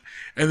about it.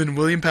 And then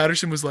William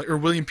Peterson was like,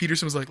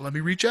 let me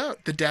reach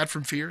out. The dad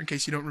from Fear, in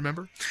case you don't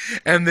remember.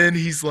 And then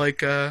he's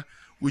like,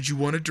 would you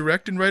want to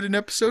direct and write an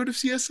episode of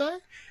CSI?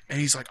 And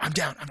he's like, I'm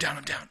down.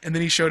 And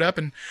then he showed up,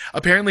 and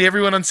apparently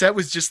everyone on set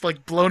was just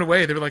like blown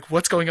away. They were like,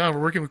 what's going on?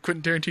 We're working with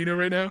Quentin Tarantino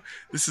right now.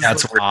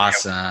 That's like,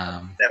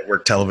 awesome.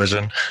 Network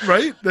television.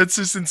 Right? That's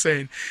just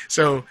insane.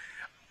 So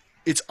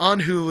it's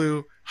on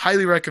Hulu.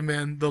 Highly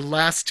recommend the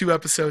last 2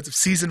 episodes of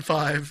season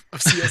 5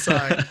 of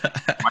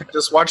CSI. Might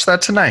just watch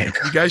that tonight.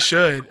 You guys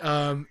should.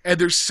 And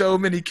there's so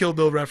many Kill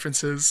Bill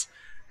references.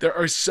 There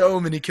are so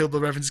many Kill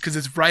Bill references because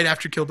it's right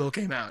after Kill Bill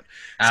came out.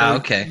 So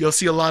okay. You'll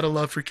see a lot of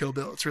love for Kill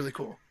Bill. It's really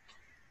cool.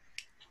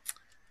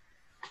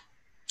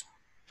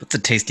 That's a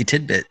tasty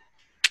tidbit.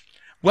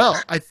 Well,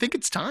 I think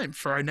it's time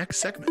for our next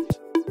segment.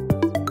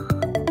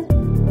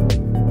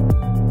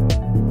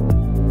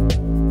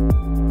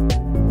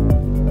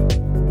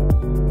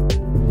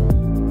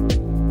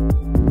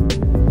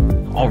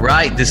 All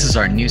right, this is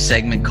our new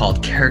segment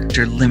called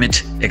Character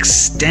Limit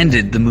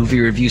Extended, the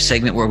movie review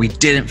segment where we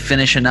didn't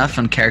finish enough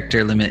on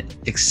Character Limit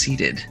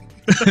Exceeded.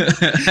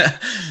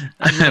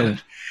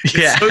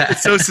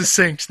 It's so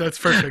succinct. That's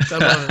perfect. I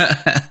love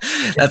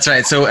it. That's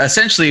right. So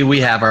essentially, we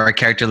have our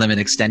Character Limit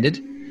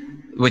Extended,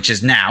 which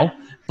is now,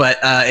 but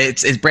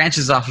it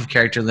branches off of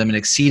Character Limit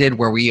Exceeded,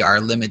 where we are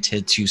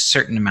limited to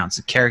certain amounts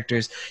of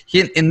characters.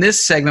 In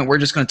this segment, we're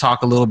just going to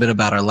talk a little bit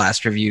about our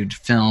last reviewed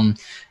film,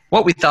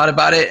 what we thought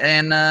about it,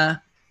 and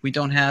we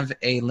don't have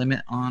a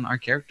limit on our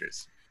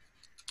characters.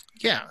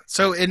 Yeah.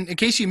 So in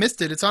case you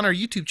missed it, it's on our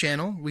YouTube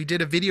channel. We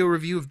did a video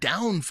review of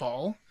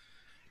Downfall.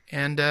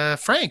 And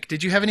Frank,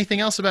 did you have anything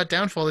else about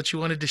Downfall that you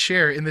wanted to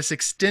share in this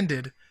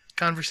extended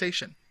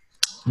conversation?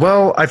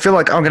 Well, I feel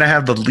like I'm going to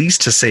have the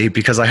least to say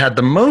because I had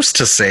the most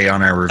to say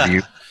on our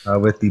review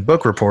with the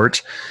book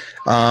report.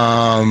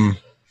 I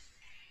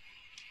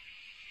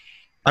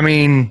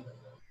mean,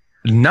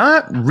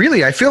 not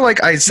really. I feel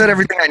like I said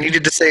everything I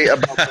needed to say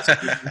about this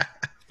movie.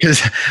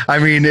 Because, I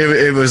mean,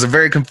 it was a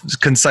very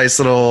concise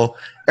little...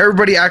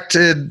 Everybody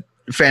acted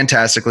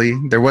fantastically.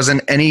 There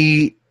wasn't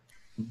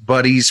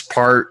anybody's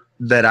part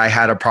that I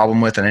had a problem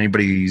with in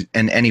anybody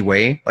in any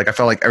way. Like, I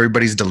felt like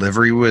everybody's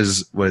delivery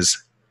was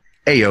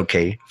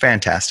A-okay,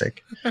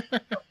 fantastic.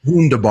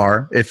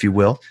 Wunderbar, if you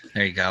will.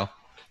 There you go.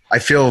 I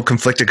feel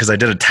conflicted because I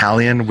did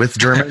Italian with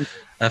German.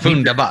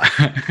 Wunderbar.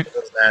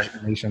 Those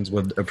nations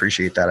would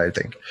appreciate that, I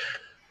think.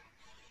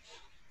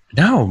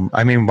 No,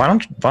 I mean, why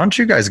don't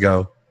you guys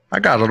go? I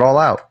got it all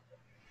out.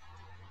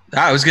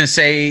 I was going to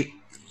say,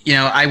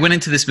 I went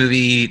into this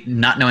movie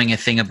not knowing a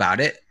thing about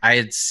it. I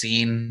had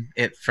seen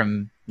it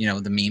from,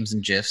 the memes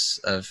and GIFs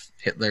of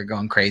Hitler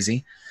going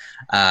crazy,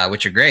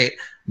 which are great.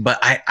 But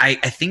I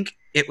think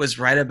it was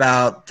right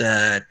about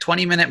the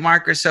 20-minute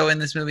mark or so in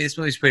this movie. This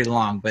movie's pretty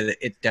long, but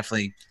it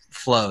definitely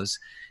flows.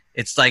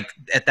 It's like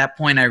at that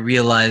point I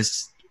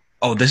realized,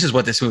 oh, this is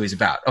what this movie's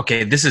about.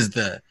 Okay, this is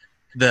the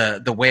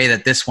way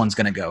that this one's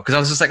going to go. Because I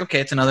was just like, okay,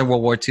 it's another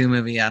World War II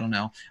movie. I don't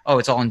know. Oh,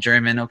 it's all in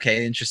German.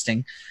 Okay,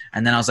 interesting.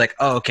 And then I was like,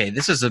 oh, okay,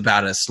 this is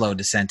about a slow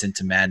descent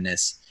into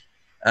madness.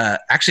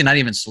 Actually, not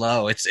even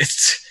slow.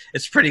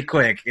 It's pretty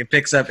quick. It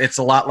picks up. It's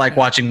a lot like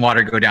watching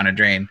water go down a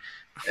drain.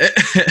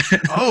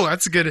 Oh,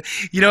 that's good.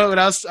 When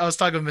I was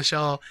talking with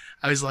Michelle,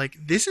 I was like,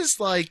 this is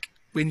like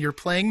when you're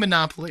playing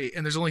Monopoly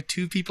and there's only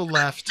 2 people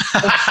left.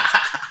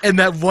 And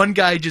that one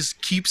guy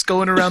just keeps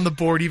going around the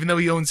board even though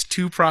he owns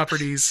 2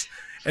 properties.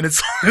 And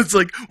it's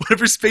like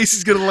whatever space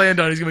he's going to land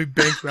on, he's going to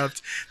be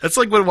bankrupt. That's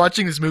like what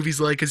watching this movie's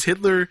like, because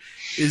Hitler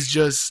is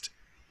just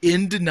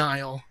in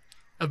denial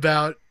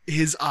about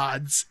his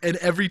odds. And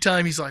every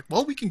time he's like,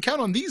 well, we can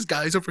count on these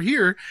guys over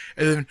here.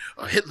 And then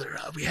Hitler,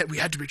 we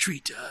had to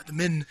retreat. The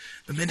men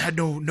had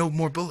no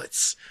more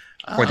bullets.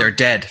 Or they're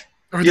dead.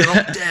 Or they're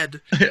all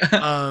dead.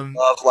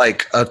 Love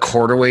like a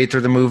quarter way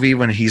through the movie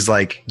when he's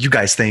like, you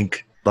guys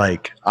think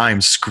like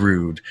I'm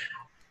screwed,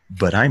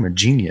 but I'm a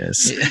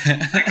genius.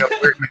 Like,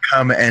 we're gonna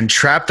come and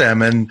trap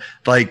them, and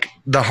like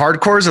the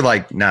hardcores are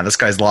like, nah, this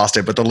guy's lost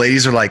it. But the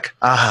ladies are like,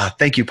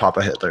 thank you,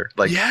 Papa Hitler.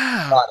 Like,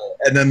 yeah.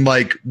 And then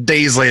like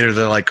days later,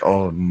 they're like,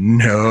 oh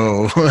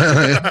no.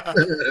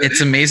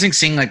 It's amazing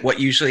seeing like what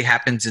usually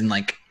happens in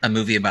like a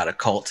movie about a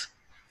cult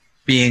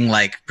being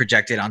like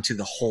projected onto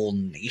the whole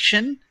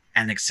nation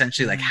and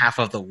essentially like half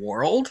of the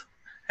world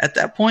at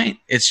that point.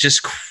 It's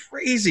just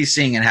crazy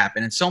seeing it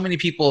happen, and so many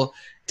people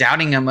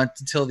doubting him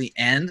until the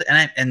end,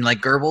 and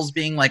like Goebbels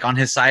being like on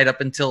his side up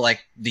until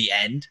like the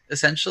end,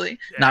 essentially,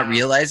 not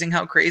realizing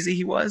how crazy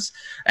he was.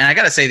 And I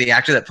gotta say, the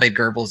actor that played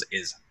Goebbels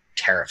is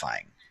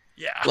terrifying.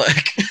 Yeah,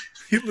 like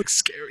he looks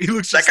scary. He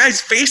looks that guy's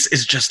face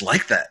is just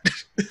like that.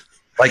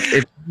 Like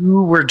if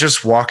you were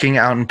just walking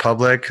out in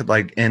public,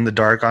 like in the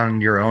dark on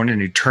your own,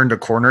 and you turned a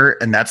corner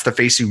and that's the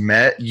face you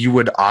met, you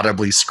would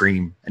audibly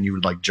scream and you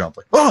would like jump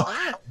like,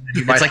 oh!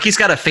 It's like he's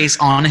got a face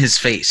on his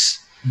face.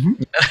 Mm-hmm. You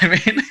know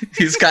what I mean?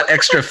 He's got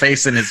extra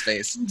face in his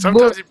face.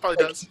 Sometimes he probably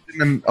does.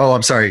 Oh,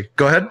 I'm sorry.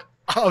 Go ahead.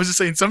 I was just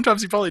saying,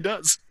 sometimes he probably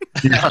does.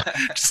 Yeah.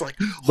 Just like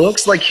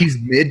looks like he's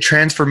mid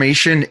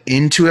transformation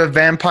into a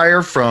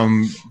vampire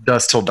from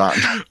dusk till dawn.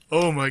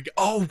 Oh my god!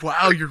 Oh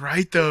wow, you're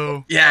right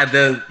though. Yeah,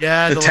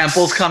 the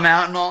temples come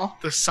out and all.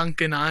 The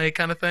sunken eye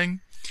kind of thing.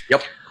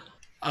 Yep.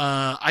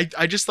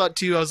 I just thought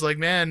too. I was like,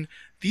 man,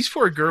 these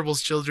poor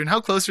Goebbels children. How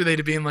close are they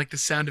to being like the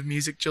Sound of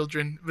Music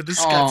children? But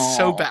this got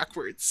so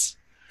backwards.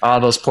 Oh,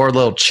 those poor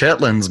little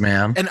chitlins,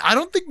 man. And I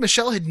don't think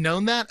Michelle had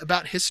known that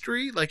about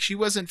history. Like, she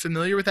wasn't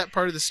familiar with that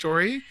part of the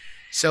story.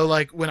 So,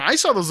 like, when I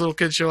saw those little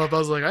kids show up, I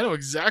was like, I know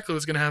exactly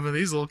what's going to happen to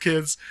these little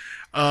kids.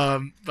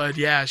 But,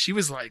 yeah, she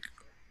was, like,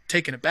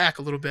 taken aback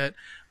a little bit.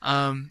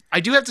 I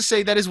do have to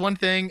say that is one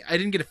thing. I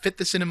didn't get to fit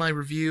this into my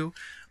review,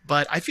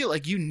 but I feel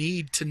like you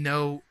need to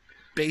know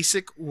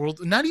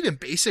not even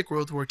basic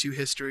World War II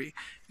history.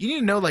 You need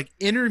to know, like,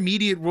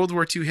 intermediate World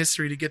War II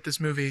history to get this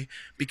movie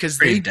because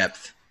in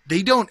depth.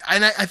 They don't,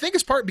 and I think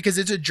it's part because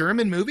it's a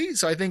German movie,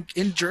 so I think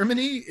in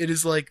Germany it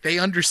is like they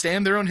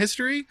understand their own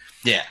history.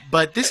 Yeah.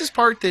 But this is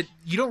part that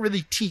you don't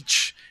really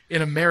teach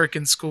in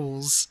American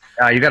schools.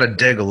 You got to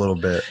dig a little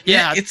bit.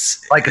 Yeah,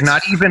 it's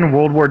not even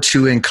World War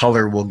II in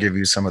color will give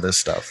you some of this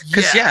stuff.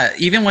 Because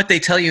even what they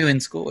tell you in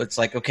school, it's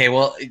like, okay,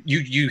 well,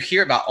 you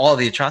hear about all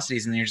the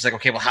atrocities, and you're just like,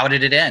 okay, well, how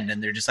did it end?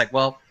 And they're just like,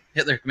 well,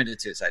 Hitler committed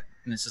suicide,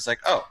 and it's just like,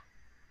 oh.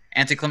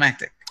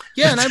 Anticlimactic.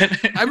 Yeah,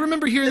 and I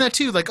remember hearing that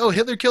too. Like, oh,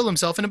 Hitler killed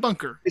himself in a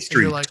bunker.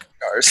 History. And you're like,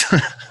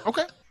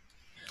 okay,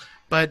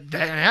 but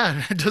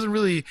it doesn't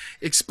really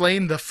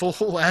explain the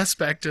full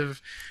aspect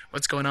of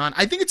what's going on.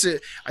 I think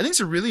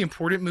it's a really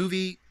important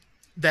movie.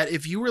 That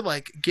if you were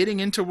like getting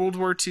into World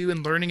War II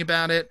and learning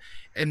about it,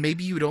 and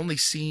maybe you had only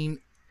seen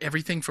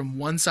everything from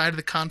one side of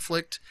the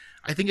conflict,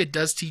 I think it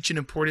does teach an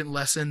important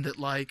lesson that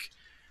like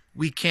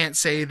we can't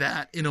say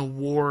that in a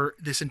war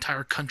this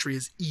entire country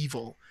is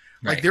evil.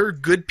 Like right. There are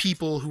good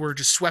people who are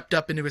just swept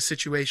up into a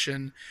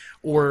situation,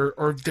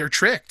 or they're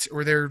tricked,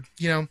 or they're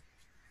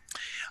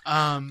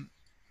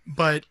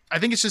but I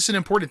think it's just an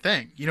important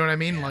thing. You know what I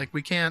mean? Yeah. Like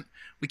we can't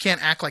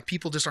act like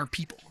people just aren't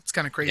people. It's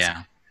kind of crazy.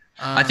 Yeah.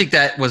 I think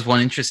that was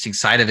one interesting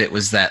side of it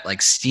was that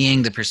like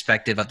seeing the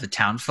perspective of the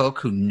town folk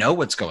who know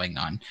what's going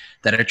on,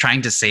 that are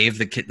trying to save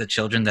the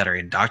children that are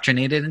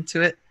indoctrinated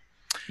into it.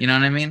 You know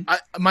what I mean?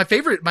 My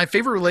favorite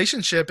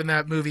relationship in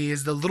that movie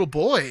is the little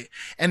boy,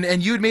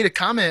 and you had made a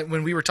comment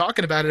when we were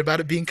talking about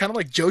it being kind of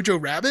like Jojo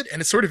Rabbit,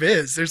 and it sort of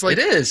is. There's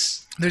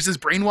this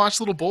brainwashed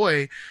little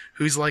boy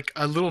who's like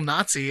a little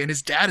Nazi, and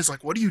his dad is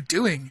like, "What are you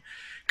doing?"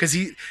 Because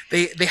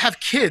they have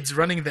kids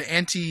running the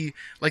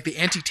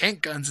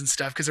anti-tank guns and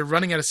stuff because they're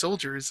running out of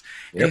soldiers,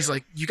 and he's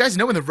like, "You guys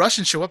know when the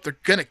Russians show up, they're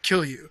gonna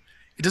kill you.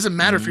 It doesn't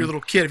matter if you're a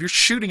little kid. If you're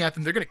shooting at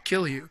them, they're going to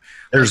kill you.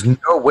 There's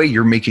no way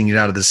you're making it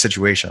out of this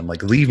situation.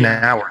 Like, leave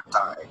now or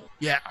die."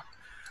 Yeah.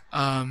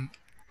 And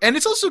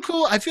it's also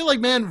cool. I feel like,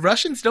 man,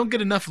 Russians don't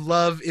get enough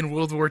love in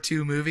World War II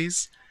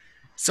movies.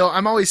 So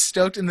I'm always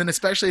stoked. And then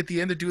especially at the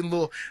end, they're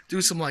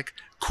doing some like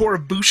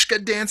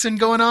Korobushka dancing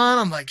going on.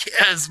 I'm like,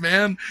 yes,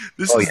 man.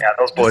 Those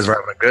boys were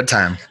having a good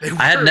time.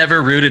 I had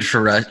never rooted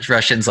for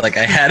Russians like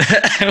I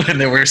had when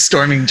they were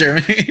storming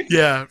Germany.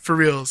 Yeah, for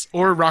reals.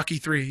 Or Rocky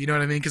 3, you know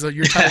what I mean? Because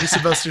you're tired of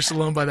Sylvester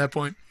Stallone by that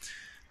point.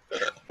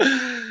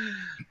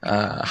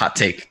 Hot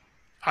take.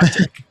 Hot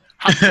take.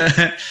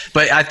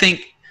 But I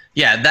think,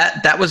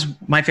 that was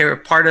my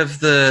favorite part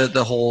of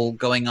the whole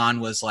going on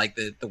was like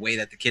the way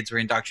that the kids were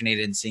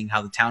indoctrinated and seeing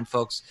how the town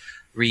folks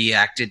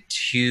reacted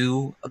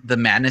to the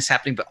madness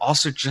happening, but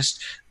also just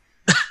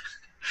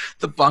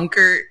the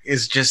bunker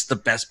is just the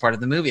best part of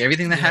the movie.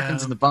 Everything that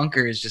happens in the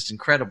bunker is just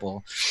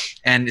incredible.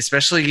 And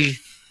especially,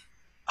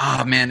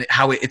 oh man,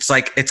 how it's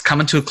like it's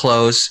coming to a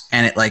close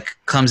and it like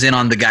comes in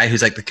on the guy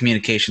who's like the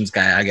communications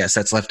guy, I guess,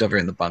 that's left over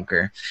in the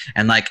bunker.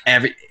 And like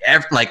every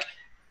like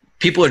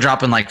people are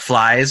dropping like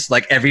flies.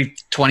 Like every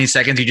 20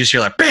 seconds you just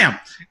hear like bam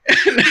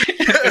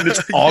and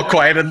it's all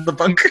quiet in the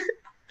bunker.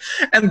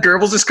 And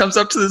Goebbels just comes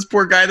up to this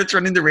poor guy that's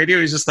running the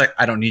radio. He's just like,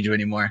 "I don't need you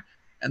anymore."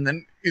 And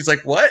then he's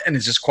like, "What?" And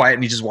it's just quiet,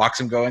 and he just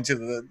walks him go into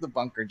the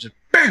bunker. Just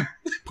bam,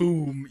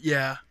 boom,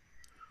 yeah.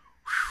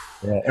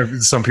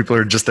 Some people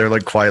are just there,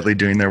 like quietly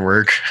doing their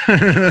work,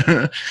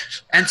 and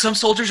some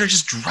soldiers are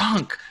just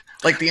drunk,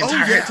 like the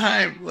entire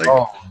time. Like,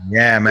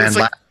 man,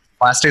 like,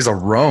 last days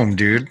of Rome,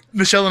 dude.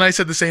 Michelle and I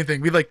said the same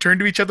thing. We like turned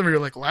to each other and we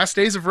were like, "Last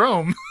days of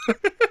Rome."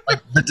 Like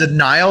the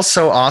denial's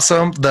so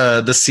awesome.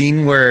 The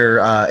scene where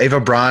Ava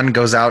Braun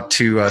goes out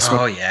to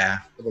smoke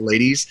for the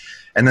ladies,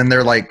 and then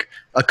they're like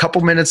a couple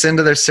minutes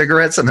into their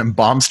cigarettes, and then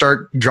bombs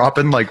start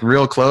dropping like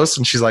real close,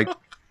 and she's like,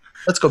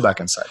 "Let's go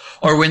back inside."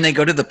 Or when they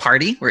go to the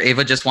party where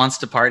Ava just wants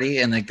to party,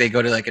 and like they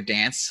go to like a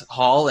dance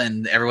hall,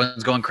 and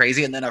everyone's going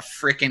crazy, and then a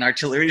freaking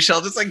artillery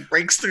shell just like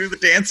breaks through the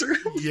dance room.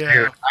 Yeah,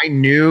 dude, I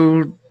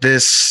knew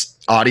this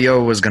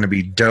audio was going to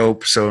be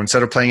dope. So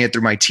instead of playing it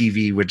through my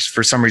TV, which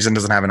for some reason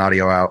doesn't have an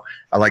audio out,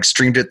 I like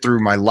streamed it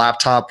through my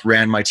laptop,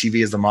 ran my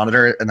TV as the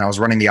monitor, and I was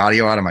running the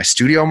audio out of my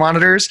studio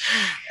monitors.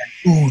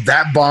 And, ooh,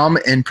 that bomb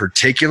in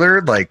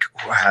particular, like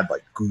I had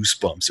like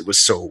goosebumps. It was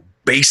so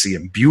bassy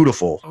and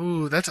beautiful.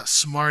 Ooh, that's a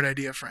smart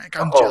idea, Frank.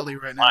 I'm jelly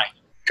right now.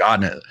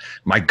 Godness,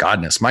 my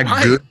godness.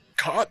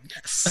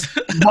 Godness.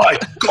 My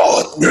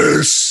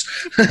godness.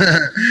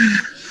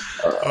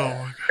 Oh my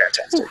God.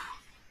 Fantastic.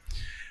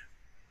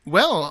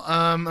 Well,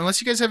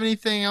 unless you guys have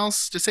anything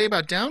else to say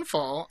about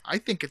Downfall, I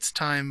think it's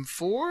time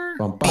for...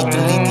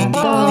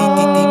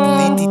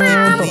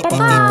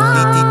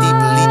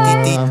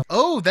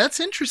 Oh,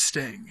 that's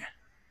interesting.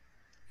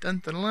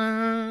 Dun,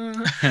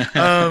 dun,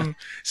 dun.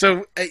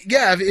 So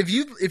yeah,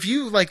 if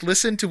you like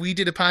listen to We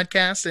Did a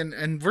Podcast,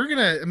 and we're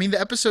gonna, I mean, the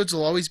episodes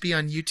will always be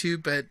on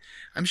YouTube, but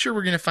I'm sure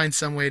we're gonna find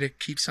some way to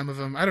keep some of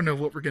them. I don't know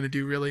what we're gonna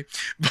do really,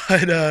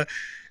 but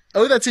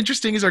oh, that's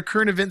interesting is our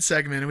current event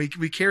segment, and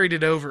we carried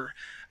it over.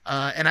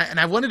 And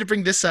I wanted to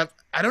bring this up.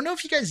 I don't know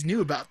if you guys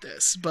knew about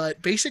this,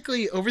 but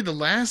basically over the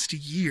last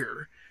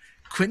year,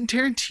 Quentin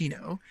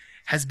Tarantino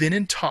has been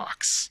in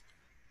talks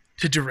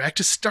to direct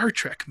a Star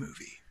Trek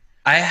movie.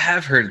 I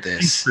have heard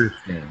this.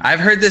 I've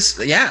heard this.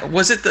 Yeah.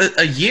 Was it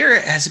a year?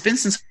 Has it been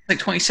since like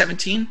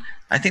 2017?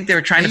 I think they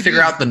were trying to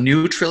figure out the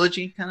new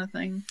trilogy kind of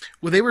thing.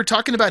 Well, they were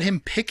talking about him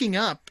picking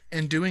up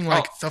and doing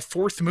like the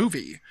fourth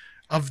movie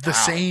of the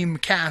same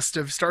cast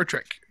of Star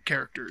Trek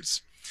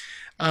characters.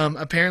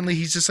 Apparently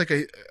he's just like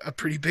a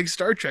pretty big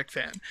Star Trek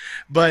fan.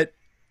 But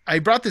I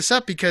brought this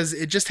up because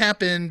it just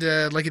happened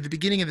like at the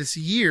beginning of this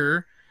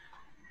year.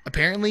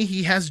 Apparently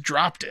he has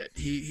dropped it.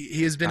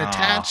 He has been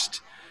attached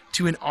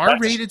to an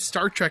R-rated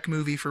Star Trek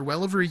movie for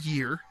well over a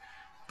year,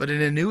 but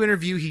in a new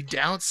interview, he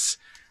doubts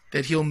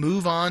that he'll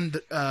move on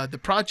the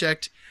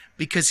project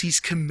because he's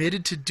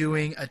committed to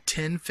doing a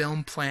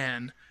 10-film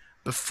plan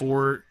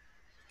before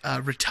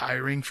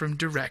retiring from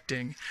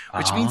directing,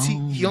 which means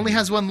he only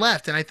has one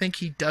left, and I think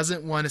he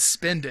doesn't want to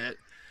spend it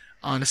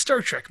on a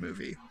Star Trek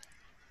movie.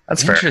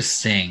 That's fair.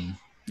 Interesting.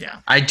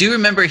 Yeah. I do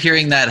remember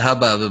hearing that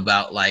hubbub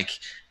about like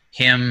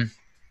him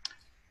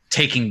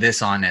taking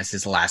this on as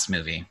his last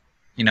movie.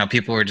 You know,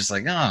 people were just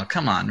like, "Oh,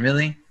 come on,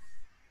 really?"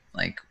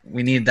 Like,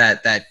 we need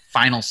that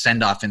final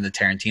send-off in the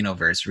Tarantino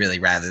verse, really,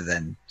 rather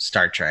than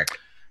Star Trek.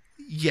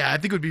 Yeah, I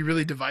think it would be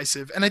really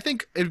divisive, and I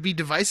think it would be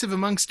divisive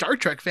among Star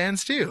Trek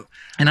fans too.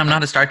 And I'm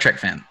not a Star Trek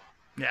fan.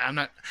 Yeah, I'm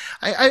not.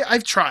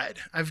 I've tried.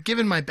 I've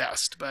given my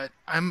best, but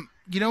I'm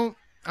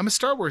a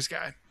Star Wars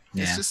guy.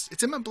 Yeah.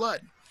 It's in my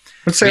blood.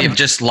 We've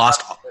just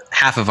lost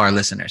half of our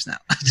listeners now.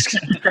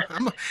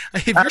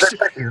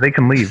 They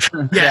can leave.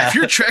 Yeah, if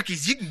you're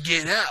Trekkies, you can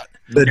get out.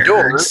 The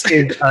door is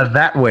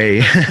that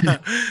way.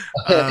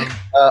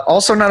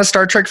 Also not a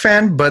Star Trek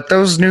fan, but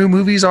those new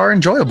movies are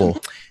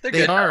enjoyable.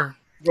 They are.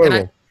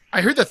 And I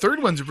heard the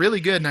third one's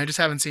really good, and I just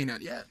haven't seen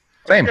it yet.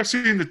 Same. I've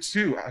seen the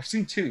two. I've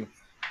seen two.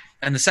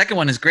 And the second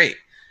one is great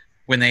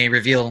when they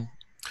reveal,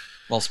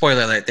 well,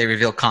 spoiler alert, they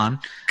reveal Khan.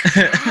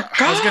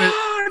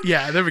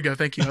 Yeah, there we go.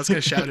 Thank you. I was going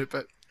to shout it,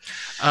 but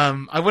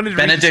I wanted to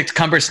Benedict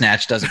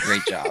Cumbersnatch does a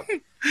great job.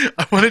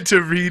 I wanted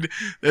to read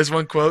this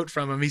one quote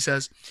from him. He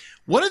says,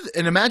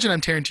 and imagine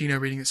I'm Tarantino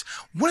reading this.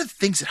 One of the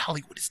things that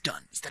Hollywood has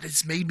done is that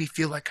it's made me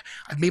feel like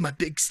I've made my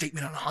big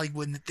statement on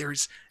Hollywood and that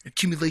there's an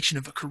accumulation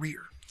of a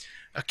career,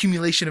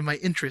 accumulation of my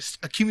interest,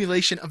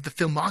 accumulation of the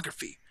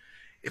filmography.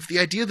 If the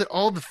idea that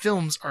all the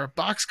films are a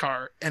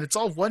boxcar and it's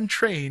all one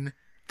train,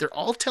 they're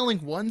all telling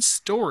one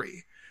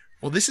story.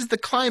 Well, this is the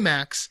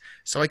climax,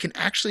 so I can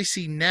actually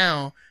see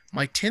now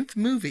my 10th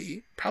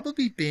movie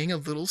probably being a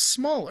little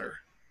smaller.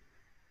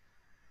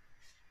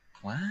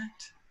 What?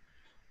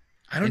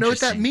 I don't know what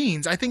that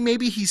means. I think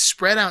maybe he's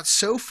spread out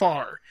so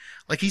far.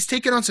 Like he's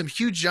taken on some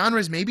huge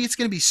genres. Maybe it's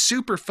going to be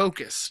super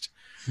focused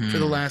for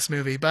the last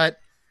movie, but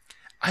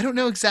I don't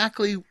know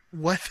exactly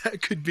what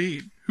that could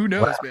be. Who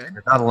knows,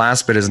 man? That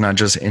last bit is not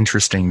just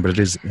interesting, but it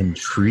is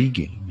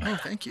intriguing. Oh,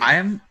 thank you. I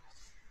am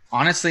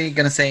honestly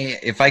going to say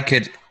if I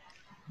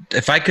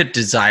could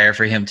desire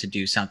for him to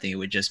do something, it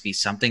would just be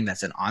something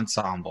that's an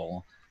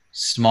ensemble,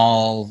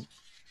 small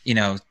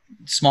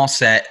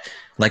set,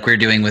 like we're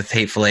doing with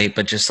Hateful Eight,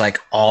 but just like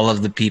all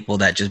of the people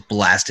that just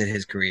blasted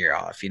his career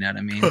off. You know what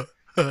I mean?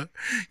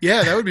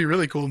 Yeah, that would be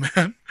really cool,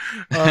 man.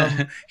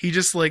 He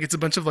just like, it's a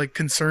bunch of like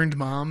concerned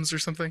moms or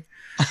something.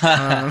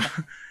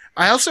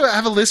 I also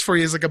have a list for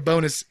you as like a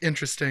bonus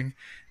interesting.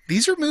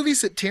 These are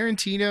movies that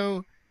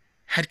Tarantino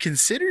had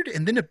considered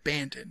and then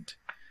abandoned.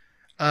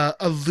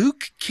 A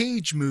Luke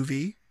Cage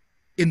movie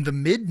in the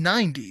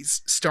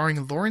mid-90s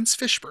starring Lawrence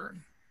Fishburne.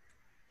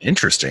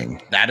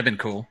 Interesting. That'd have been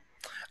cool.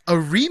 A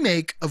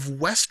remake of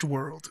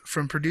Westworld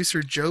from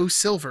producer Joe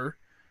Silver,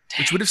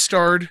 which would have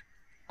starred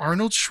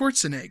Arnold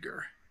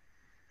Schwarzenegger.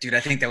 Dude, I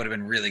think that would have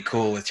been really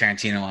cool with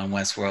Tarantino on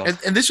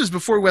Westworld. And this was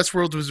before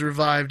Westworld was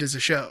revived as a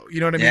show.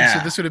 You know what I mean? Yeah.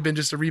 So this would have been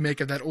just a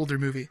remake of that older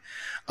movie.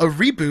 A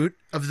reboot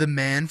of The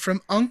Man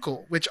from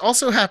U.N.C.L.E., which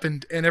also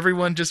happened and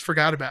everyone just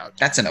forgot about.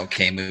 That's an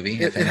okay movie.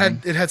 It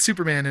had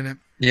Superman in it.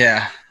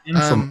 Yeah.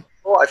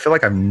 I feel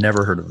like I've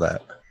never heard of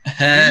that.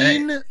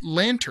 Green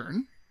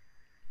Lantern.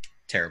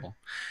 Terrible.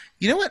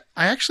 You know what?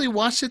 I actually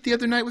watched it the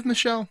other night with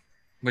Michelle.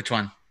 Which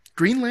one?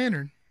 Green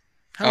Lantern.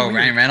 How weird.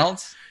 Ryan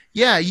Reynolds?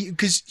 Yeah,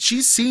 because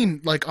she's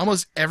seen like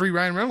almost every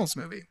Ryan Reynolds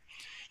movie.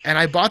 And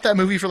I bought that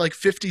movie for like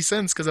 50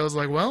 cents because I was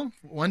like, well,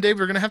 one day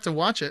we're going to have to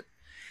watch it.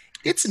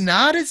 It's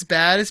not as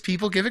bad as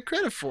people give it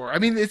credit for. I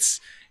mean, it's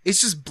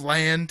just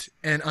bland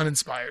and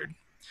uninspired.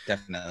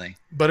 Definitely.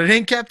 But it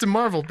ain't Captain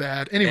Marvel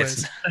bad.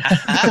 Anyways.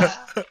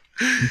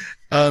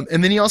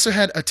 And then he also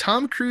had a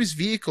Tom Cruise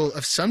vehicle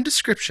of some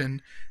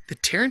description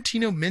that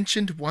Tarantino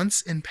mentioned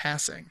once in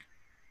passing.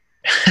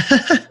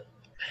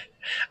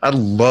 I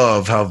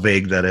love how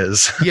vague that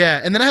is.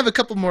 Yeah, and then I have a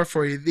couple more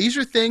for you. These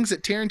are things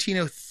that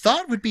Tarantino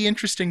thought would be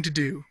interesting to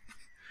do.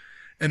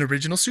 An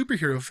original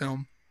superhero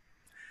film.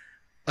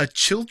 A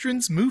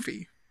children's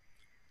movie.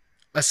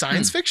 A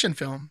science fiction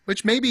film,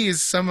 which maybe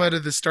is somewhat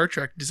of the Star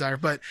Trek desire,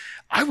 but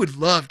I would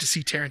love to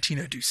see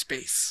Tarantino do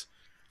space.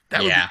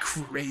 That would be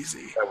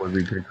crazy. That would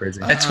be pretty crazy.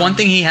 That's one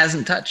thing he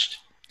hasn't touched.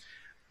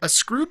 A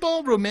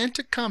screwball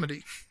romantic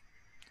comedy.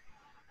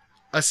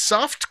 A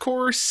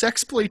softcore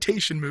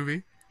sexploitation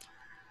movie.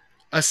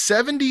 A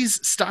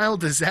 70s style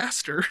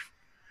disaster.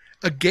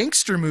 A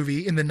gangster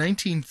movie in the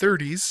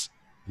 1930s.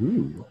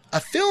 Ooh. A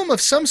film of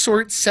some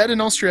sort set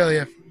in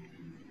Australia.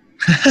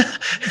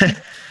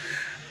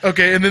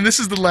 Okay, and then this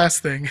is the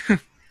last thing.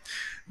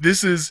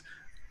 This is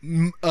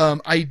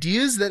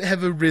ideas that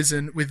have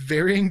arisen with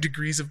varying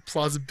degrees of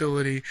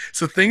plausibility.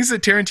 So things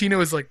that Tarantino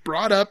has like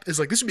brought up is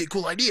like, this would be a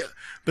cool idea,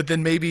 but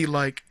then maybe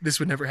like this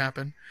would never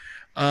happen.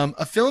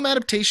 A film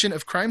adaptation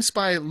of crime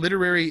spy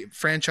literary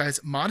franchise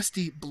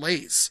Modesty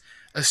Blaze,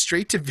 a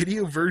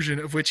straight-to-video version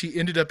of which he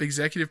ended up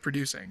executive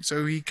producing.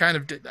 So he kind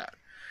of did that.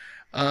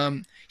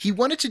 He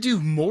wanted to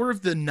do more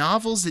of the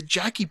novels that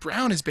Jackie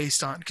Brown is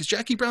based on, because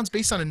Jackie Brown's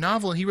based on a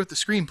novel and he wrote the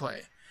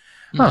screenplay.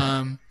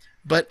 Huh.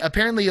 But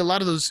apparently a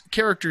lot of those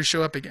characters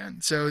show up again.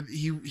 So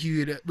he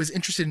was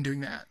interested in doing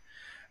that.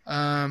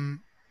 An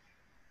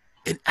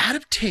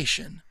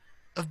adaptation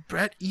of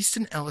Bret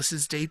Easton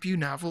Ellis's debut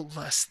novel,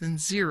 Less Than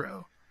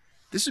Zero.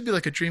 This would be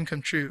like a dream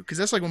come true, because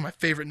that's like one of my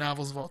favorite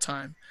novels of all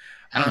time.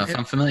 I don't know if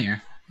I'm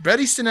familiar.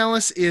 Bret Easton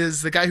Ellis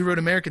is the guy who wrote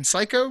American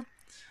Psycho.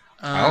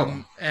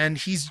 And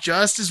he's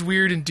just as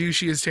weird and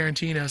douchey as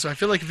Tarantino. So I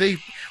feel like they,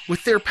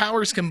 with their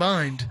powers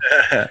combined,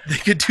 they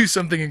could do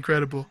something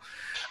incredible.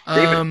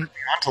 David, on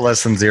to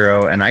Less Than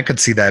Zero, and I could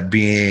see that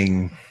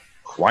being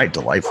quite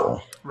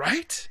delightful.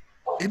 Right?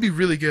 It'd be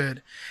really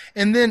good.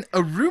 And then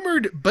a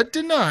rumored but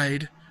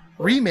denied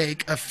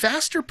remake of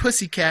Faster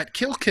Pussycat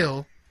Kill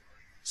Kill,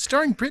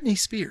 starring Britney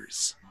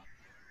Spears.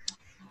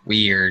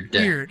 Weird.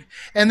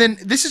 And then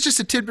this is just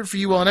a tidbit for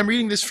you all, and I'm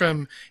reading this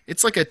from,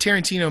 it's like a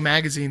Tarantino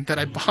magazine that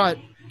I bought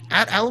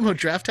at Alamo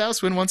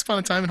Drafthouse when Once Upon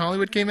a Time in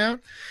Hollywood came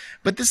out.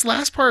 But this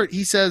last part,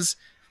 he says,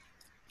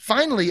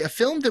 finally, a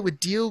film that would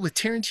deal with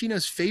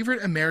Tarantino's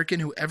favorite American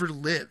who ever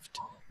lived,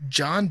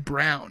 John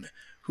Brown,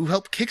 who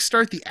helped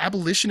kickstart the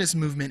abolitionist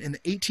movement in the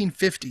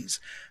 1850s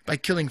by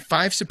killing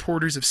 5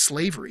 supporters of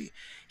slavery.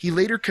 He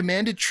later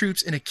commanded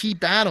troops in a key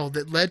battle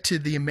that led to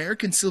the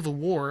American Civil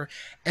War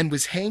and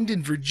was hanged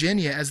in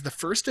Virginia as the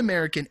first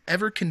American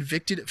ever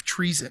convicted of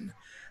treason.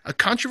 A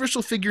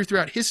controversial figure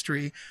throughout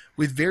history,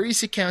 with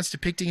various accounts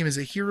depicting him as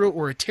a hero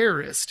or a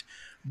terrorist,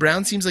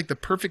 Brown seems like the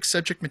perfect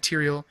subject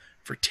material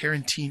for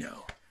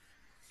Tarantino.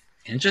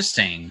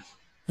 Interesting.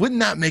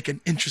 Wouldn't that make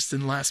an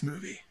interesting last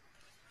movie?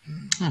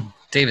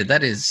 David,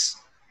 that is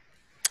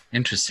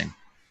interesting.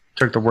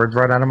 Took the words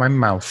right out of my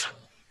mouth.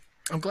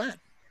 I'm glad.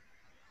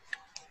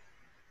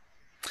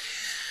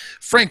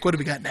 Frank, what do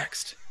we got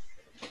next?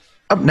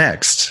 Up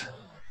next,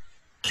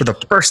 for the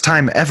first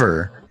time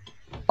ever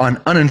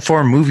on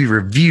Uninformed Movie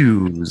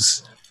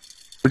Reviews,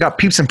 we got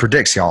Peeps and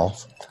Predicts, y'all.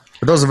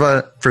 For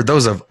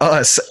those of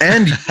us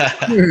and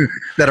you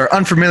that are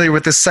unfamiliar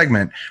with this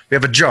segment, we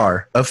have a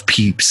jar of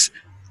Peeps,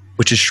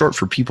 which is short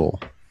for people.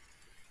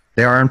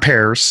 They are in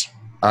pairs.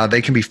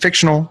 They can be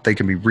fictional. They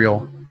can be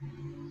real.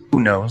 Who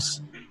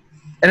knows?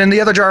 And in the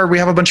other jar, we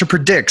have a bunch of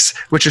Predicts,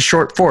 which is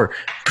short for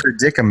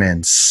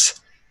predicaments.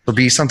 It'll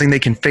be something they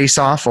can face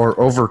off or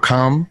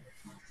overcome.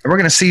 And we're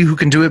going to see who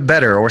can do it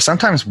better, or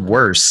sometimes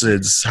worse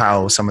is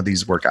how some of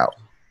these work out.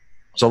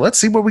 So let's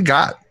see what we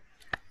got.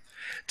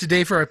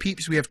 Today for our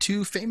peeps, we have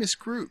 2 famous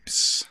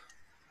groups.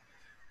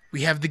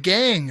 We have The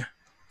Gang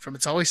from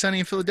It's Always Sunny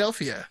in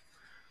Philadelphia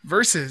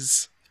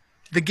versus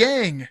The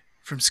Gang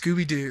from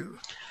Scooby-Doo.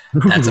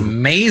 That's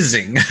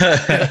amazing.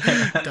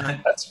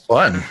 Dun, That's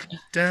fun.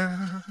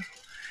 dun.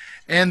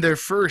 And their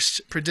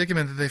first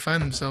predicament that they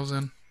find themselves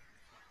in.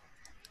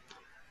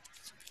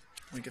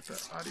 Let me get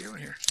the audio in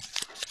here.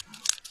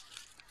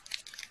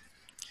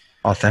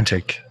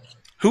 Authentic.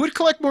 Who would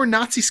collect more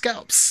Nazi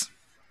scalps?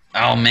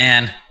 Oh,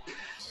 man.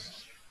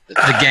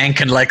 The gang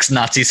collects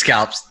Nazi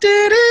scalps.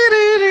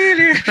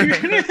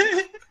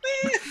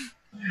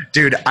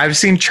 Dude, I've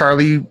seen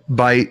Charlie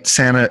bite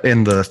Santa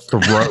in the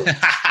throat.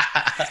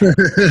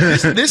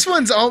 This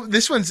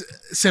one's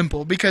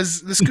simple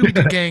because the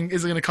Scooby-Doo gang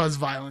isn't going to cause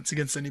violence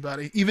against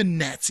anybody, even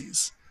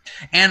Nazis.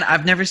 And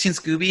I've never seen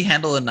Scooby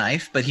handle a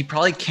knife, but he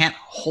probably can't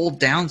hold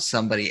down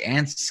somebody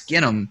and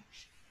skin them.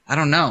 I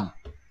don't know,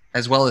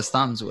 as well as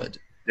thumbs would.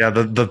 Yeah,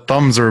 the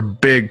thumbs are a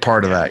big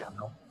part of that.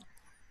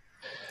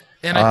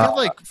 And I feel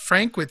like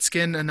Frank would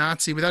skin a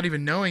Nazi without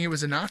even knowing it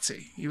was a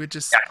Nazi. He would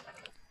just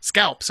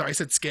scalp. Sorry, I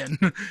said skin.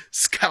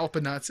 Scalp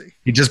a Nazi.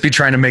 He'd just be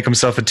trying to make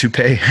himself a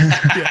toupee.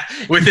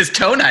 With his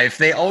toe knife.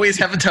 They always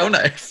have a toe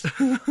knife.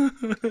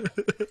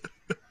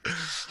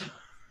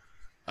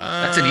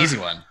 That's an easy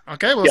one.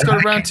 Okay, well, let's go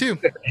to round 2.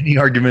 Any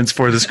arguments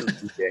for this?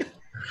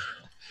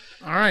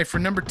 All right, for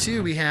number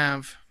 2, we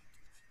have...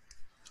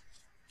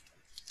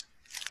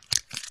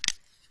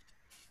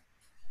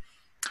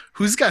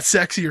 Who's got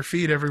sexier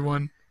feet,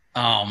 everyone?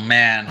 Oh,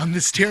 man. On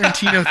this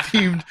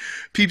Tarantino-themed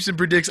Peeps and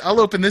Predicts. I'll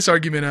open this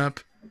argument up.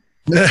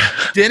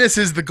 Dennis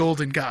is the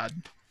golden god.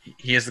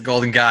 He is the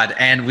golden god.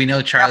 And we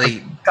know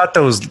Charlie... Got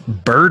those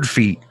bird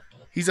feet.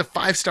 He's a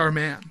 5-star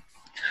man.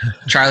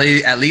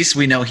 Charlie, at least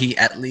we know he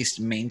at least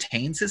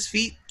maintains his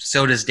feet.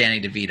 So does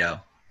Danny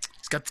DeVito.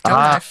 He's got the toe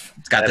knife.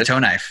 He's got the toe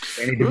knife.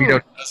 Danny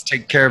DeVito does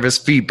take care of his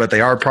feet, but they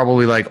are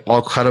probably like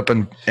all cut up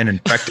and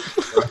infected.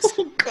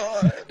 Oh,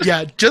 God.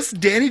 Yeah, just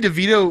Danny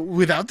DeVito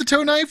without the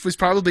toe knife was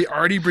probably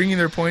already bringing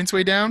their points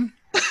way down.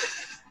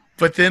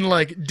 But then,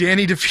 like,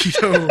 Danny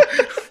DeVito,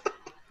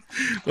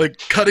 like,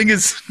 cutting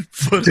his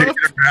foot Taking up,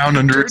 it around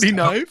under dirty his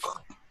knife.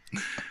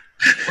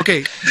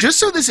 Okay, just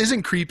so this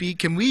isn't creepy,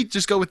 can we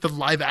just go with the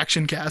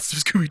live-action cast of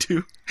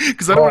Scooby-Doo?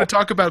 Because I don't want to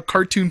talk about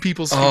cartoon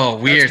people's feet. Oh,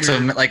 That's weird. So,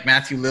 like,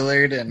 Matthew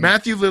Lillard and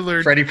Matthew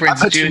Lillard. Freddie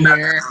Prinze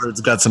Jr.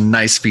 It's got some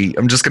nice feet.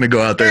 I'm just gonna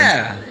go out there.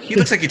 Yeah, he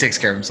looks like he takes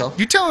care of himself.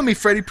 You telling me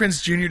Freddie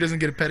Prinze Jr. doesn't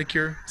get a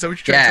pedicure? Is that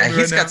what you're trying to Yeah, tell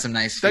me he's right now? got some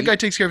nice feet. That guy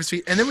takes care of his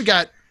feet. And then we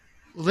got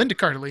Linda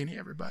Cardellini,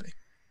 everybody.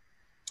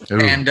 Ooh.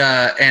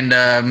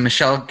 And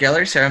Michelle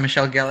Gellar, Sarah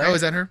Michelle Gellar. Oh,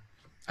 is that her?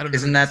 I don't know.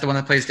 Isn't that the one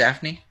that plays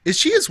Daphne? Is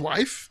she his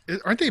wife?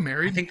 Aren't they I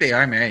married? think they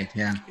are married,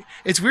 yeah.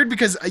 It's weird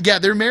because, yeah,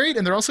 they're married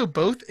and they're also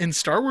both in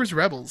Star Wars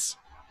Rebels.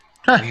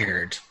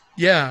 Weird.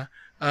 Yeah.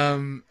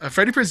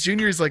 Freddie Prinze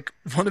Jr. is like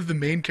one of the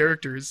main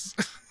characters.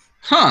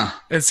 Huh.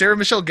 And Sarah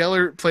Michelle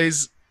Gellar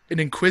plays an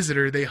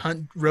Inquisitor. They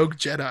hunt rogue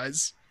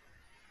Jedis.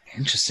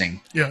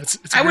 Interesting. Yeah, it's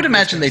I would weird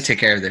imagine they choice. take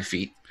care of their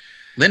feet.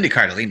 Linda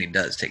Cardellini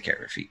does take care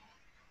of her feet.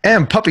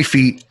 And puppy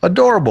feet,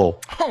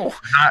 adorable. Oh,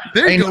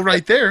 there you go,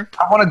 right there.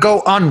 I want to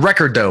go on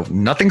record though.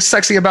 Nothing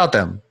sexy about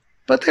them,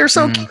 but they're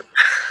so cute.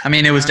 I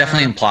mean, it was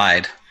definitely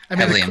implied. I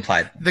mean, Heavily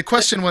implied. The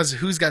question was,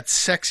 who's got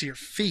sexier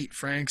feet,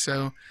 Frank?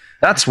 So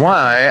That's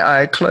why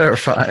I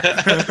clarified.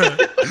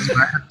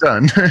 I'm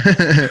done.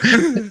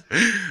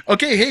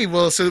 okay, hey,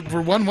 well, so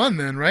we're 1-1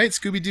 then, right?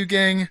 Scooby-Doo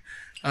gang,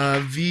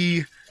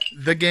 v.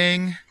 the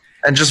gang.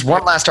 And just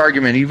one last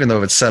argument, even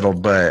though it's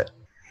settled, but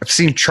I've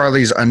seen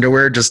Charlie's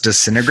underwear just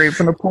disintegrate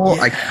from the pool.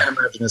 Yeah. I can't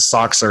imagine his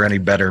socks are any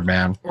better,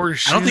 man. Or his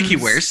shoes, I don't think he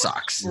wears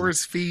socks. or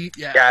his feet.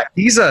 Yeah. Yeah,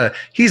 he's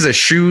a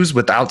shoes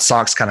without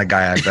socks kind of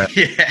guy, I bet.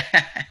 Yeah.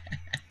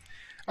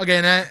 Okay,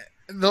 and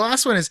the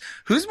last one is,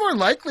 who's more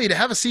likely to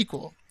have a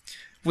sequel?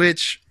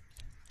 Which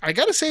I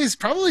gotta say is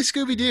probably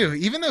Scooby-Doo.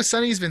 Even though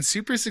Sonny's been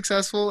super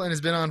successful and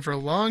has been on for a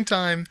long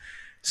time,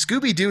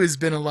 Scooby-Doo has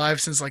been alive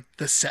since like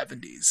the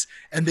 70s,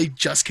 and they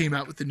just came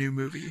out with the new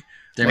movie.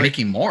 They're Like,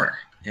 making more.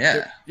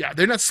 Yeah.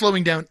 they're not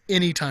slowing down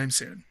anytime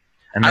soon.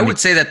 And I then would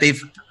say that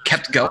they've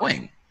kept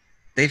going.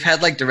 They've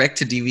had like direct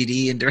to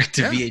DVD and direct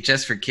to Yeah.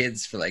 VHS for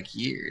kids for like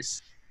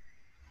years.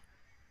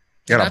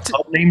 you got Not a to-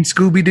 pup named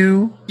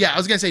Scooby-Doo. Yeah, I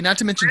was gonna say, not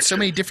to mention so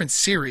many different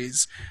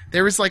series.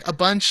 There was like a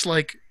bunch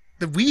like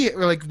we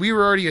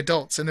were already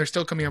adults, and they're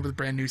still coming up with a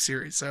brand new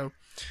series. So,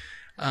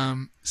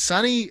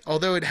 Sonny,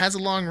 although it has a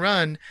long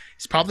run,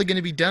 is probably going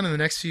to be done in the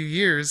next few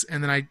years,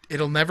 and then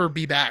it'll never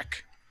be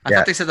back. I Yeah.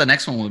 thought they said the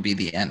next one would be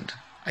the end.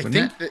 I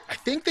Wouldn't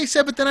think they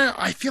said, but then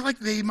I feel like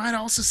they might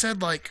also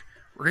said like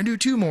we're gonna do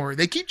 2 more.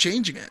 They keep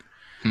changing it.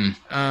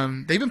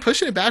 They've been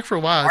pushing it back for a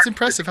while. It's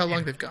impressive how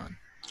long they've gone.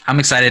 I'm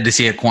excited to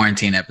see a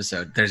quarantine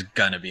episode. There's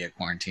gonna be a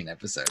quarantine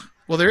episode.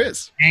 Well, there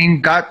is.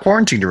 Gang got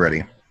quarantined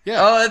already. Yeah.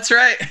 Oh, that's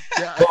right.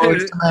 Yeah.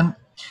 Man.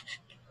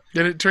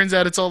 Then it turns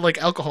out it's all like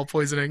alcohol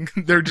poisoning.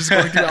 They're just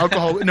going through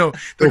alcohol. No,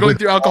 they're going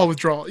through alcohol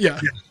withdrawal. Yeah.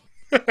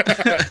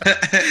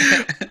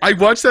 I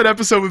watched that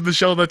episode with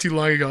Michelle not too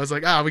long ago. I was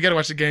like, we got to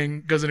watch the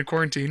gang goes into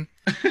quarantine.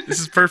 This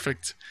is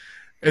perfect.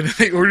 And then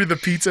they order the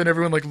pizza and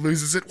everyone like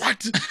loses it.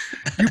 What?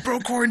 You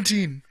broke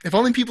quarantine. If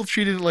only people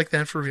treated it like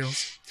that for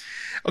reals.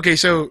 Okay,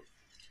 so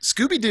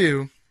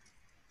Scooby-Doo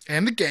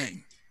and the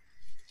gang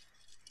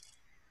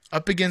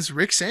up against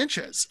Rick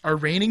Sanchez, our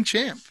reigning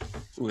champ.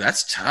 Ooh,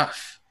 that's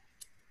tough.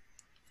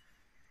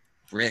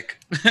 Rick.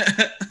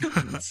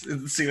 let's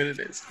see what it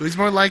is. Who's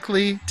more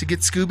likely to get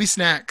Scooby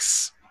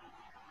snacks?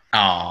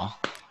 Aw.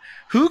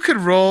 Who could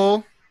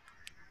roll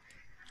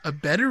a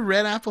better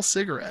red apple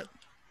cigarette?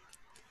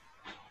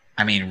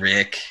 I mean,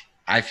 Rick.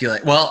 I feel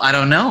like, well, I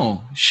don't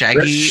know.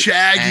 Shaggy,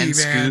 Shaggy, and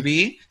man.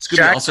 Scooby. Scooby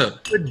Jack also.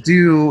 would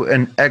do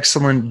an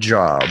excellent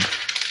job,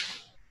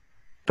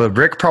 but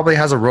Rick probably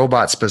has a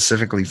robot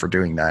specifically for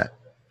doing that,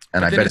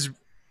 and I Then bet is, it's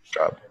a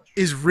job.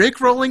 is Rick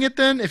rolling it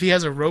then if he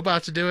has a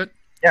robot to do it?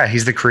 Yeah,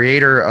 he's the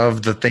creator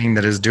of the thing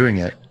that is doing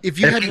it. If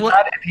you had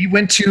if he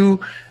went to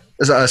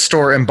a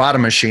store and bought a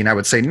machine, I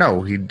would say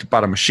no, he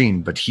bought a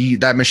machine, but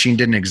that machine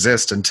didn't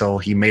exist until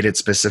he made it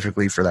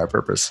specifically for that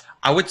purpose.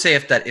 I would say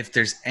if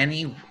there's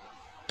any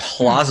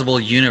plausible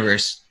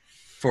universe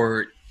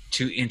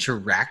to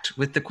interact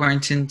with the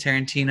Quentin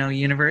Tarantino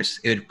universe,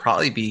 it would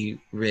probably be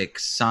Rick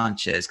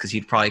Sanchez, because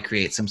he'd probably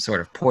create some sort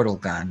of portal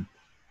gun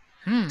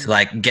to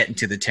like get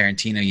into the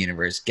Tarantino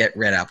universe, get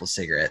Red Apple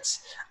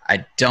cigarettes.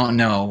 I don't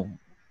know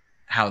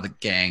how the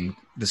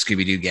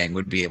Scooby-Doo gang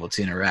would be able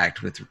to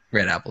interact with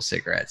Red Apple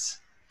cigarettes.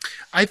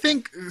 I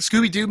think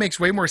Scooby-Doo makes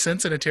way more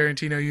sense in a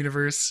Tarantino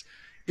universe.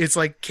 It's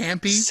like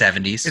campy.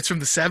 70s. It's from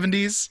the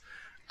 70s.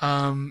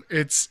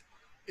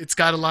 It's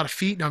got a lot of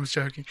feet. No, I'm just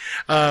joking.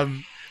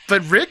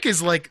 But Rick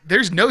is like,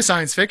 there's no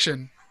science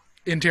fiction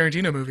in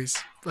Tarantino movies.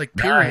 Like,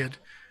 period.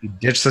 He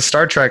ditched the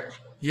Star Trek.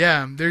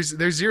 Yeah, there's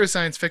zero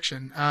science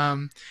fiction.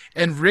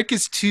 And Rick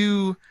is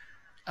too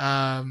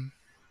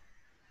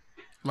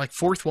like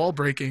fourth wall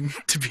breaking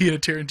to be in a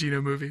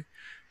Tarantino movie.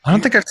 I don't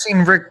think I've seen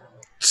Rick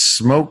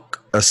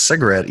smoke a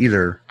cigarette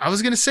either. I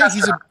was gonna say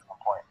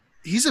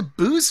he's a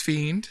booze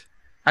fiend.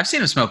 I've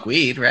seen him smoke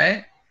weed,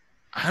 right?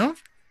 I don't.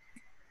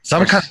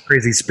 Some kind of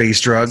crazy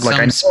space drug, like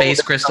Some I know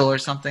space crystal or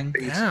something.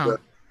 Yeah.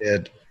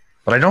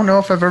 But I don't know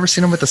if I've ever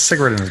seen him with a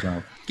cigarette in his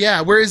mouth.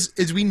 Yeah. Whereas,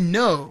 as we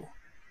know,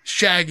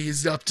 Shaggy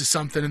is up to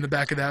something in the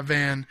back of that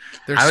van.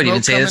 There's I would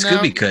even smoke say that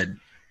coming Scooby out. could.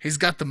 He's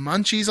got the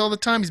munchies all the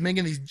time. He's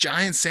making these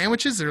giant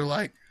sandwiches that are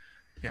like,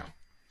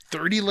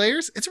 30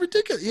 layers. It's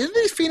ridiculous. And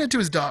then he's feeding it to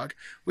his dog,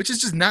 which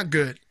is just not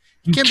good.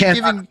 You can't can't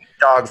be giving.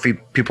 dog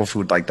feed people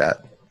food like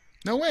that.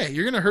 No way.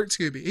 You're gonna hurt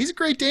Scooby. He's a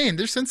Great Dane.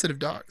 They're sensitive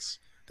dogs.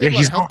 They Yeah, have a lot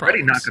he's of health already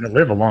problems. not going to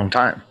live a long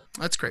time.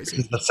 That's crazy.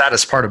 It's the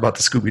saddest part about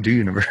the Scooby-Doo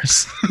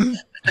universe.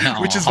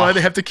 Which is why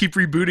they have to keep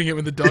rebooting it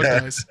when the dog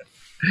dies.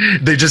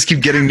 They just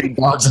keep getting new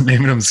dogs and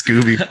naming them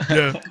Scooby.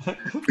 Yeah.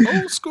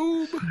 Oh,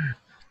 Scoob.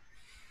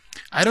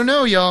 I don't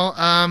know,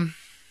 y'all.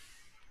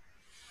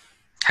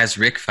 Has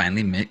Rick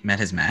finally met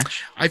his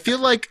match? I feel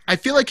like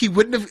he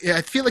wouldn't have.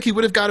 I feel like he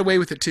would have got away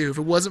with it too if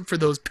it wasn't for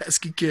those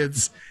pesky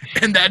kids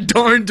and that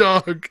darn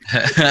dog.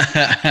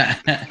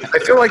 I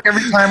feel like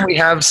every time we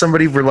have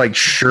somebody we're like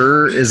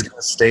sure is going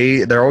to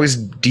stay, they're always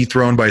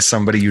dethroned by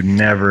somebody you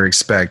never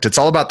expect. It's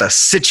all about the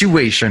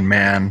situation,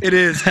 man. It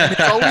is. And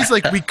it's always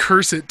like we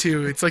curse it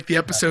too. It's like the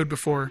episode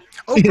before.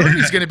 Oh,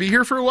 Bernie's going to be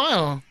here for a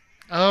while.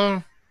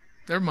 Oh,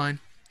 never mind.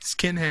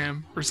 Skin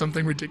ham or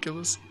something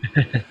ridiculous.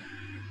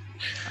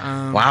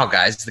 Wow,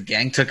 guys, the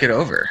gang took it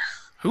over.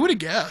 Who would have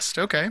guessed?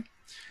 Okay.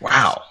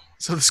 Wow.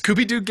 So the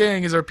Scooby-Doo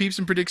gang is our Peeps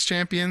and Predicts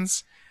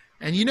champions.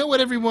 And you know what,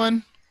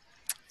 everyone?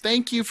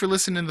 Thank you for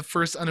listening to the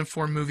first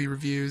Uninformed movie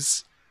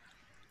reviews.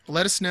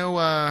 Let us know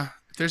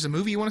if there's a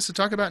movie you want us to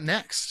talk about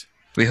next.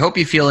 We hope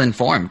you feel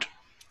informed.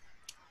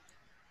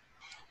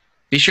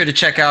 Be sure to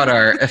check out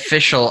our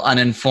official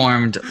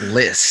Uninformed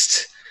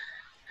list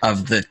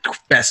of the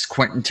best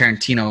Quentin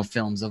Tarantino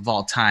films of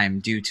all time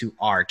due to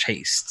our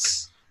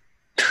tastes.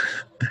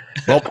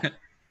 Well,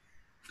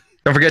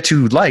 don't forget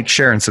to like,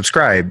 share, and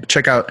subscribe.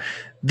 Check out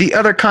the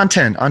other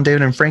content on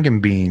David and Frank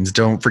and Beans.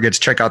 Don't forget to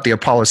check out the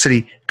Apollo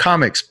City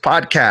Comics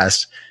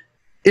podcast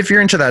if you're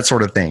into that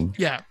sort of thing.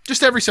 Yeah,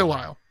 just every so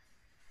while.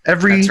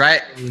 Every That's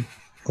right.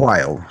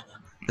 while.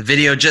 The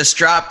video just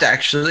dropped,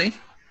 actually.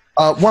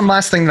 One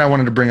last thing that I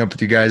wanted to bring up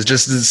with you guys,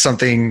 just is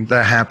something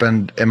that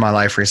happened in my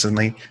life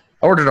recently.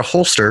 I ordered a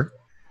holster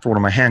for one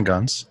of my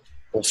handguns.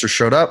 Holster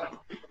showed up.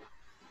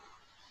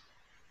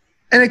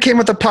 And it came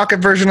with a pocket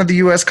version of the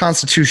U.S.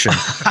 Constitution,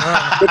 which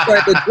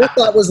I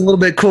thought was a little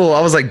bit cool. I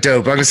was like,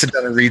 dope. I'm going to sit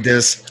down and read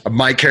this. I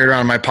might carry it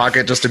around in my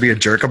pocket just to be a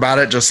jerk about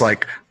it. Just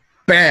like,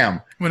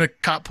 bam. When a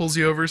cop pulls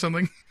you over or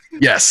something.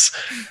 Yes.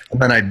 And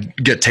then I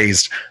get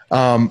tased.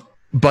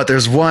 But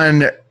there's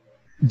one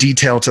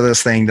detail to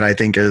this thing that I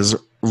think is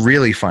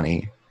really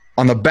funny.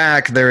 On the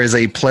back, there is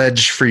a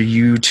pledge for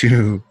you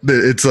to,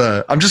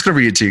 I'm just going to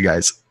read it to you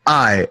guys.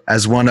 I,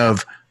 as one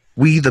of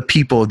we, the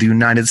people of the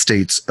United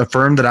States,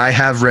 affirm that I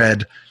have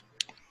read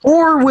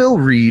or will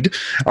read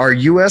our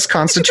U.S.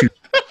 Constitution,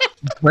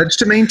 pledge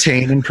to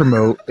maintain and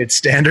promote its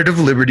standard of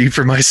liberty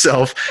for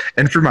myself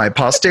and for my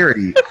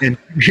posterity, and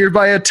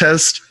hereby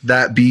attest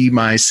that be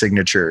my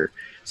signature.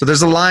 So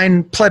there's a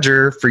line,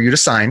 pledger, for you to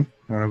sign.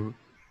 Well,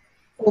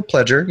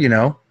 pledger, you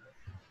know.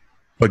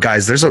 But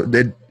guys, this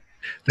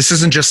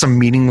isn't just some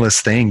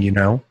meaningless thing, you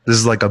know? This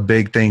is like a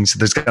big thing. So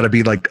there's got to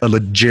be like a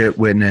legit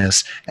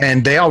witness.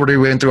 And they already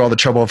went through all the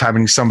trouble of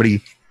having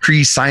somebody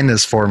pre-sign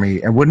this for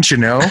me. And wouldn't you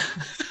know?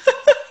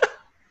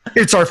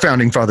 It's our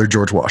founding father,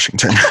 George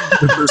Washington.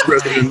 The first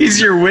president.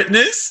 He's your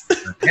witness?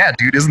 Yeah,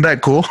 dude, isn't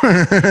that cool?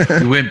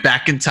 We went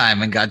back in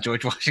time and got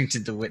George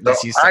Washington to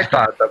witness you. I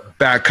thought the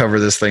back cover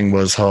of this thing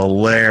was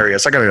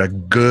hilarious. I got a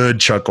good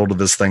chuckle to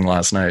this thing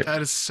last night.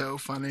 That is so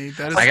funny.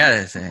 That is. I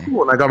gotta say.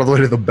 When I got all the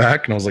way to the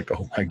back, and I was like,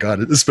 oh my God,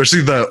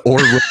 especially the or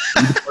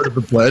part of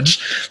the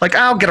pledge. Like,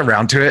 I'll get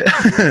around to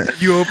it.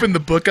 You open the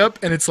book up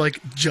and it's like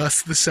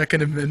just the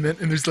Second Amendment,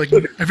 and there's like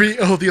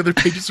all the other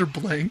pages are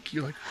blank.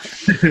 You're like,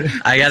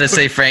 I gotta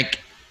say, Frank,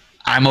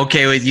 I'm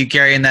okay with you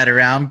carrying that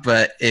around,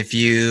 but if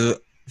you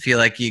feel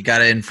like you got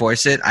to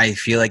enforce it, I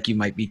feel like you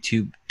might be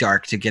too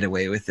dark to get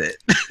away with it.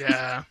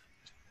 Yeah.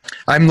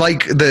 I'm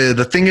like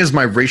the thing is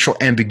my racial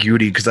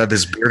ambiguity because I have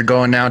this beard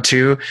going now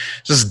too.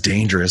 It's just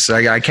dangerous.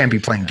 I can't be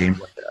playing games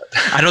like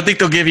that. I don't think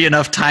they'll give you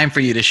enough time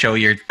for you to show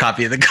your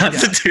copy of the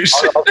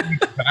Constitution. I'll be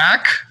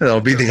back.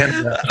 That'll be the end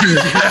of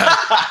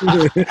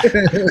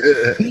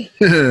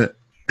that.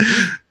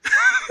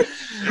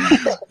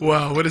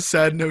 Wow, what a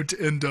sad note to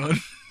end on.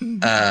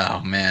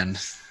 Oh man.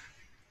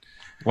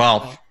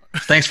 Well,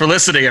 thanks for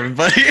listening,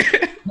 everybody.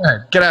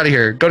 Get out of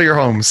here. Go to your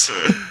homes.